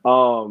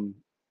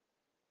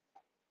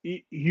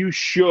 You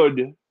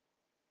should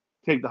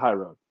take the high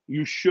road.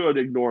 You should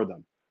ignore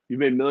them. You've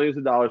made millions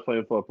of dollars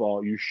playing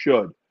football. You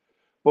should.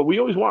 But we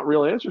always want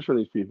real answers from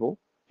these people.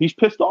 He's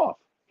pissed off.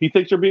 He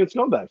thinks they're being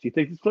scumbags. He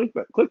thinks it's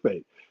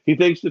clickbait. He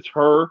thinks it's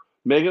her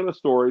making a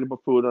story to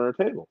put food on her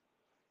table.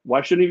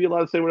 Why shouldn't he be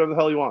allowed to say whatever the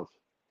hell he wants?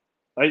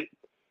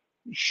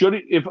 Should he,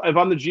 if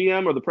I'm the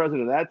GM or the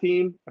president of that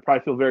team, I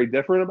probably feel very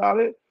different about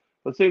it.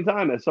 But at the same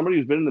time, as somebody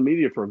who's been in the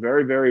media for a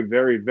very, very,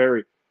 very,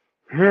 very,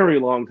 very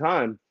long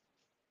time,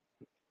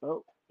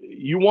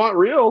 you want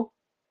real.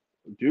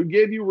 Dude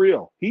gave you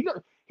real.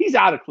 He's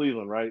out of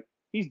Cleveland, right?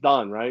 He's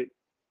done, right?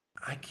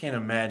 I can't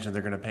imagine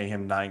they're going to pay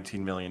him $19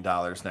 million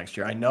next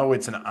year. I know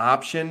it's an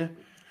option.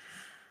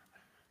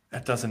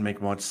 That doesn't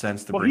make much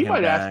sense to bring him back.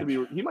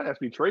 He might ask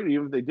to be traded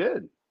even if they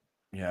did.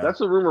 Yeah, that's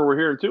the rumor we're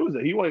hearing too. Is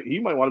that he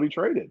might want to be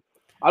traded.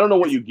 I don't know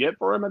what you get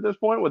for him at this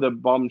point with a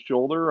bum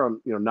shoulder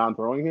on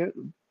non-throwing it,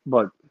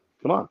 but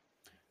come on.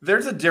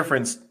 There's a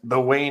difference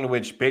the way in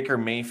which Baker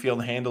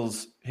Mayfield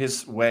handles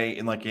his way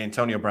in like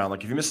Antonio Brown.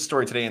 Like if you missed a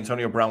story today,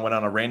 Antonio Brown went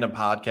on a random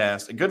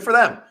podcast, and good for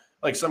them.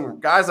 Like some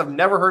guys I've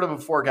never heard of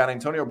before got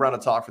Antonio Brown to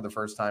talk for the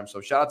first time. So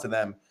shout out to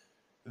them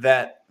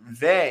that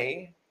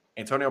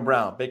Antonio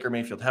Brown, Baker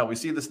Mayfield, hell, we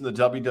see this in the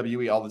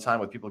WWE all the time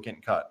with people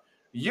getting cut.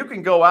 You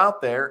can go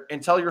out there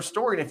and tell your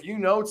story. And if you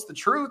know it's the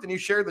truth and you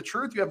share the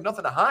truth, you have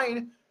nothing to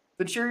hide,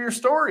 then share your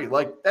story.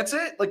 Like, that's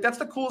it. Like, that's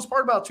the coolest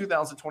part about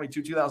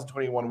 2022,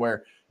 2021,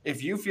 where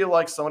if you feel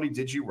like somebody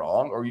did you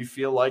wrong or you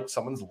feel like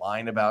someone's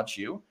lying about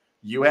you,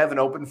 you have an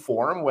open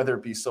forum, whether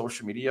it be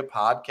social media,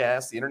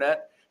 podcasts, the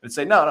internet, and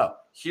say, no,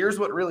 here's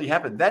what really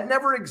happened. That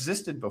never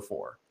existed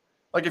before.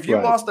 Like, if you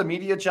lost a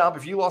media job,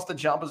 if you lost a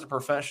job as a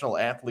professional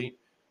athlete,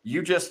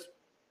 you just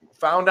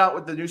found out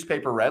what the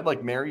newspaper read,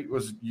 like Mary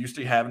was used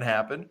to having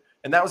happen,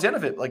 and that was the end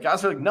of it. Like,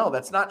 guys are like, no,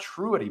 that's not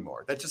true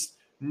anymore. That just,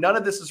 none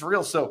of this is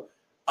real. So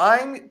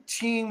I'm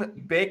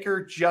team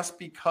Baker just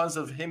because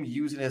of him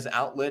using his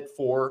outlet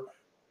for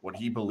what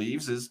he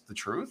believes is the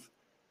truth.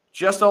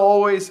 Just to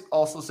always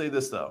also say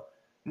this, though.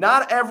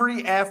 Not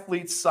every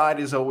athlete's side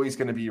is always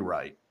going to be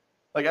right.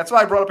 Like, that's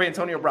why I brought up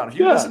Antonio Brown. If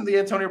you listen to the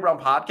Antonio Brown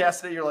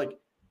podcast today, you're like,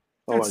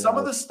 dude, some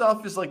of the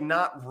stuff is like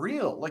not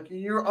real. Like,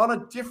 you're on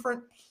a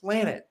different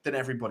planet than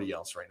everybody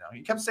else right now.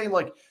 He kept saying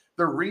like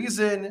the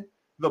reason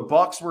the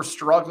Bucs were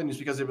struggling is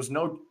because there was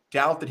no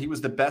doubt that he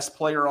was the best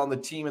player on the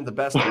team and the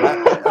best.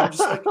 I'm just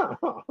like,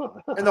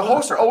 and the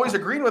hosts are always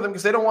agreeing with him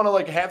because they don't want to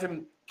like have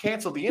him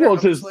cancel the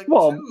interview.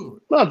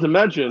 Not to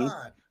mention,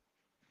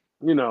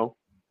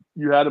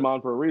 you had him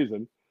on for a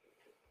reason.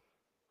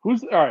 All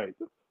right?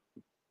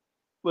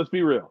 Let's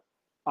be real.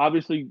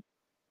 Obviously,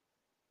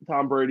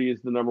 Tom Brady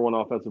is the number one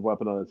offensive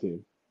weapon on the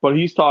team, but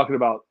he's talking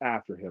about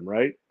after him,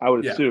 right? I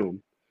would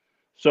assume.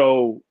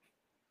 So,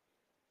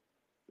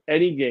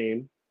 any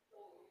game,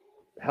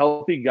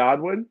 healthy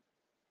Godwin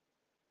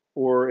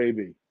or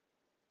AB?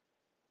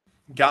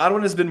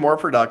 Godwin has been more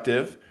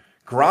productive.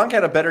 Gronk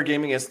had a better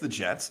game against the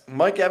Jets.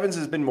 Mike Evans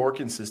has been more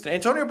consistent.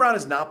 Antonio Brown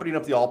is not putting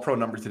up the all-pro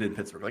numbers he did in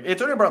Pittsburgh. Like,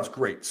 Antonio Brown's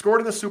great. Scored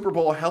in the Super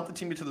Bowl, helped the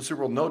team get to the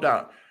Super Bowl, no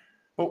doubt.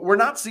 But we're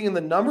not seeing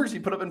the numbers he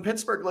put up in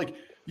Pittsburgh. Like,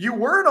 you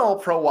were an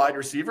all-pro wide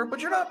receiver,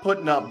 but you're not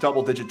putting up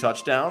double-digit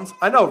touchdowns.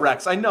 I know,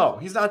 Rex. I know.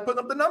 He's not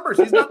putting up the numbers.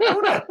 He's not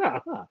doing it.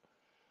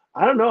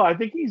 I don't know. I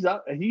think he's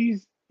up.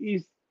 He's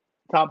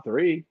top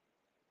three.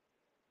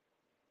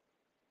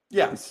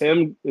 Yes.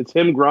 It's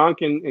him,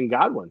 Gronk, and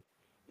Godwin.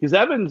 Because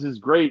Evans is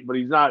great, but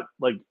he's not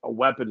like a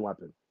weapon.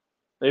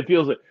 It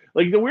feels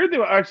like the weird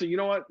thing. Actually, you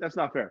know what? That's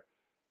not fair.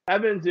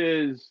 Evans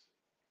is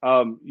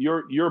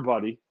your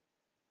buddy,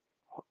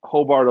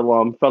 Hobart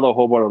alum, fellow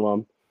Hobart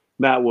alum,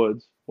 Matt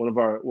Woods,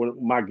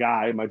 my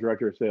guy, my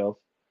director of sales,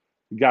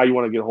 the guy you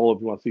want to get a hold of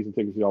if you want season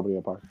tickets to the Albany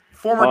Empire.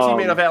 Former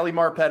teammate of Ali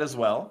Marpet as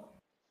well.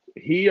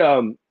 He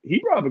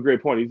brought up a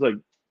great point. He's like,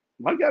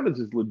 Mike Evans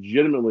is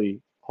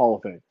legitimately Hall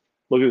of Fame.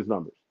 Look at his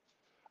numbers.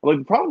 I'm like,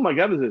 the problem with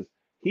Mike Evans is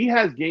he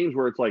has games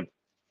where it's like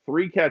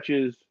 3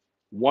 catches,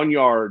 1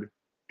 yard,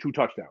 2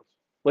 touchdowns.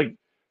 Like,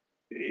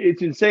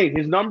 it's insane.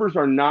 His numbers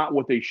are not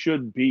what they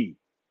should be,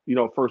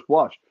 first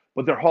blush,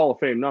 but they're Hall of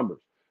Fame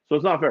numbers. So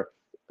it's not fair.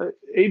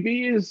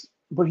 AB is,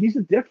 but he's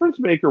a difference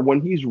maker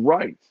when he's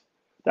right.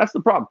 That's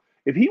the problem.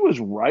 If he was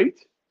right,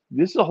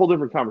 this is a whole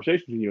different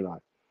conversation between you and I.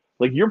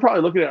 Like, you're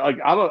probably looking at, like,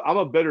 I'm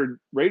a bitter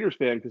Raiders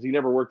fan because he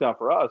never worked out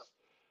for us.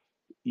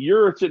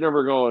 You're sitting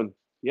over going,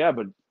 yeah,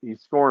 but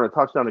he's scoring a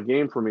touchdown a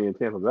game for me in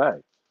Tampa Bay.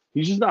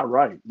 He's just not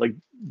right. Like,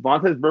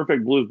 Vontaze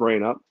Burfict blew his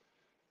brain up.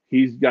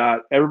 He's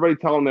got everybody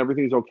telling him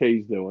everything's okay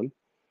he's doing.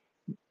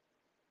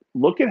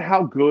 Look at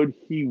how good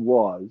he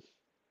was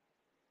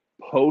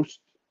post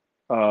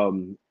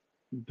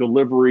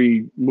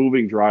delivery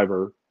moving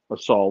driver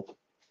assault,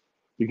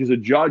 because a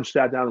judge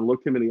sat down and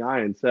looked him in the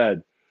eye and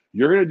said,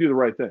 you're going to do the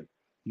right thing.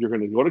 You're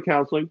going to go to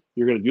counseling.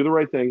 You're going to do the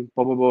right thing,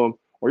 boom, boom, boom,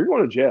 or you're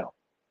going to jail.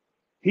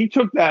 He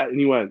took that and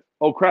he went,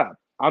 oh, crap,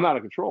 I'm out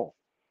of control.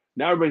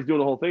 Now everybody's doing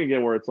the whole thing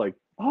again where it's like,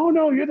 oh,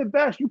 no, you're the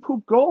best. You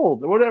poop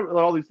gold or whatever,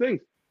 all these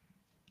things.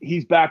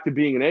 He's back to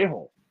being an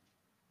a-hole.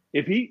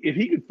 If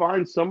he could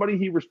find somebody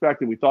he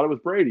respected, we thought it was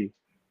Brady,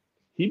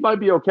 he might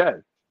be okay.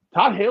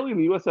 Todd Haley in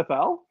the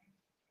USFL?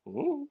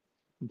 Oh.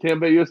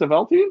 Tampa Bay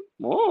USFL team?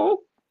 Oh.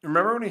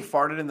 Remember when he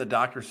farted in the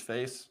doctor's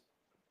face?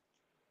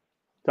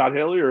 Todd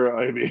Haley or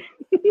maybe?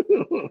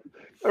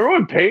 Remember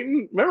when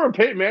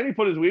Peyton Manning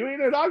put his wee-wee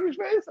in a doctor's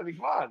face? I mean,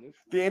 come on.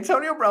 The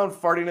Antonio Brown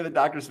farting in the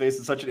doctor's face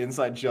is such an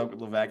inside joke with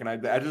Levac, and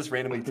I just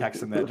randomly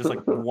text him that just like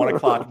 1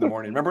 o'clock in the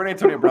morning. Remember when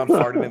Antonio Brown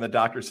farted in the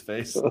doctor's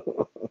face?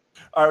 All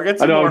right, we got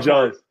two more. I'm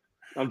jealous.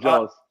 I'm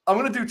jealous. I'm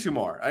going to do 2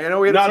 more. I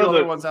know we had a few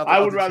other ones out there. I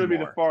would rather be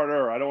the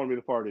farter. I don't want to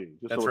be the farty.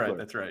 That's right.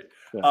 That's right.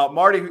 Yeah.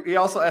 Marty, he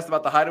also asked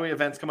about the Hideaway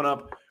events coming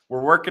up.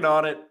 We're working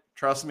on it.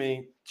 Trust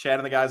me. Chad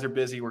and the guys are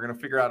busy. We're going to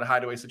figure out a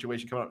Hideaway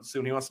situation coming up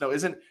soon. He wants to know,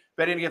 isn't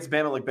betting against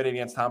Bama like betting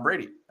against Tom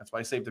Brady? That's why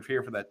I saved it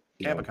here for that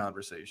Tampa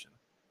conversation.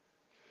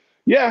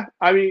 Yeah,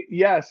 I mean,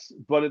 yes,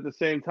 but at the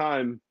same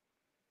time,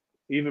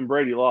 even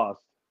Brady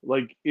lost.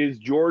 Like, is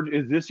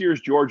this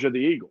year's Georgia the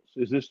Eagles?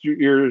 Is this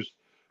year's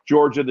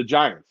Georgia the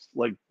Giants?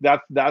 Like,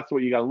 that's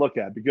what you got to look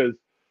at, because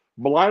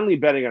blindly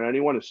betting on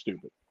anyone is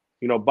stupid.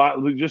 You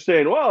know, just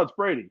saying, well, it's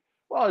Brady.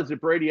 Well, is it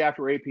Brady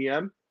after 8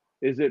 p.m.?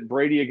 Is it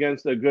Brady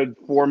against a good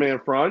 4-man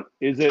front?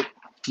 Is it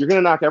you're going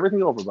to knock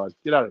everything over, bud?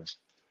 Get out of here.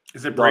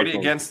 Is it Brady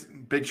against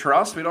Big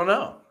Trust? We don't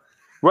know.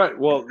 Right.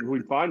 Well,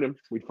 we'd find him.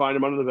 We'd find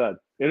him under the bed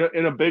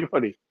in a big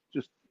hoodie,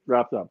 just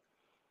wrapped up.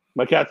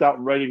 My cat's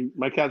writing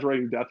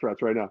death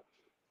threats right now.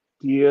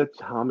 Dear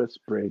Thomas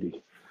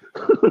Brady.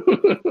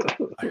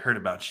 I heard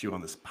about you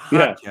on this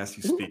podcast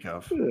you speak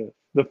of. Yeah.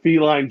 The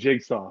feline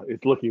jigsaw is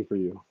looking for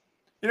you.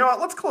 You know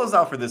what? Let's close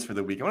out for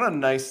the week. I want a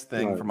nice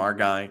thing from our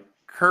guy,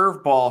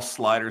 Curveball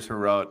Sliders, who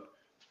wrote,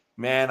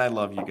 man, I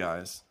love you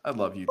guys. I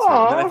love you too.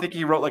 And then I think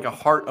he wrote like a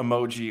heart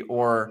emoji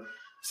or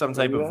some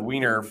type of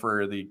wiener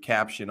for the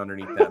caption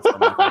underneath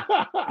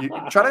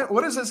that.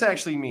 What does this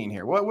actually mean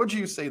here? What would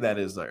you say that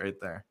is right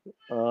there?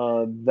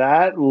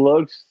 That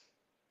looks.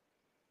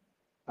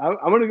 I'm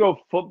going to go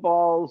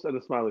footballs and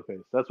a smiley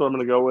face. That's what I'm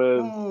going to go with.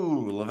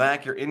 Ooh,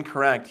 Levac, you're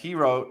incorrect. He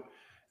wrote,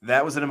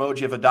 that was an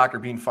emoji of a doctor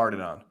being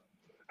farted on.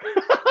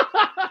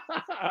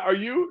 Are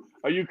you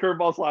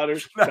Curveball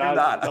Sliders? No, I'm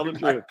not. Tell the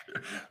truth.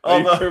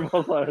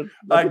 Curveball Sliders?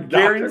 I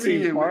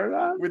guarantee you,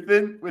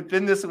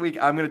 within this week,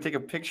 I'm going to take a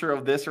picture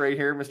of this right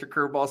here, Mr.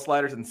 Curveball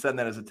Sliders, and send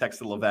that as a text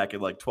to Levac at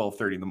like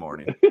 12:30 in the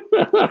morning.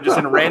 Just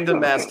in a random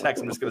mass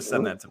text, I'm just going to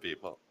send that to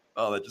people.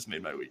 Oh, that just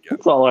made my weekend.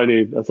 That's all I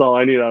need. That's all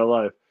I need out of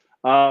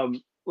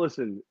life.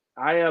 Listen,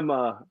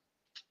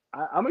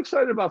 I'm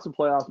excited about some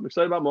playoffs. I'm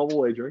excited about mobile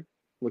wagering.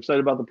 I'm excited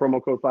about the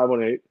promo code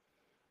 518.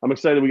 I'm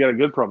excited we got a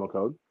good promo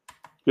code.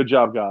 Good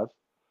job, guys.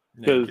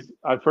 Because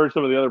I've heard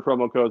some of the other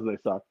promo codes and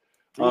they suck.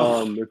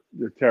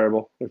 They're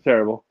terrible. They're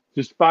terrible.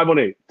 Just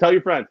 518. Tell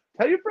your friends.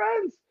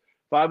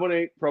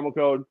 518 promo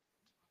code.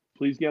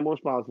 Please gamble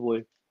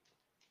responsibly.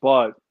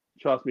 But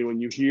trust me, when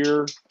you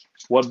hear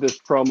what this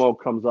promo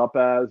comes up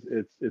as,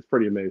 it's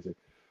pretty amazing.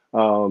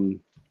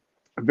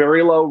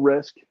 Very low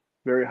risk,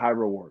 very high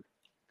reward.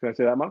 Can I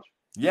say that much?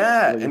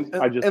 Yeah.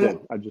 I just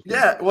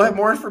did. We'll have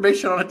more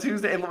information on a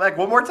Tuesday. And Levac,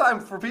 one more time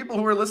for people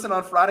who are listening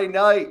on Friday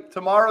night,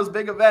 tomorrow's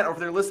big event, or if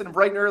they're listening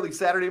bright and early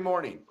Saturday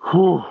morning.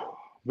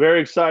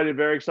 Very excited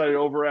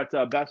over at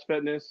Best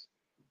Fitness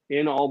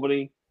in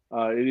Albany.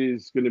 It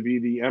is going to be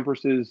the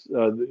Empresses.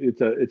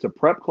 It's a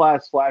prep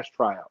class /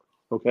 tryout.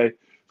 Okay.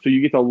 So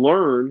you get to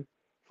learn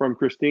from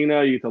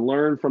Christina. You get to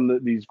learn from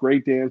these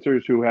great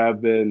dancers who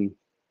have been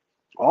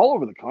all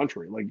over the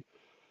country. Like,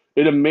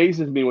 it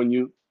amazes me when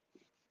you,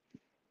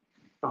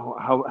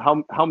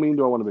 how mean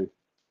do I want to be?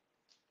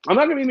 I'm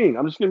not going to be mean.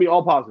 I'm just going to be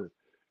all positive.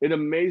 It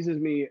amazes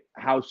me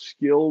how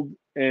skilled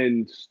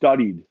and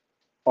studied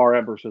our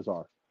Empresses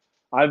are.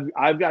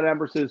 I've got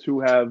Empresses who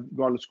have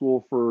gone to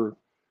school for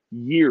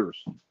years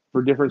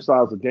for different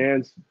styles of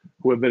dance,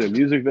 who have been in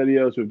music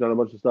videos, who have done a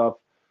bunch of stuff,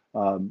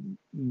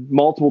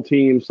 multiple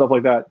teams, stuff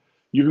like that.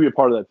 You can be a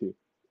part of that team.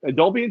 And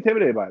don't be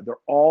intimidated by it. They're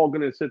all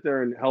going to sit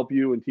there and help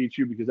you and teach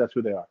you because that's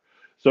who they are.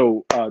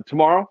 So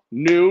tomorrow,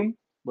 noon,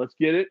 let's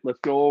get it. Let's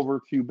go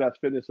over to Best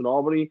Fitness in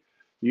Albany.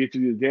 You get to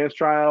do the dance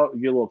tryout.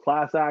 You get a little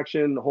class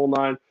action, the whole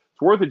nine.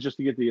 It's worth it just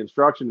to get the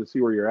instruction to see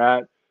where you're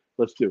at.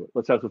 Let's do it.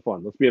 Let's have some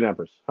fun. Let's be an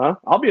Empress. Huh?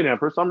 I'll be an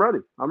Empress. I'm ready.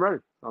 I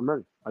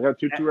got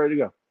 2 ready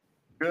to go.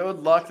 Good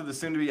luck to the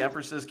soon-to-be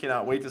Empresses.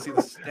 Cannot wait to see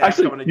the stats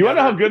Actually, coming together. You want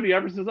to know how good the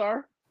Empresses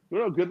are? You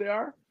want to know how good they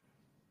are?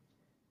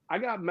 I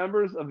got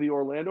members of the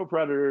Orlando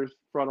Predators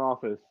front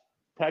office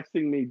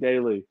texting me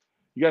daily.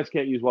 You guys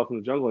can't use Welcome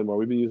to the Jungle anymore.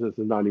 We've been using it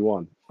since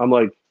 91. I'm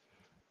like,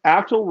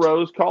 Axl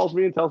Rose calls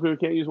me and tells me we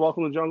can't use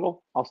Welcome to the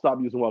Jungle, I'll stop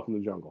using Welcome to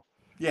the Jungle.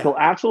 Yeah. So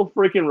Axl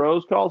freaking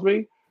Rose calls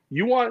me.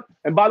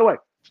 And by the way,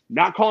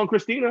 not calling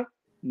Christina.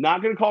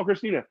 Not going to call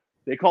Christina.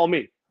 They call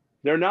me.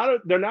 They're not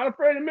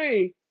afraid of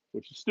me,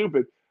 which is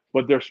stupid,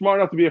 but they're smart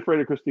enough to be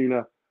afraid of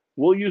Christina.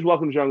 We'll use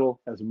Welcome to the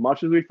Jungle as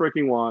much as we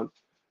freaking want.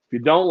 If you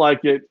don't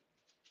like it,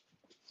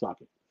 suck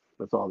it.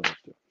 That's all there is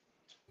to it.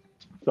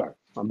 Sorry,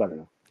 I'm better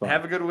now. Sorry.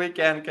 Have a good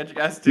weekend. Catch you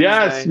guys Tuesday.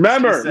 Yes,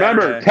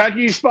 remember,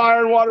 Techie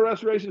Fire and Water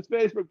Restoration's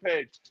Facebook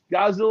page,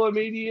 Godzilla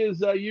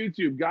Media's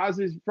YouTube,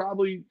 Gaz's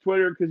probably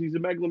Twitter because he's a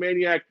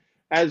megalomaniac,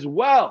 as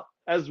well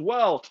as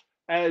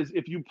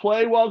if you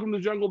play Welcome to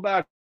the Jungle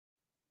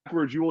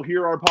backwards, you will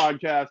hear our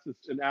podcast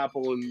in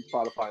Apple and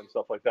Spotify and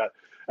stuff like that.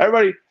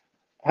 Everybody,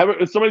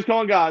 somebody's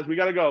calling Gaz. We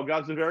got to go.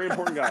 Gaz is a very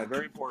important guy.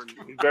 Very important.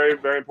 He's very,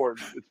 very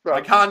important. It's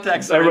my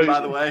contacts are in, by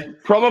the way.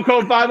 Promo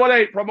code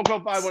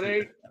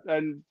 518.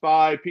 And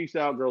bye. Peace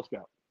out, Girl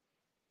Scout.